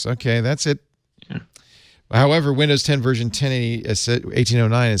sucks. Okay, that's it. Yeah. However, Windows 10 version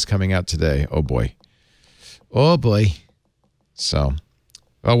 1809 is coming out today. Oh, boy. Oh, boy. So,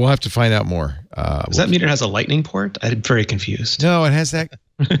 well, we'll have to find out more. Does that mean it has a lightning port? I'm very confused. No, it has that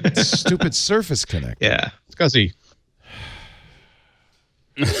stupid Surface connector. Yeah. It's SCSI.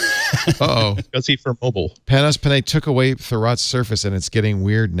 Uh-oh. SCSI for mobile. Panos Panay took away Thurrott's Surface, and it's getting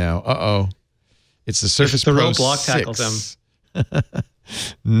weird now. Uh-oh. It's the Surface Pro 6. block tackles him.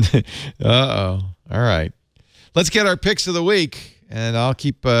 Uh-oh. All right. Let's get our picks of the week, and I'll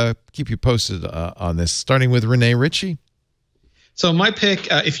keep you posted on this, starting with Rene Ritchie. So my pick,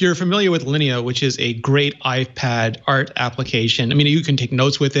 if you're familiar with Linea, which is a great iPad art application, I mean, you can take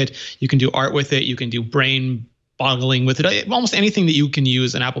notes with it, you can do art with it, you can do brain boggling with it. Almost anything that you can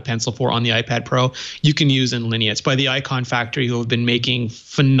use an Apple Pencil for on the iPad Pro, you can use in Linea. It's by the Icon Factory, who have been making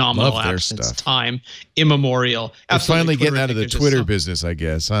phenomenal apps since time immemorial. They're finally getting out of the Twitter business, I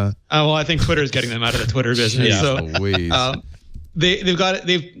guess, huh? Well, I think Twitter is getting them out of the Twitter business. Yeah, so,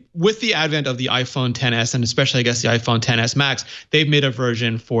 they've with the advent of the iPhone XS and especially I guess the iPhone XS Max, they've made a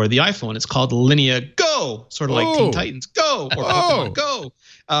version for the iPhone. It's called Linea Go, sort of like Teen Titans Go or Pokemon Go.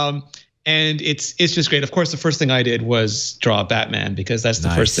 And it's just great. Of course, the first thing I did was draw Batman because that's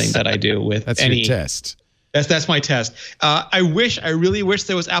the first thing that I do with That's your test. That's my test. I really wish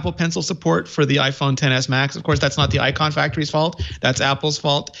there was Apple Pencil support for the iPhone XS Max. Of course, that's not the Icon Factory's fault. That's Apple's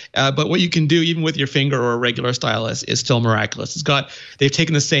fault. But what you can do, even with your finger or a regular stylus, is still miraculous. They've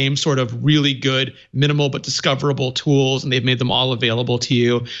taken the same sort of really good, minimal but discoverable tools, and they've made them all available to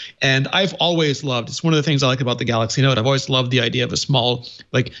you. And I've always loved, it's one of the things I like about the Galaxy Note. I've always loved the idea of a small,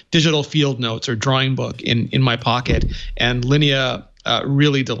 like digital field notes or drawing book in my pocket. And Linea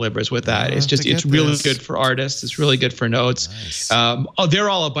really delivers with that. It's really good for artists. It's really good for notes. Nice. They're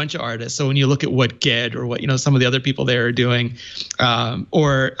all a bunch of artists. So when you look at what Ged or what some of the other people there are doing, I'm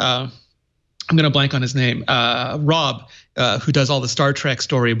going to blank on his name, Rob, who does all the Star Trek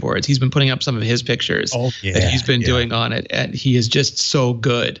storyboards. He's been putting up some of his pictures that he's been doing on it, and he is just so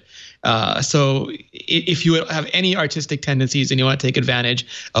good. So if you have any artistic tendencies and you want to take advantage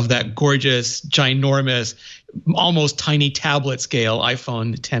of that gorgeous, ginormous, almost tiny tablet scale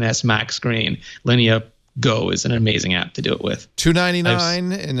iPhone XS Max screen, Linea Go is an amazing app to do it with.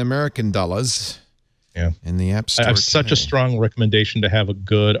 $2.99 in American dollars. Yeah, in the App Store. I have such a strong recommendation to have a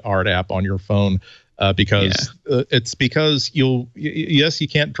good art app on your phone. Because you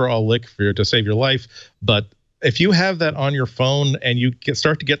can't draw a lick to save your life, but if you have that on your phone and you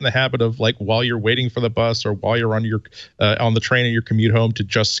start to get in the habit of, like, while you're waiting for the bus or while you're on the train in your commute home, to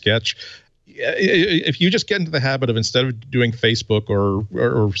just sketch, if you just get into the habit of, instead of doing Facebook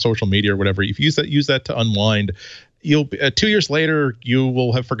or social media or whatever, if you use that to unwind, you'll 2 years later you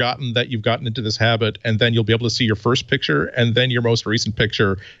will have forgotten that you've gotten into this habit, and then you'll be able to see your first picture and then your most recent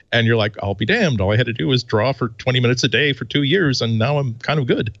picture, and you're like, I'll be damned, all I had to do was draw for 20 minutes a day for 2 years, and now I'm kind of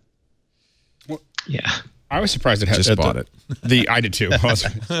good. Yeah. I was surprised it had just bought it. I did too.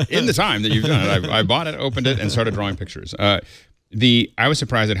 In the time that you've done it, I bought it, opened it, and started drawing pictures. I was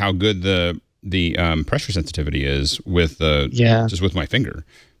surprised at how good the pressure sensitivity is with just with my finger.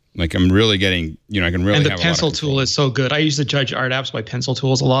 Like I'm really getting, I can really. And the have pencil a lot of tool is so good. I use the Judge art apps by pencil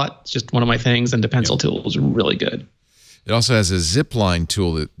tools a lot. It's just one of my things, and the pencil tool is really good. It also has a zip line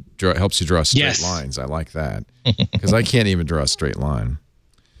tool that helps you draw straight lines. I like that because I can't even draw a straight line.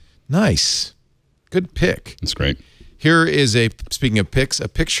 Nice. Good pick. That's great. Here is speaking of picks, a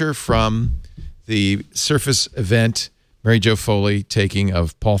picture from the Surface event, Mary Jo Foley taking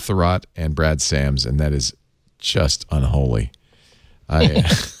of Paul Thurrott and Brad Sams, and that is just unholy.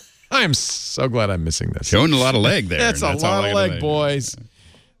 I am so glad I'm missing this. Showing a lot of leg there. That's a lot of leg, boys.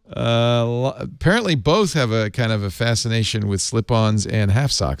 Apparently both have a kind of a fascination with slip-ons and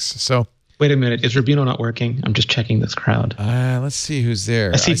half socks. So wait a minute, is Rubino not working? I'm just checking this crowd. Let's see who's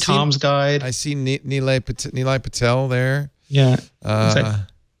there. I see Tom's guide. I see Nilay Patel there. Yeah.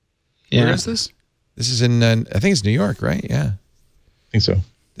 Where is this? This is in I think it's New York, right? Yeah, I think so.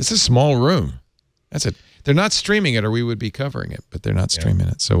 It's a small room. That's it. They're not streaming it, or we would be covering it, but they're not streaming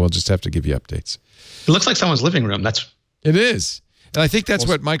it. So we'll just have to give you updates. It looks like someone's living room. It is. And I think that's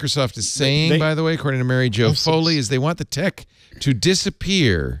what Microsoft is saying, by the way, according to Mary Jo Foley, is they want the tech to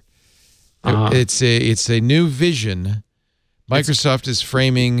disappear. It's a new vision. Microsoft is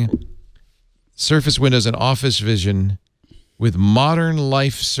framing Surface Windows and Office Vision with modern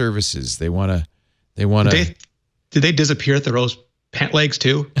life services. They want to. Did they disappear Thoreau's pant legs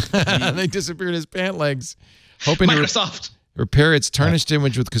too? They disappeared his pant legs, hoping Microsoft to repair its tarnished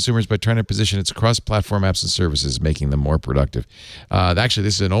image with consumers by trying to position its cross-platform apps and services, making them more productive. Actually,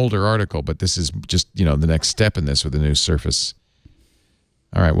 this is an older article, but this is just the next step in this with the new Surface.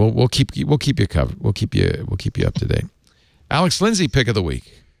 All right, we'll keep you covered. We'll keep you up to date. Alex Lindsay, pick of the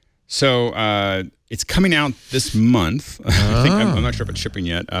week. So it's coming out this month. I'm not sure if it's shipping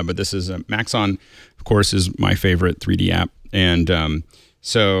yet, but this is Maxon, of course, is my favorite 3D app. And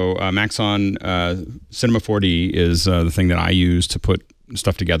so Maxon Cinema 4D is the thing that I use to put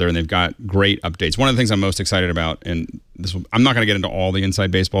stuff together, and they've got great updates. One of the things I'm most excited about, and I'm not going to get into all the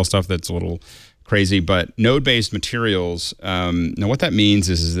inside baseball stuff that's a little crazy, but node-based materials, now what that means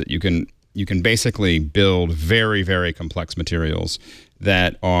is that you can basically build very, very complex materials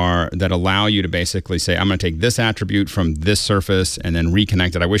that allow you to basically say, I'm going to take this attribute from this surface and then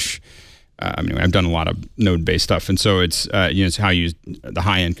reconnect it. I wish, I've done a lot of node-based stuff, and so it's it's how you use the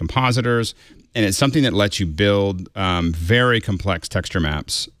high-end compositors, and it's something that lets you build very complex texture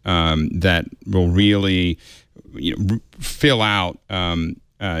maps that will really fill out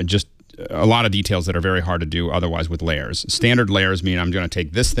just a lot of details that are very hard to do otherwise with layers. Standard layers mean I'm going to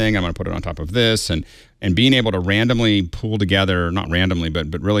take this thing, I'm going to put it on top of this, and being able to randomly pull together, not randomly, but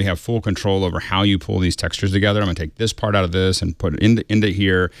really have full control over how you pull these textures together. I'm going to take this part out of this and put it into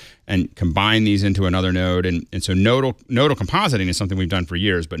here and combine these into another node. And so nodal compositing is something we've done for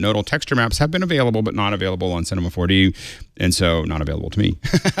years, but nodal texture maps have been available, but not available on Cinema 4D, and so not available to me.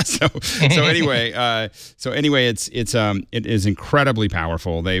 so anyway, it is incredibly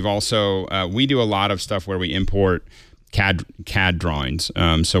powerful. They've also we do a lot of stuff where we import CAD drawings.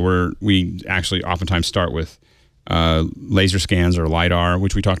 So we actually oftentimes start with laser scans or LiDAR,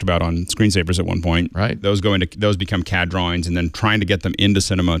 which we talked about on Screensavers at one point. Right. Those become CAD drawings, and then trying to get them into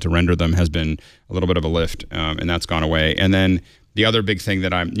Cinema to render them has been a little bit of a lift, and that's gone away. And then the other big thing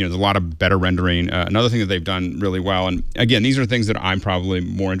that there's a lot of better rendering. Another thing that they've done really well, and again, these are things that I'm probably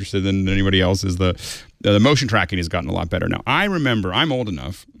more interested in than anybody else, is the motion tracking has gotten a lot better. Now, I remember, I'm old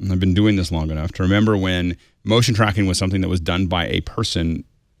enough, and I've been doing this long enough to remember when motion tracking was something that was done by a person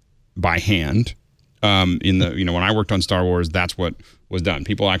by hand. When I worked on Star Wars, that's what was done.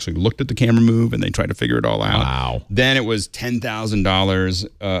 People actually looked at the camera move and they tried to figure it all out. Wow. Then it was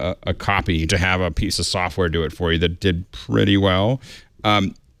 $10,000 a copy to have a piece of software do it for you that did pretty well.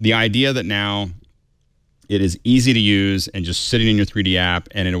 The idea that now it is easy to use and just sitting in your 3D app,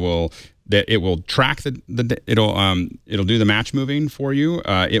 and it will track it'll do the match moving for you.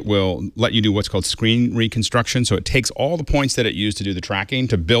 It will let you do what's called screen reconstruction. So it takes all the points that it used to do the tracking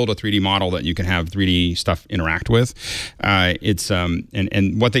to build a 3D model that you can have 3D stuff interact with.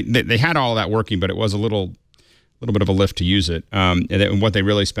 And what they had all of that working, but it was a little bit of a lift to use it. And what they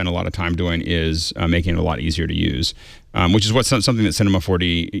really spent a lot of time doing is making it a lot easier to use, which is something that Cinema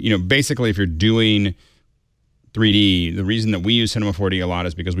 4D, basically if you're doing 3D, the reason that we use Cinema 4D a lot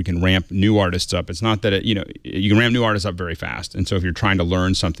is because we can ramp new artists up. It's not that you can ramp new artists up very fast. And so if you're trying to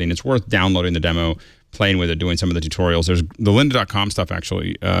learn something, it's worth downloading the demo, playing with it, doing some of the tutorials. There's the lynda.com stuff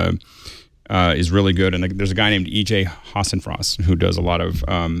actually is really good. And there's a guy named EJ Hassenfrost who does a lot of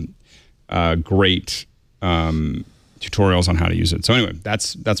great tutorials on how to use it. So anyway,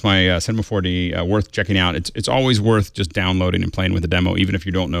 that's my Cinema 4D, worth checking out. It's always worth just downloading and playing with the demo, even if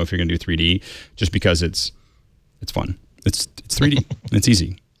you don't know if you're going to do 3D, just because it's fun. It's 3D. It's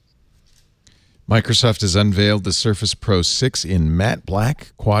easy. Microsoft has unveiled the Surface Pro 6 in matte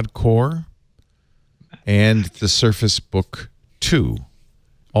black quad core, and the Surface Book 2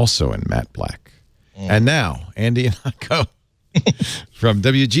 also in matte black. And now, Andy and I go from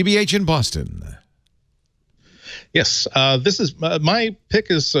WGBH in Boston. Yes, this is my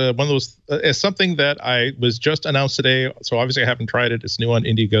pick is one of those is something that I was just announced today. So obviously I haven't tried it. It's new on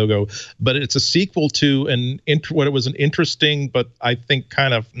Indiegogo, but it's a sequel to what it was an interesting, but I think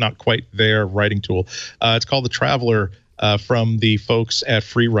kind of not quite there writing tool. It's called the Traveler from the folks at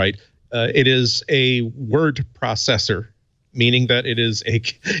Freewrite. It is a word processor, meaning that it is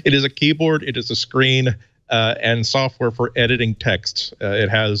a keyboard, it is a screen. And software for editing text. It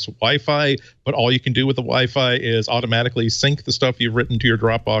has Wi-Fi, but all you can do with the Wi-Fi is automatically sync the stuff you've written to your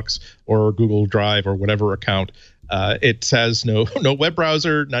Dropbox or Google Drive or whatever account. It has no web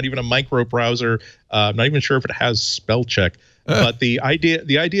browser, not even a micro browser. I'm not even sure if it has spell check. But the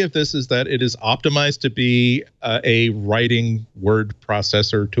idea of this is that it is optimized to be a writing word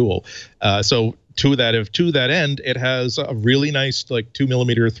processor tool. So to that end, it has a really nice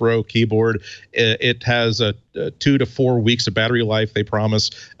 2mm throw keyboard. It has a 2 to 4 weeks of battery life, they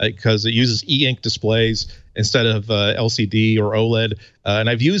promise, because it uses e-ink displays instead of LCD or OLED. And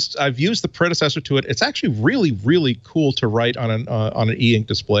I've used the predecessor to it. It's actually really, really cool to write on an e-ink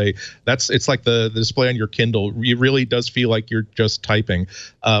display. It's like the display on your Kindle. It really does feel like you're just typing.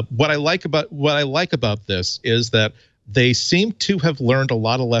 What I like about this is that they seem to have learned a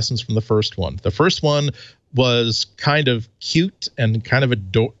lot of lessons from the first one. The first one was kind of cute and kind of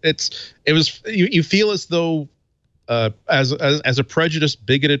you feel as though as a prejudiced,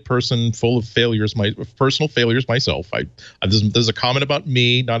 bigoted person full of failures, my personal failures myself. This is a comment about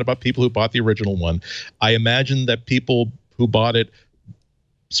me, not about people who bought the original one. I imagine that people who bought it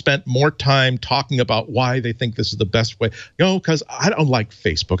spent more time talking about why they think this is the best way. Because I don't like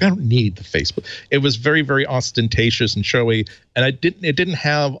Facebook. I don't need the Facebook. It was very, very ostentatious and showy, and it didn't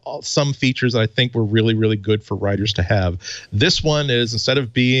have some features that I think were really, really good for writers to have. This one is, instead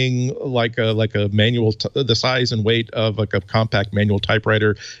of being like a manual, the size and weight of like a compact manual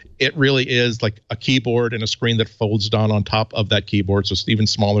typewriter, it really is like a keyboard and a screen that folds down on top of that keyboard, so it's even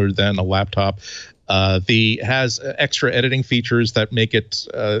smaller than a laptop. Has extra editing features that make it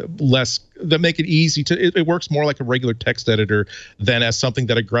easy to. It works more like a regular text editor than as something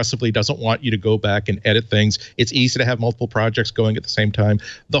that aggressively doesn't want you to go back and edit things. It's easy to have multiple projects going at the same time.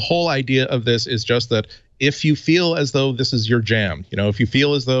 The whole idea of this is just that if you feel as though this is your jam, if you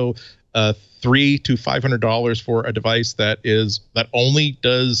feel as though $300 to $500 for a device that only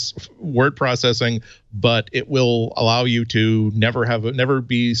does word processing, but it will allow you to never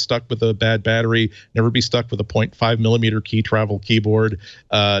be stuck with a bad battery, never be stuck with a 0.5mm key travel keyboard,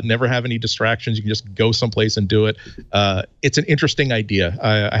 never have any distractions. You can just go someplace and do it. It's an interesting idea.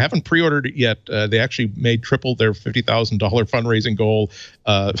 I haven't pre-ordered it yet. They actually made triple their $50,000 fundraising goal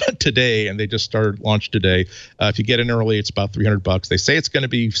today, and they just started launch today. If you get in early, it's about $300. They say it's going to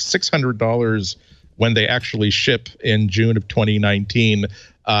be $600 when they actually ship in June of 2019.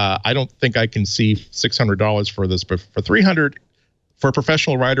 I don't think I can see $600 for this, but for $300, for a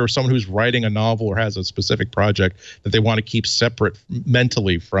professional writer or someone who's writing a novel or has a specific project that they want to keep separate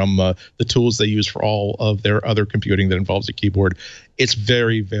mentally from the tools they use for all of their other computing that involves a keyboard, it's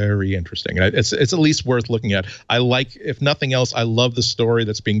very, very interesting. It's at least worth looking at. If nothing else, I love the story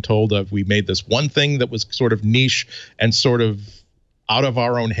that's being told of, we made this one thing that was sort of niche and sort of out of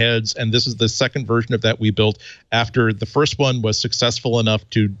our own heads, and this is the second version of that we built after the first one was successful enough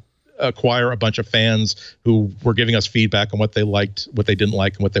to acquire a bunch of fans who were giving us feedback on what they liked, what they didn't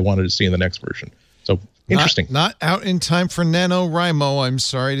like, and what they wanted to see in the next version. So interesting. Not out in time for NaNoWriMo, I'm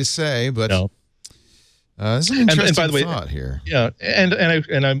sorry to say, but no. There's an interesting and by the way, thought here. Yeah,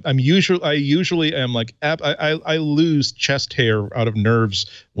 I usually am like I lose chest hair out of nerves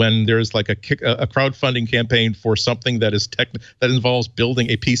when there's like a crowdfunding campaign for something that is that involves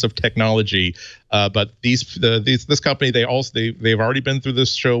building a piece of technology. But this company, they've already been through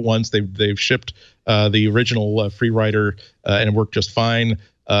this show once. They've shipped the original Freewriter and it worked just fine.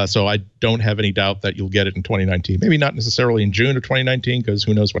 So I don't have any doubt that you'll get it in 2019. Maybe not necessarily in June of 2019, because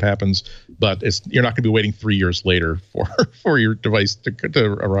who knows what happens. But you're not going to be waiting 3 years later for your device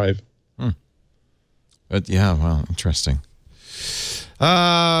to arrive. But yeah, well, interesting.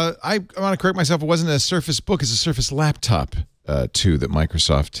 I want to correct myself. It wasn't a Surface Book. It's a Surface Laptop 2 that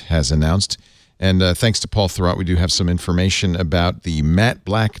Microsoft has announced. And thanks to Paul Thurrott, we do have some information about the matte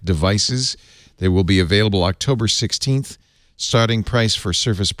black devices They will be available October 16th. Starting price for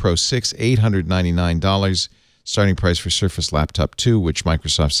Surface Pro 6, $899. Starting price for Surface Laptop 2, which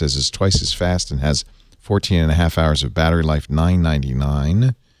Microsoft says is twice as fast and has 14.5 hours of battery life,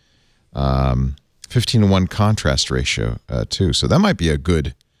 $999. 15:1 contrast ratio, too. So that might be a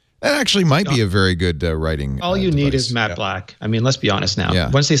good... That actually might be a very good writing All you device. need is matte black. I mean, let's be honest now. Yeah.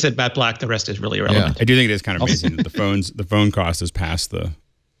 Once they said matte black, the rest is really irrelevant. I do think it is kind of amazing that the phone cost is past the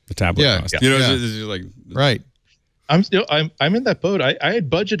tablet cost. You know, it's just like right. I'm in that boat. I had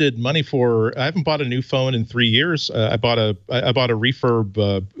budgeted money for. I haven't bought a new phone in 3 years. I bought a refurb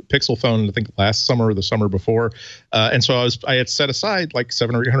Pixel phone, I think last summer or the summer before, and so I had set aside like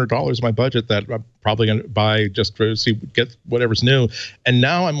 $700 or $800 of my budget that I'm probably going to buy just to get whatever's new. And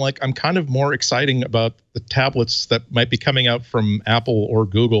now I'm kind of more exciting about the tablets that might be coming out from Apple or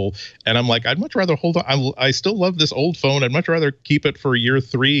Google. And I'm like, I'd much rather hold on. I still love this old phone. I'd much rather keep it for year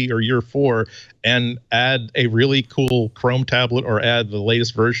 3 or year 4 and add a really cool Chrome tablet or add the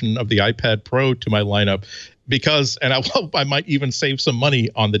latest version of the iPad Pro to my lineup, because, and I might even save some money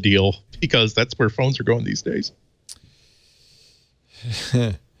on the deal, because that's where phones are going these days.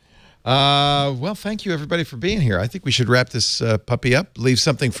 Well, thank you, everybody, for being here. I think we should wrap this puppy up, leave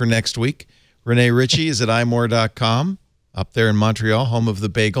something for next week. Rene Ritchie is at imore.com, up there in Montreal, home of the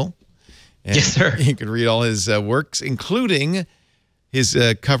bagel. And yes, sir. You can read all his works, including his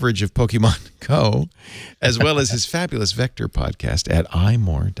coverage of Pokemon Go, as well as his fabulous Vector podcast at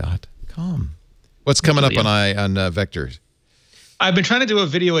imore.com. What's coming up on Vector? I've been trying to do a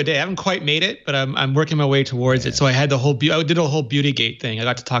video a day. I haven't quite made it, but I'm working my way towards it. So I had the whole I did a whole Beautygate thing. I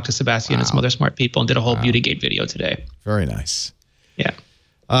got to talk to Sebastian and some other smart people and did a whole Beautygate video today. Very nice. Yeah.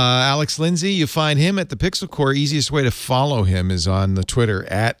 Alex Lindsay, you find him at the Pixel Core. Easiest way to follow him is on the Twitter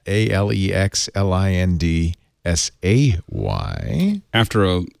at AlexLindsay. After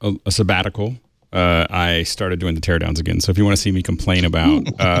a sabbatical, I started doing the teardowns again. So if you want to see me complain about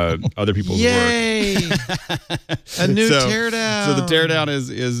other people's work, a new teardown. So the teardown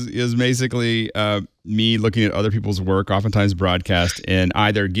is basically me looking at other people's work, oftentimes broadcast, and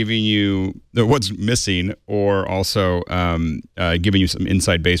either giving you what's missing or also giving you some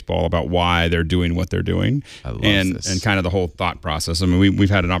inside baseball about why they're doing what they're doing, and kind of the whole thought process. I mean, we've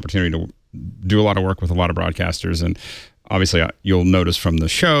had an opportunity to do a lot of work with a lot of broadcasters, and obviously you'll notice from the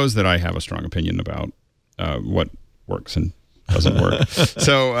shows that I have a strong opinion about what works and doesn't work.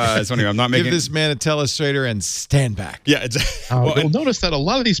 So it's funny, I'm not making... Give this man a telestrator and stand back. Yeah, exactly. You'll notice that a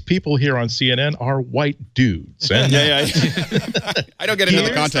lot of these people here on CNN are white dudes. And yeah. I don't get into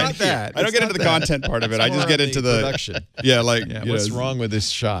the content. I don't get into the content part of it. I just get into the production. Yeah, like what's wrong with this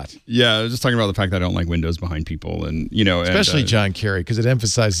shot? Yeah, I was just talking about the fact that I don't like windows behind people, and especially John Kerry, because it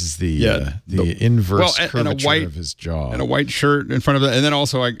emphasizes the inverse curvature of his jaw and a white shirt in front of it, and then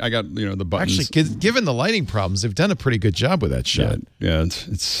also I got the buttons. Actually, given the lighting problems, they've done a pretty good job with that shot. Yeah, and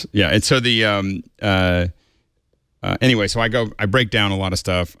so the anyway, so I break down a lot of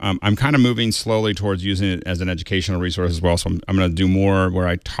stuff. I'm kind of moving slowly towards using it as an educational resource as well. So I'm going to do more where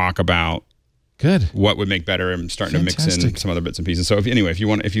I talk about what would make better. I'm starting to mix in some other bits and pieces. So if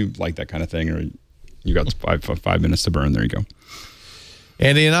you like that kind of thing, or you got 5 minutes to burn, there you go.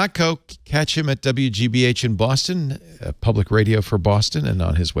 Andy Anatko, catch him at WGBH in Boston, public radio for Boston, and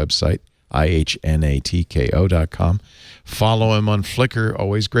on his website, ihnatko.com. Follow him on Flickr.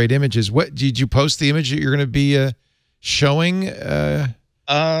 Always great images. What did you post the image that you're going to be showing? No,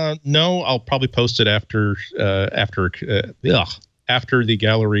 I'll probably post it after the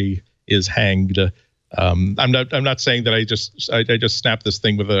gallery is hanged. I'm not saying that I just snapped this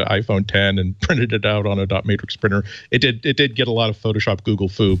thing with an iPhone 10 and printed it out on a dot matrix printer. It did get a lot of Photoshop Google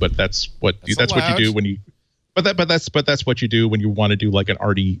foo, but that's what you do when you. But that's what you do when you want to do like an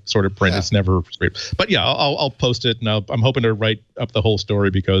arty sort of print. Yeah. It's never straight. But yeah, I'll post it, and I'm hoping to write up the whole story,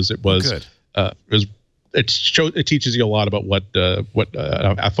 because it was it teaches you a lot about what a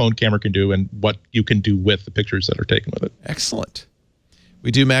phone camera can do and what you can do with the pictures that are taken with it. Excellent.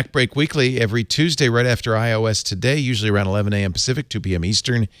 We do MacBreak Weekly every Tuesday right after iOS Today, usually around 11 a.m. Pacific, 2 p.m.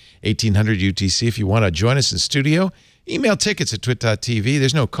 Eastern, 1800 UTC. If you want to join us in studio, email tickets at twit.tv.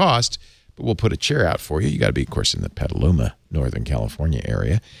 There's no cost, but we'll put a chair out for you. You got to be, of course, in the Petaluma, Northern California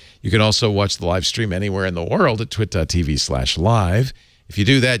area. You can also watch the live stream anywhere in the world at twit.tv/live. If you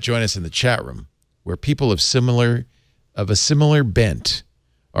do that, join us in the chat room, where people of a similar bent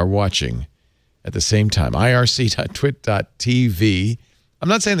are watching at the same time. irc.twit.tv. I'm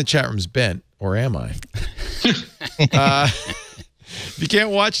not saying the chat room's bent, or am I? If you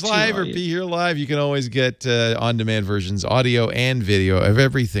can't watch live or be here live, you can always get on-demand versions, audio and video, of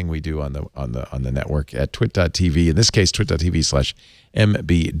everything we do on the network at twit.tv. In this case,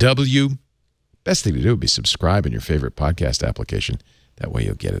 twit.tv/mbw. Best thing to do would be subscribe in your favorite podcast application. That way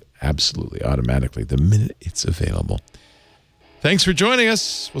you'll get it absolutely automatically the minute it's available. Thanks for joining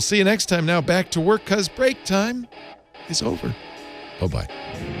us. We'll see you next time. Now back to work because break time is over.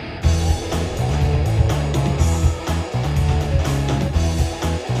 Bye-bye.